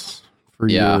box for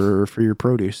your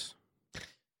produce.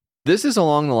 This is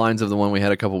along the lines of the one we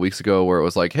had a couple weeks ago where it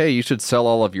was like, hey, you should sell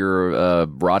all of your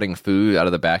rotting food out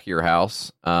of the back of your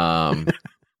house.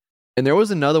 And there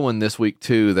was another one this week,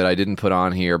 too, that I didn't put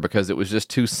on here because it was just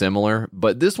too similar.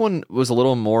 But this one was a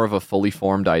little more of a fully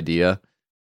formed idea.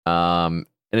 And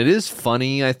it is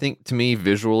funny, I think, to me,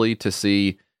 visually, to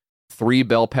see 3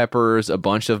 bell peppers, a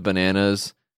bunch of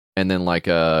bananas, and then like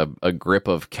a grip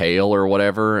of kale or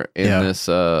whatever in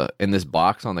this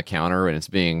box on the counter, and it's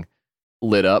being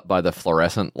lit up by the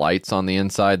fluorescent lights on the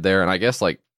inside there. And I guess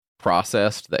like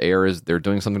processed, they're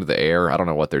doing something to the air. I don't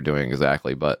know what they're doing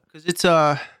exactly, but because it's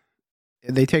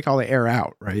they take all the air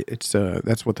out, right? It's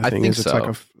that's what the thing is. It's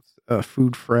like a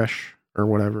food fresh or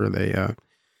whatever. They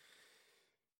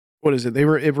what is it? It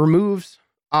removes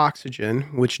oxygen,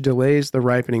 which delays the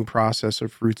ripening process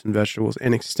of fruits and vegetables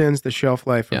and extends the shelf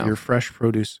life of your fresh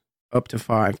produce up to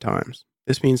 5 times.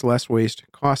 This means less waste,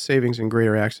 cost savings, and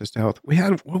greater access to health.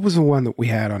 What was the one that we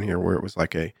had on here where it was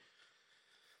like it's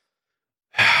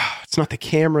not the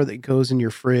camera that goes in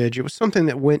your fridge. It was something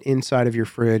that went inside of your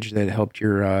fridge that helped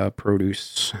your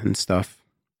produce and stuff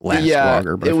last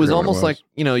longer. But it was almost like,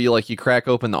 you crack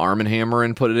open the Arm & Hammer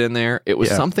and put it in there. It was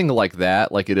something like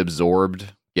that, like it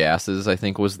absorbed gases, I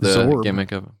think was the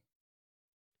gimmick of it.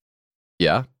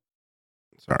 Yeah.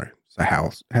 Sorry.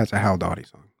 It has a Hal Dottie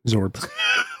song. Zorb.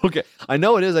 Okay. I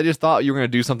know it is. I just thought you were going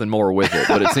to do something more with it,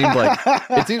 but it seems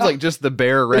like just the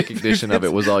bare recognition of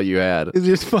it was all you had. It's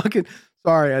just fucking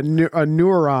sorry, a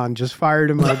neuron just fired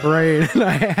in my brain and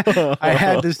I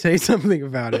had to say something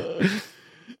about it.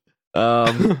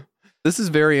 This is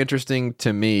very interesting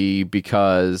to me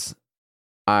because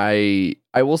I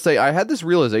will say I had this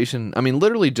realization. I mean,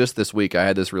 literally just this week, I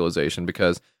had this realization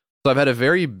because I've had a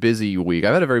very busy week.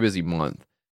 I've had a very busy month.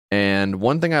 And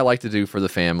one thing I like to do for the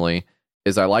family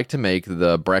is I like to make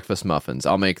the breakfast muffins.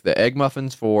 I'll make the egg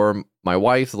muffins for my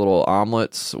wife, the little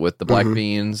omelets with the black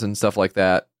beans and stuff like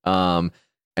that. And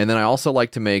then I also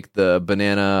like to make the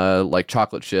banana, like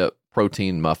chocolate chip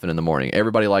protein muffin in the morning.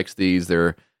 Everybody likes these.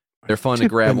 They're fun to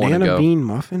grab one and go. Banana bean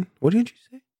muffin? What did you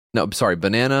say? No, sorry,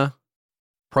 banana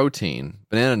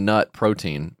nut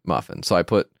protein muffin. So I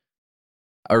put,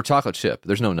 or chocolate chip.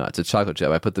 There's no nuts. It's chocolate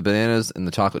chip. I put the bananas and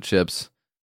the chocolate chips,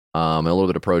 and a little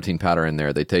bit of protein powder in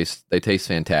there. They taste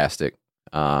fantastic.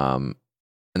 And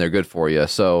they're good for you.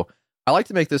 So I like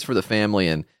to make this for the family.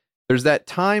 And there's that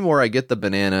time where I get the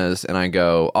bananas and I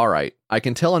go, all right, I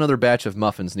can tell another batch of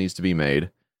muffins needs to be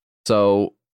made.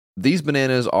 So these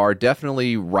bananas are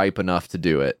definitely ripe enough to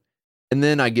do it. And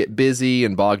then I get busy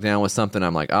and bogged down with something.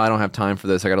 I'm like, I don't have time for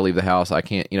this. I got to leave the house. I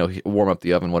can't, warm up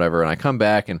the oven, whatever. And I come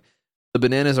back and the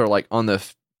bananas are like on the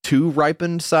too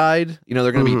ripened side.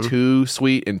 They're going to be too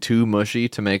sweet and too mushy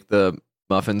to make the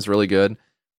muffins really good.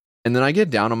 And then I get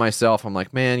down on myself. I'm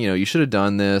like, man, you should have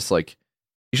done this. Like,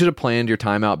 you should have planned your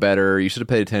time out better. You should have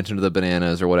paid attention to the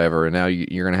bananas or whatever. And now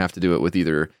you're going to have to do it with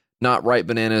either not ripe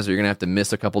bananas or you're going to have to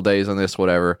miss a couple days on this,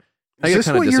 whatever. I get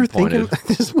kind of disappointed.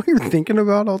 Is this what you're thinking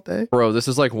about all day? Bro, this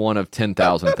is like one of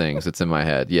 10,000 things that's in my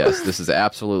head. Yes, this is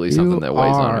absolutely something that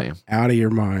weighs on me. Out of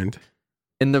your mind.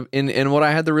 And what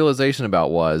I had the realization about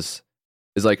is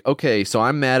like, okay, so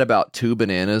I'm mad about 2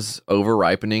 bananas over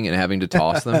ripening and having to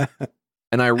toss them.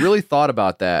 And I really thought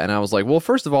about that. And I was like, well,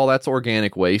 first of all, that's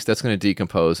organic waste. That's going to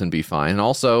decompose and be fine. And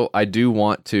also, I do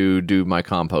want to do my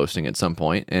composting at some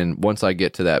point. And once I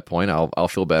get to that point, I'll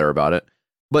feel better about it.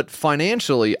 But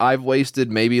financially, I've wasted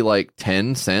maybe like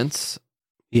 10 cents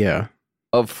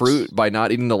of fruit by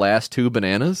not eating the last 2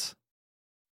 bananas.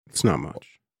 It's not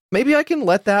much. Maybe I can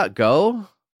let that go.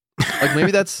 Like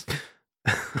maybe that's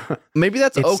Maybe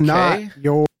that's It's okay.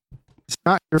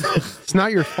 It's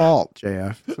not your fault,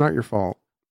 JF. It's not your fault.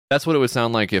 That's what it would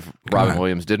sound like if Robin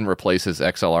Williams didn't replace his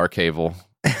XLR cable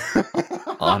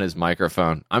on his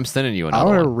microphone. I'm sending you I another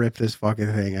want to one. rip this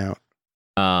fucking thing out.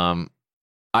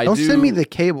 Don't send me the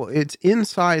cable. It's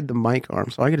inside the mic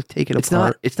arm, so I got to take it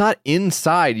apart. It's not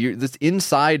inside. This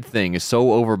inside thing is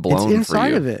so overblown. It's inside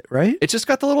for you. of it, right? It's just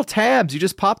got the little tabs. You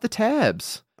just pop the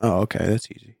tabs. Oh, okay, that's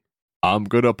easy. I'm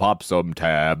gonna pop some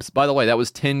tabs. By the way, that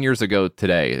was 10 years ago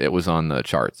today. It was on the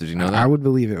charts. Did you know that? I would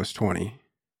believe it was 20.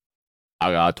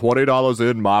 I got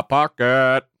 $20 in my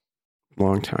pocket.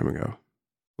 Long time ago.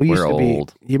 We're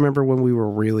old. You remember when we were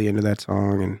really into that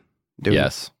song and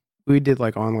yes. We did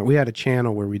like online. We had a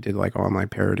channel where we did like online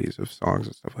parodies of songs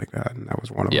and stuff like that, and that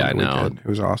was one of them. Yeah, I know. It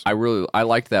was awesome. I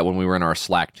liked that when we were in our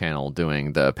Slack channel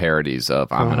doing the parodies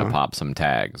of "I'm gonna pop some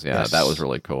tags." Yeah, that was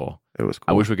really cool. It was cool.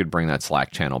 I wish we could bring that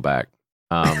Slack channel back.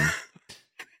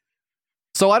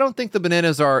 So I don't think the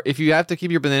bananas are. If you have to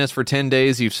keep your bananas for 10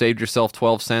 days, you've saved yourself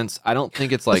 12 cents. I don't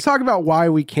think it's like. Let's talk about why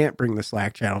we can't bring the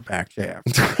Slack channel back, JF.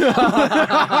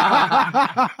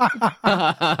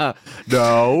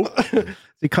 No.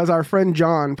 Because our friend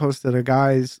John posted a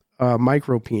guy's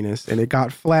micro penis and it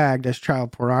got flagged as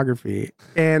child pornography.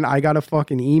 And I got a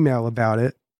fucking email about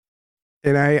it.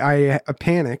 And I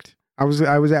panicked. I was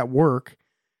at work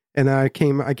and I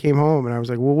came home and I was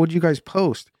like, well, what'd you guys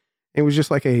post? It was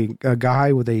just like a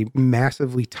guy with a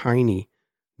massively tiny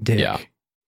dick. Yeah.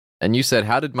 And you said,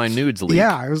 how did my nudes leak?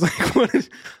 Yeah, I was like,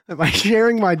 am I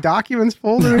sharing my documents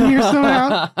folder in here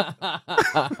somehow?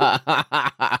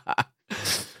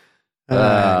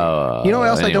 You know what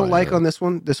else I don't like on this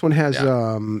one? This one has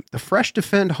the Fresh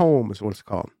Defend Home is what it's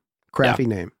called. Crappy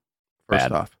name.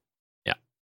 First off. Yeah.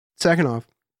 Second off,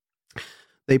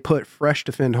 they put Fresh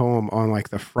Defend Home on like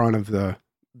the front of the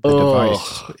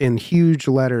device in huge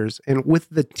letters and with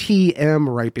the TM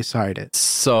right beside it.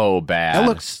 So bad.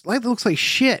 That looks like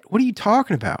shit. What are you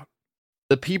talking about?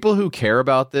 The people who care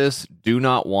about this do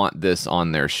not want this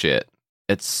on their shit.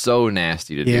 It's so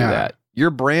nasty to do that. Your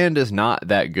brand is not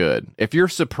that good. If you're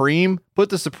Supreme, put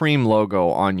the Supreme logo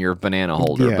on your banana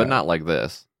holder, but not like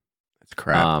this. That's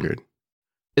crap, dude.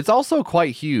 It's also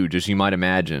quite huge, as you might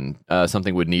imagine.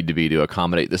 Something would need to be to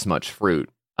accommodate this much fruit.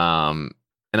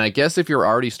 And I guess if you're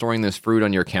already storing this fruit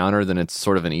on your counter, then it's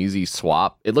sort of an easy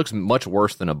swap. It looks much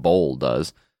worse than a bowl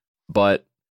does. But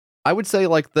I would say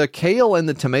like the kale and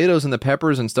the tomatoes and the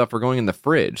peppers and stuff are going in the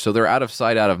fridge. So they're out of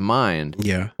sight, out of mind.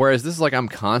 Yeah. Whereas this is like I'm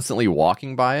constantly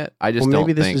walking by it. I just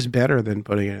maybe don't this is better than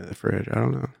putting it in the fridge. I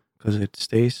don't know. Because it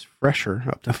stays fresher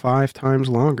up to 5 times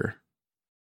longer.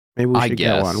 Maybe we should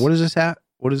get one. What is this at?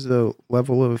 What is the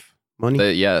level of money?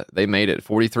 They made it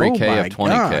 43K of 20K.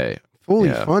 God.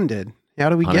 Fully funded. How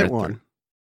do we get one?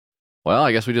 Well,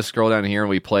 I guess we just scroll down here and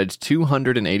we pledged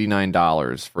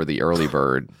 $289 for the early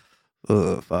bird.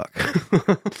 Oh, fuck.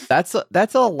 That's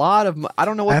a lot of I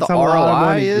don't know what the ROI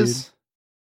money, is. Dude.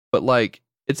 But like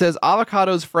it says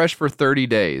avocados fresh for 30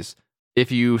 days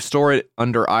if you store it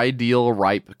under ideal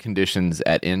ripe conditions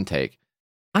at intake.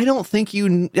 I don't think you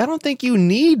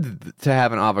need to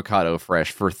have an avocado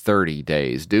fresh for 30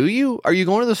 days, do you? Are you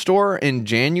going to the store in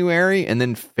January and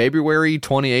then February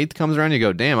 28th comes around and you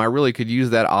go, damn, I really could use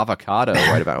that avocado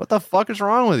right about. What the fuck is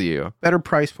wrong with you? Better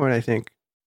price point, I think,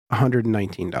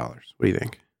 $119. What do you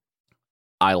think?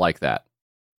 I like that.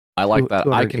 I like that.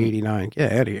 I can $289.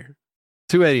 Get out of here.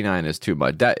 $289 is too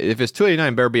much. If it's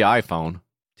 $289, better be iPhone.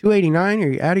 $289?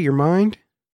 Are you out of your mind?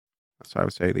 That's what I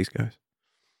would say to these guys.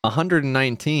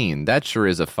 $119. That sure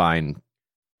is a fine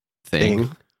thing.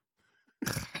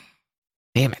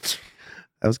 Damn it.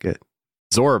 That was good.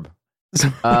 Zorb.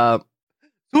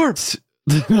 Zorb.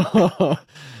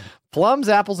 Plums,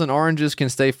 apples, and oranges can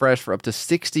stay fresh for up to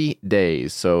 60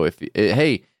 days. So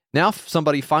now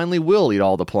somebody finally will eat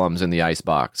all the plums in the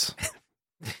icebox.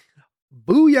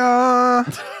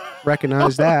 Booyah!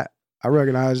 Recognize that. I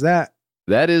recognize that.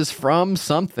 That is from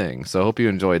something. So I hope you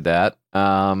enjoyed that.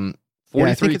 43K.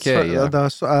 I think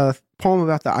it's the poem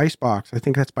about the icebox. I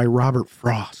think that's by Robert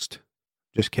Frost.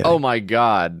 Just kidding. Oh my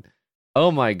god.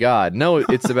 No,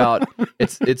 it's about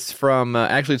it's from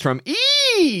actually it's from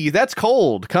that's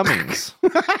cold Cummings.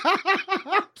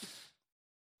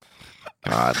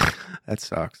 God, that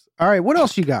sucks. All right, what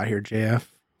else you got here, JF?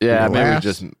 Yeah,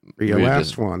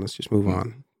 last one. Let's just move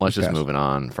on. Let's just move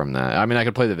on from that. I mean, I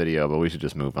could play the video, but we should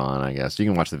just move on, I guess. You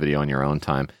can watch the video on your own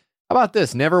time. How about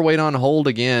this? Never wait on hold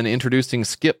again. Introducing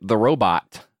Skip the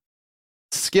Robot.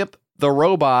 Skip the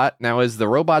Robot. Now, is the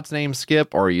robot's name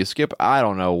Skip or are you Skip? I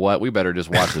don't know what. We better just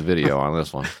watch the video on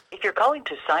this one. If you're calling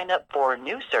to sign up for a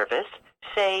new service,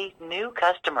 say new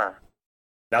customer.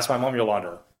 That's my mom,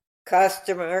 Yolanda.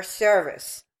 Customer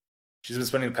service. She's been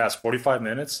spending the past 45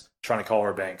 minutes trying to call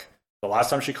her bank. The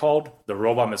last time she called, the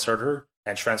robot misheard her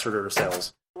and transferred her to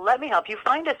sales. Let me help you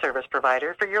find a service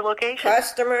provider for your location.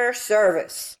 Customer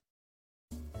service.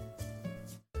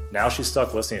 Now she's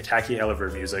stuck listening to tacky elevator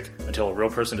music until a real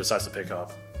person decides to pick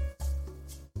up.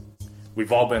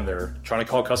 We've all been there, trying to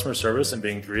call customer service and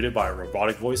being greeted by a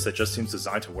robotic voice that just seems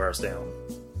designed to wear us down.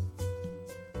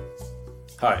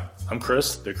 Hi, I'm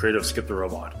Chris, the creator of Skip the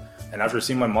Robot, and after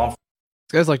seeing my mom...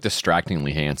 This guy's like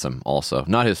distractingly handsome also.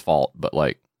 Not his fault, but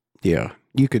like... Yeah,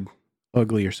 you could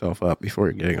ugly yourself up before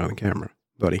you're getting on the camera,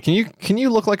 buddy. Can you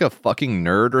look like a fucking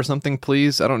nerd or something,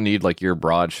 please? I don't need like your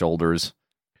broad shoulders,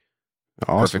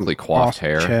 perfectly coiffed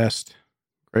hair, chest.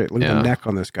 Great, look at the neck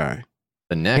on this guy.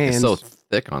 The neck is so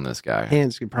thick on this guy.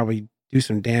 Hands could probably do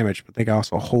some damage, but they can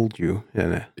also hold you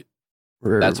in a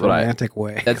romantic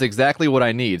way. That's exactly what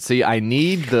I need. See, I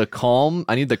need the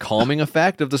calming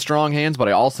effect of the strong hands, but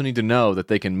I also need to know that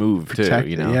they can move too.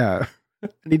 You know? Yeah, I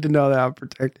need to know that I'm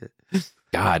protected.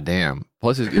 God damn.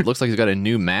 Plus, it looks like he's got a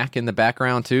new Mac in the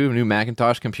background too, a new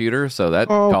Macintosh computer. So that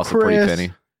costs a pretty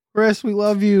penny. Chris, we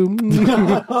love you.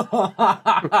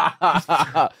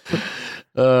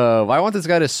 I want this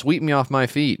guy to sweep me off my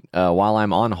feet while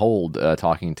I'm on hold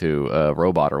talking to a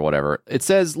robot or whatever. It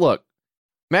says, look,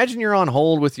 imagine you're on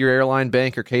hold with your airline,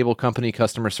 bank, or cable company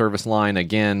customer service line.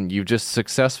 Again, you've just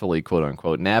successfully, quote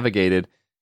unquote, navigated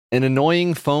an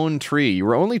annoying phone tree. You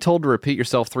were only told to repeat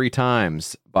yourself 3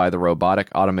 times by the robotic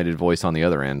automated voice on the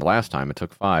other end. Last time it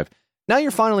took 5. Now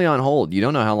you're finally on hold. You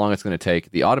don't know how long it's going to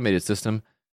take. The automated system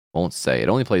won't say. It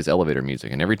only plays elevator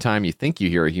music. And every time you think you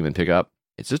hear a human pick up,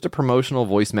 it's just a promotional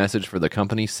voice message for the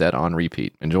company set on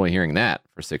repeat. Enjoy hearing that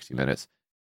for 60 minutes.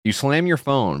 You slam your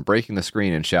phone, breaking the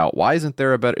screen, and shout, why isn't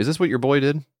there a better... Is this what your boy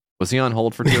did? Was he on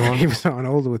hold for too long? He was on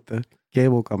hold with the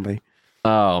cable company.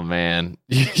 Oh, man.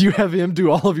 You have him do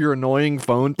all of your annoying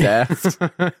phone tasks?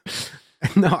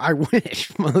 No, I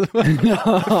wish. Motherfucker.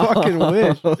 I fucking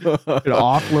wish. Could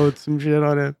offload some shit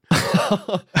on him.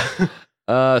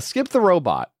 Skip the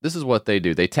Robot. This is what they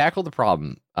do. They tackle the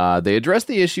problem. They address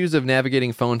the issues of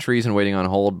navigating phone trees and waiting on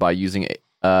hold by using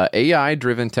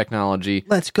AI-driven technology.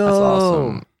 Let's go. That's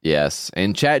awesome. Yes.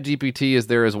 And ChatGPT is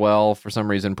there as well for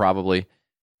some reason, probably.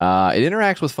 It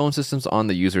interacts with phone systems on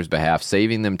the user's behalf,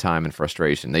 saving them time and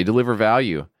frustration. They deliver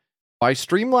value by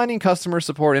streamlining customer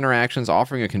support interactions,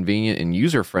 offering a convenient and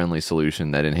user-friendly solution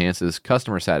that enhances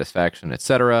customer satisfaction,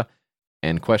 etc.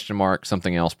 And question mark,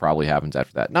 something else probably happens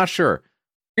after that. Not sure.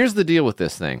 Here's the deal with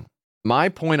this thing. My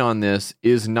point on this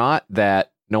is not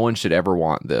that no one should ever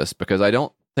want this, because I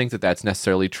don't think that that's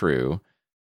necessarily true.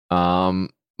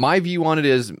 My view on it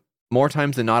is more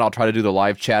times than not, I'll try to do the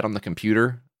live chat on the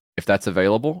computer if that's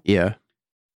available. Yeah.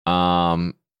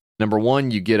 Number one,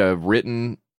 you get a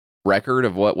written record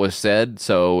of what was said.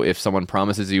 So if someone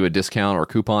promises you a discount or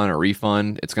coupon or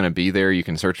refund, it's going to be there. You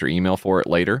can search your email for it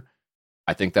later.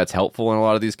 I think that's helpful in a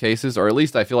lot of these cases, or at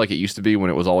least I feel like it used to be when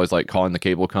it was always like calling the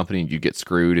cable company and you get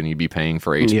screwed and you'd be paying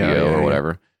for HBO or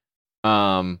whatever.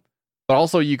 But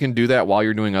also you can do that while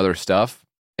you're doing other stuff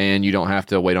and you don't have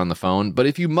to wait on the phone. But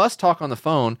if you must talk on the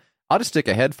phone, I'll just stick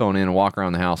a headphone in and walk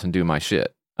around the house and do my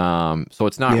shit. So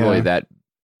it's not really that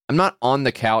I'm not on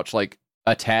the couch like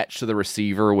attached to the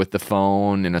receiver with the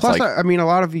phone, and it's plus, like I mean, a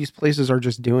lot of these places are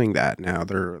just doing that now.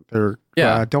 They're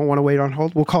don't want to wait on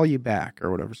hold. We'll call you back or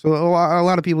whatever. So a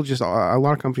lot of people a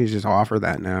lot of companies just offer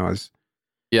that now as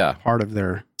part of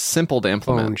their simple to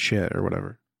implement phone shit or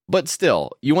whatever. But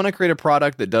still, you want to create a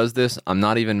product that does this. I'm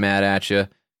not even mad at you.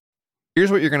 Here's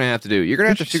what you're going to have to do. You're going to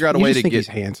have to figure out a way to get... He's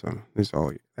handsome. That's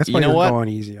all. That's why you're going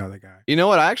easy on the guy. You know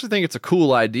what? I actually think it's a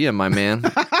cool idea, my man.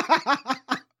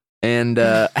 And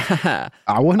I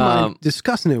wouldn't mind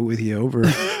discussing it with you over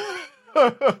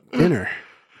dinner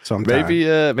sometime. Maybe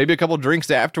a couple drinks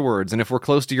afterwards. And if we're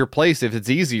close to your place, if it's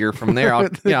easier from there, I'll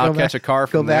catch a car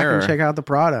from there. Go back and check out the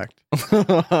product.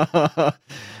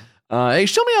 Hey,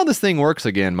 show me how this thing works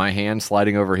again. My hand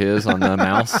sliding over his on the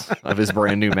mouse of his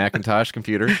brand new Macintosh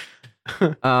computer.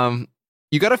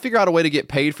 You got to figure out a way to get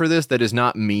paid for this that is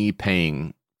not me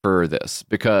paying for this,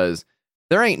 because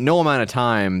there ain't no amount of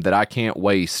time that I can't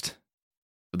waste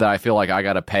that I feel like I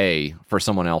got to pay for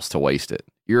someone else to waste it.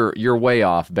 You're way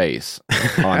off base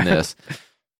on this,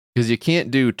 because you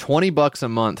can't do $20 a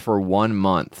month for 1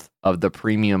 month of the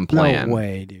premium plan. No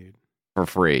way, dude. For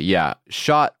free. Yeah.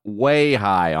 Shot way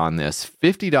high on this.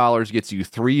 $50 gets you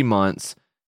 3 months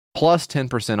plus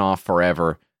 10% off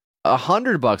forever.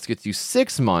 $100 gets you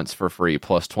 6 months for free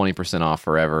plus 20% off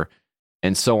forever,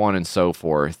 and so on and so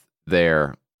forth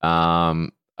there.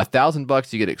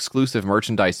 $1,000 you get exclusive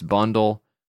merchandise bundle.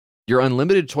 your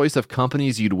unlimited choice of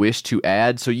companies you'd wish to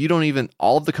add. So you don't even,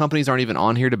 all of the companies aren't even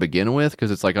on here to begin with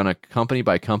because it's like on a company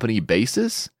by company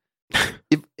basis.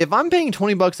 If I'm paying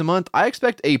 $20 a month, I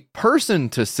expect a person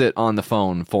to sit on the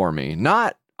phone for me.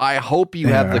 Not, I hope you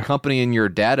have the company in your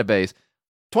database.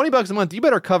 $20 a month, you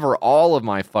better cover all of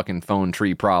my fucking phone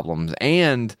tree problems.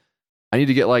 And I need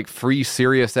to get like free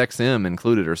Sirius XM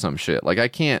included or some shit. Like I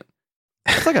can't,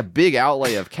 it's like a big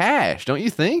outlay of cash, don't you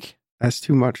think? That's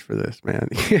too much for this, man.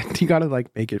 You got to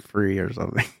like make it free or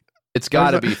something. It's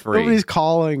got to be free. Nobody's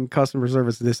calling customer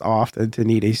service this often to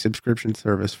need a subscription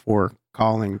service for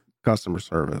calling customer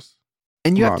service.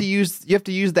 And you have to use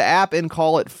the app and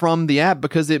call it from the app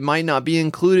because it might not be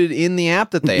included in the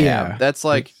app that they have. That's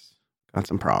like got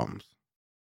some problems.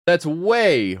 That's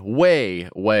way, way,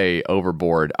 way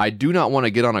overboard. I do not want to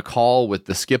get on a call with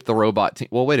the Skip the Robot team.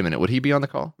 Well, wait a minute. Would he be on the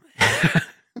call?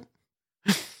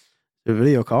 A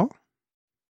video call?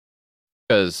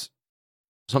 Because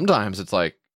sometimes it's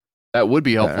like, that would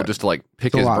be helpful just to like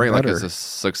pick his brain like as a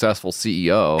successful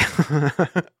CEO.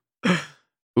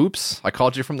 Oops, I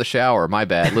called you from the shower. My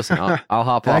bad. Listen, I'll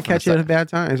hop off. I catch you at bad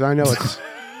times. I know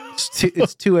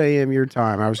it's 2 a.m. your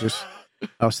time. I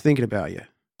was thinking about you.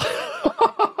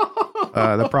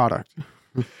 The product.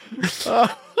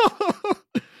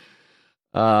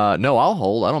 No, I'll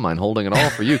hold. I don't mind holding it all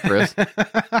for you, Chris.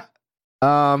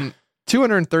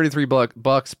 233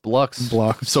 bucks.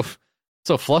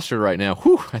 So flustered right now.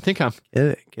 Whew, I think I'm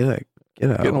get it.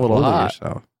 Getting a little hot.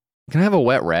 Can I have a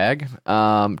wet rag?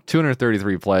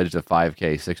 233 pledged to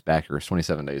 5K 6-packers,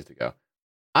 27 days to go.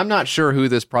 I'm not sure who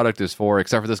this product is for,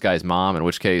 except for this guy's mom, in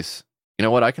which case, you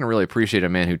know what? I can really appreciate a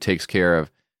man who takes care of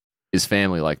his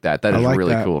family like that. That is like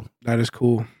really cool. That is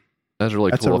cool. That's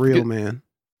really cool. That's a real man.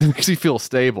 Makes you feel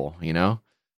stable, you know?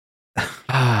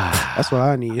 That's what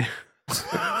I need.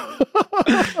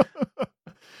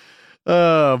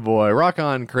 Oh boy, rock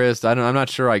on, Chris. I'm not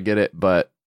sure I get it, but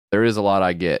there is a lot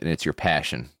I get, and it's your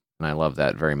passion, and I love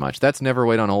that very much. That's Never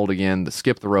Wait on Hold Again, the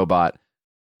Skip the Robot,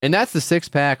 and that's the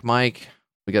 6-pack, Mike.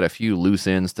 We got a few loose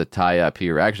ends to tie up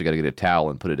here. I actually got to get a towel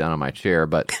and put it down on my chair,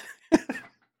 but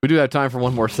we do have time for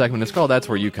one more segment. It's called That's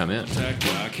Where You Come In. You're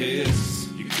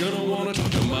gonna wanna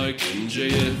talk to Mike and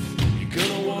JF. You're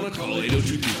gonna wanna call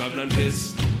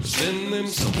 802-359-PISS. Send them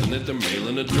something at their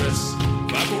mailing address.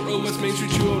 540 West Main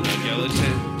Street, 209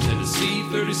 Gallatin, Tennessee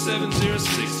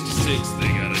 37066. They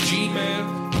got a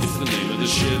Gmail, it's the name of the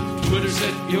ship. Twitter's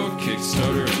at your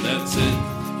Kickstarter, and that's it.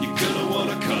 You're gonna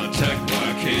wanna contact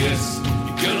YKS.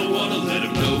 You're gonna wanna let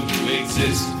them know you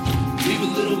exist. Leave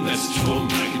a little message for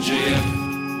Mike and JF.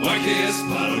 YKS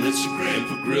Pod on Instagram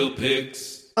for grill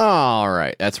pics. All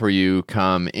right, that's where you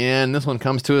come in. This one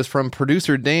comes to us from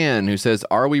producer Dan, who says,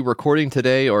 "Are we recording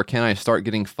today, or can I start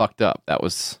getting fucked up?" That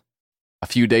was a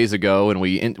few days ago, and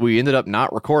we ended up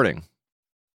not recording.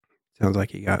 Looks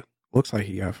like he got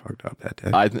fucked up that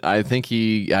day. I think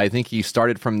he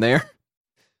started from there.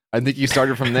 I think he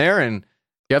started from there and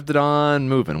kept it on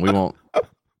moving. We won't.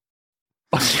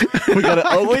 we got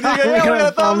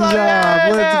a thumbs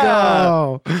up. Let's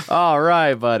go. All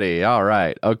right, buddy. All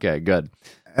right. Okay, good.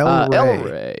 El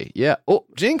Ray. Yeah. Oh,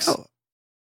 Jinx.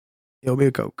 It'll be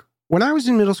a Coke. When I was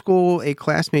in middle school, a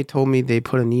classmate told me they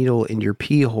put a needle in your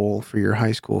pee hole for your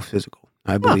high school physical.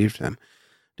 I believed them.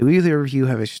 Do either of you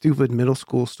have a stupid middle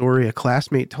school story a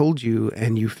classmate told you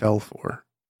and you fell for?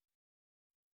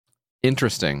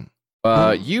 Interesting.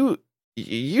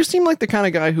 You seem like the kind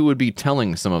of guy who would be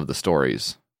telling some of the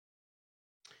stories.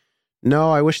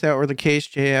 No, I wish that were the case,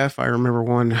 JF. I remember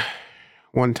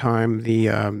one time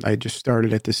I just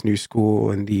started at this new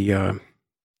school, and the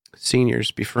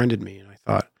seniors befriended me, and I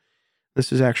thought,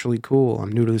 this is actually cool.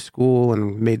 I'm new to the school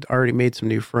and already made some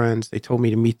new friends. They told me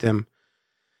to meet them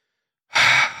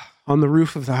on the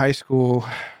roof of the high school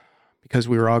because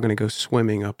we were all going to go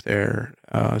swimming up there.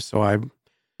 So I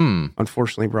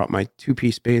unfortunately brought my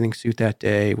 2-piece bathing suit that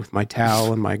day with my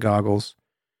towel and my goggles,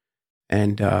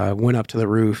 and went up to the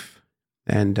roof,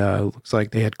 and looks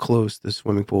like they had closed the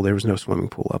swimming pool. There was no swimming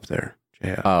pool up there.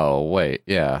 Yeah. Oh, wait.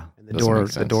 Yeah. And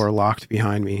the door locked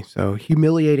behind me. So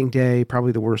humiliating day,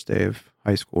 probably the worst day of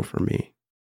high school for me.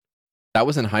 That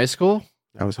was in high school?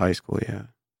 That was high school, yeah.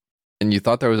 And you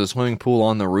thought there was a swimming pool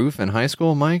on the roof in high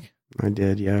school, Mike? I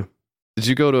did, yeah. Did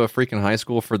you go to a freaking high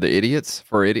school for the idiots?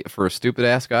 For stupid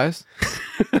ass guys?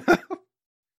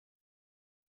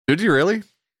 Did you really?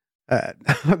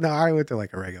 No, I went to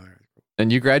like a regular.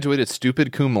 And you graduated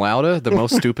stupid cum laude, the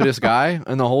most stupidest guy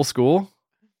in the whole school?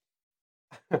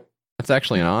 That's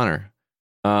actually an honor.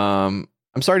 I'm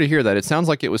sorry to hear that. It sounds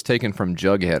like it was taken from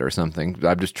Jughead or something.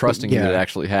 I'm just trusting you that it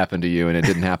actually happened to you and it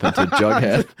didn't happen to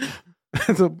Jughead.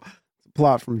 It's a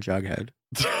plot from Jughead.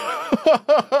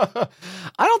 I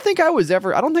don't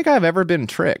think I've ever been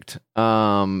tricked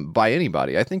by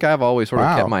anybody. I think I've always sort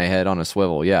of kept my head on a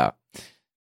swivel. Yeah.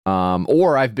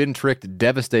 Or I've been tricked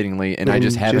devastatingly and I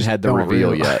just haven't had the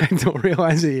reveal yet. I don't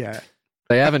realize it yet.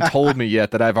 They haven't told me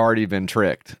yet that I've already been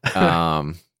tricked.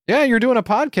 Yeah, you're doing a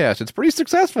podcast. It's pretty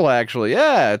successful, actually.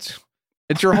 Yeah, it's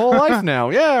your whole life now.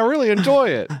 Yeah, I really enjoy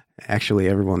it. Actually,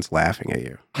 everyone's laughing at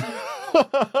you.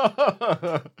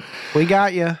 We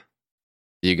got you.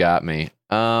 You got me.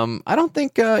 I don't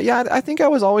think. I think I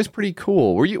was always pretty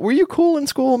cool. Were you cool in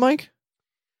school, Mike?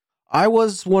 I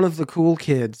was one of the cool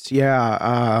kids.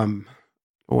 Yeah,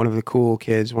 one of the cool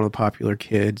kids, one of the popular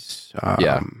kids.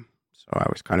 Yeah. So I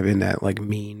was kind of in that like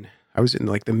mean. I was in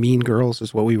like the mean girls,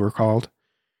 is what we were called.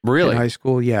 Really? In high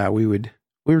school, yeah, we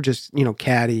were just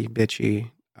catty, bitchy.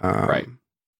 Right.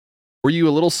 Were you a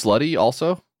little slutty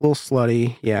also? A little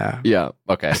slutty, yeah. Yeah.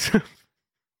 Okay.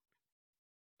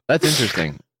 That's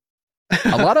interesting.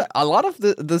 A lot of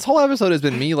this whole episode has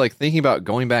been me like thinking about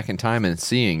going back in time and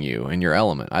seeing you in your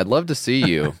element. I'd love to see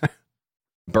you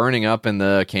burning up in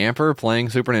the camper, playing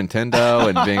Super Nintendo,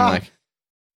 and being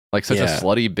like such a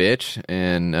slutty bitch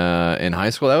in high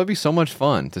school. That would be so much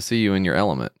fun to see you in your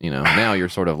element. Now you're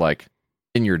sort of like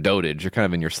in your dotage. You're kind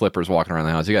of in your slippers walking around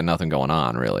the house. You got nothing going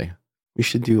on, really. We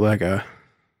should do like a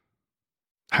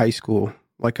high school,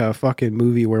 like a fucking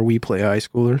movie where we play high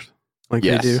schoolers, like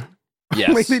they do.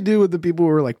 Yes. Like they do with the people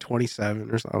who are like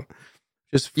 27 or something.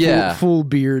 Just full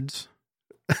beards.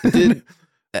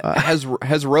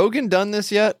 Has Rogan done this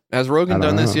yet? Has Rogan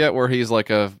done this yet? Where he's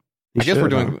like I guess we're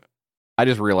doing. I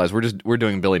just realized we're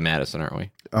doing Billy Madison, aren't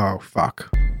we? Oh fuck!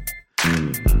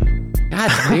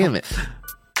 God damn it!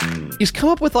 He's come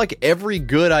up with like every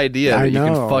good idea that you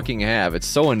can fucking have. It's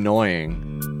so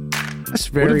annoying. That's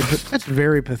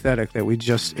very pathetic that we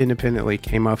just independently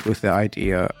came up with the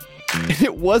idea.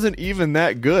 It wasn't even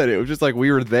that good. It was just like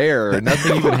we were there and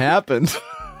nothing even happened.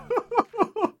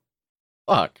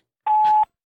 Fuck.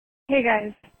 Hey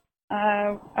guys,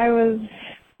 I was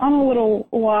on a little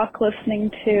walk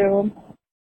listening to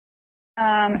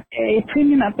a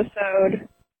premium episode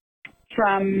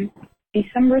from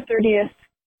December 30th,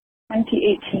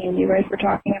 2018. You guys were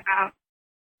talking about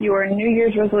your New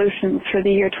Year's resolutions for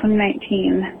the year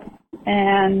 2019,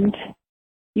 and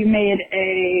you made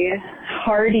a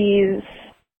Hardee's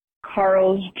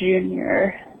Carl's Jr.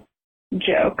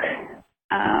 joke.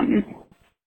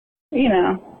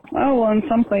 In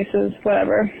some places,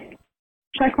 whatever.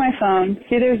 Check my phone,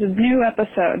 see there's a new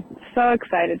episode. So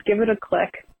excited, give it a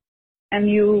click, and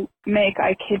you make,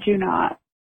 I kid you not,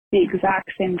 the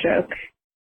exact same joke.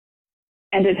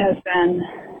 And it has been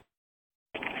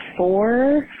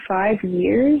 4-5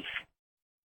 years.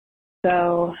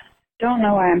 So, don't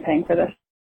know why I'm paying for this.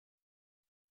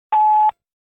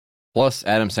 Plus,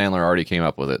 Adam Sandler already came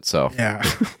up with it, so. Yeah.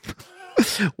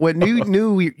 What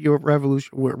New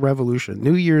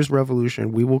Year's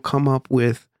revolution, we will come up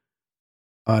with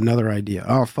another idea.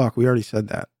 Oh, fuck, we already said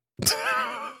that.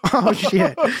 Oh,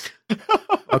 shit.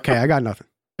 Okay, I got nothing.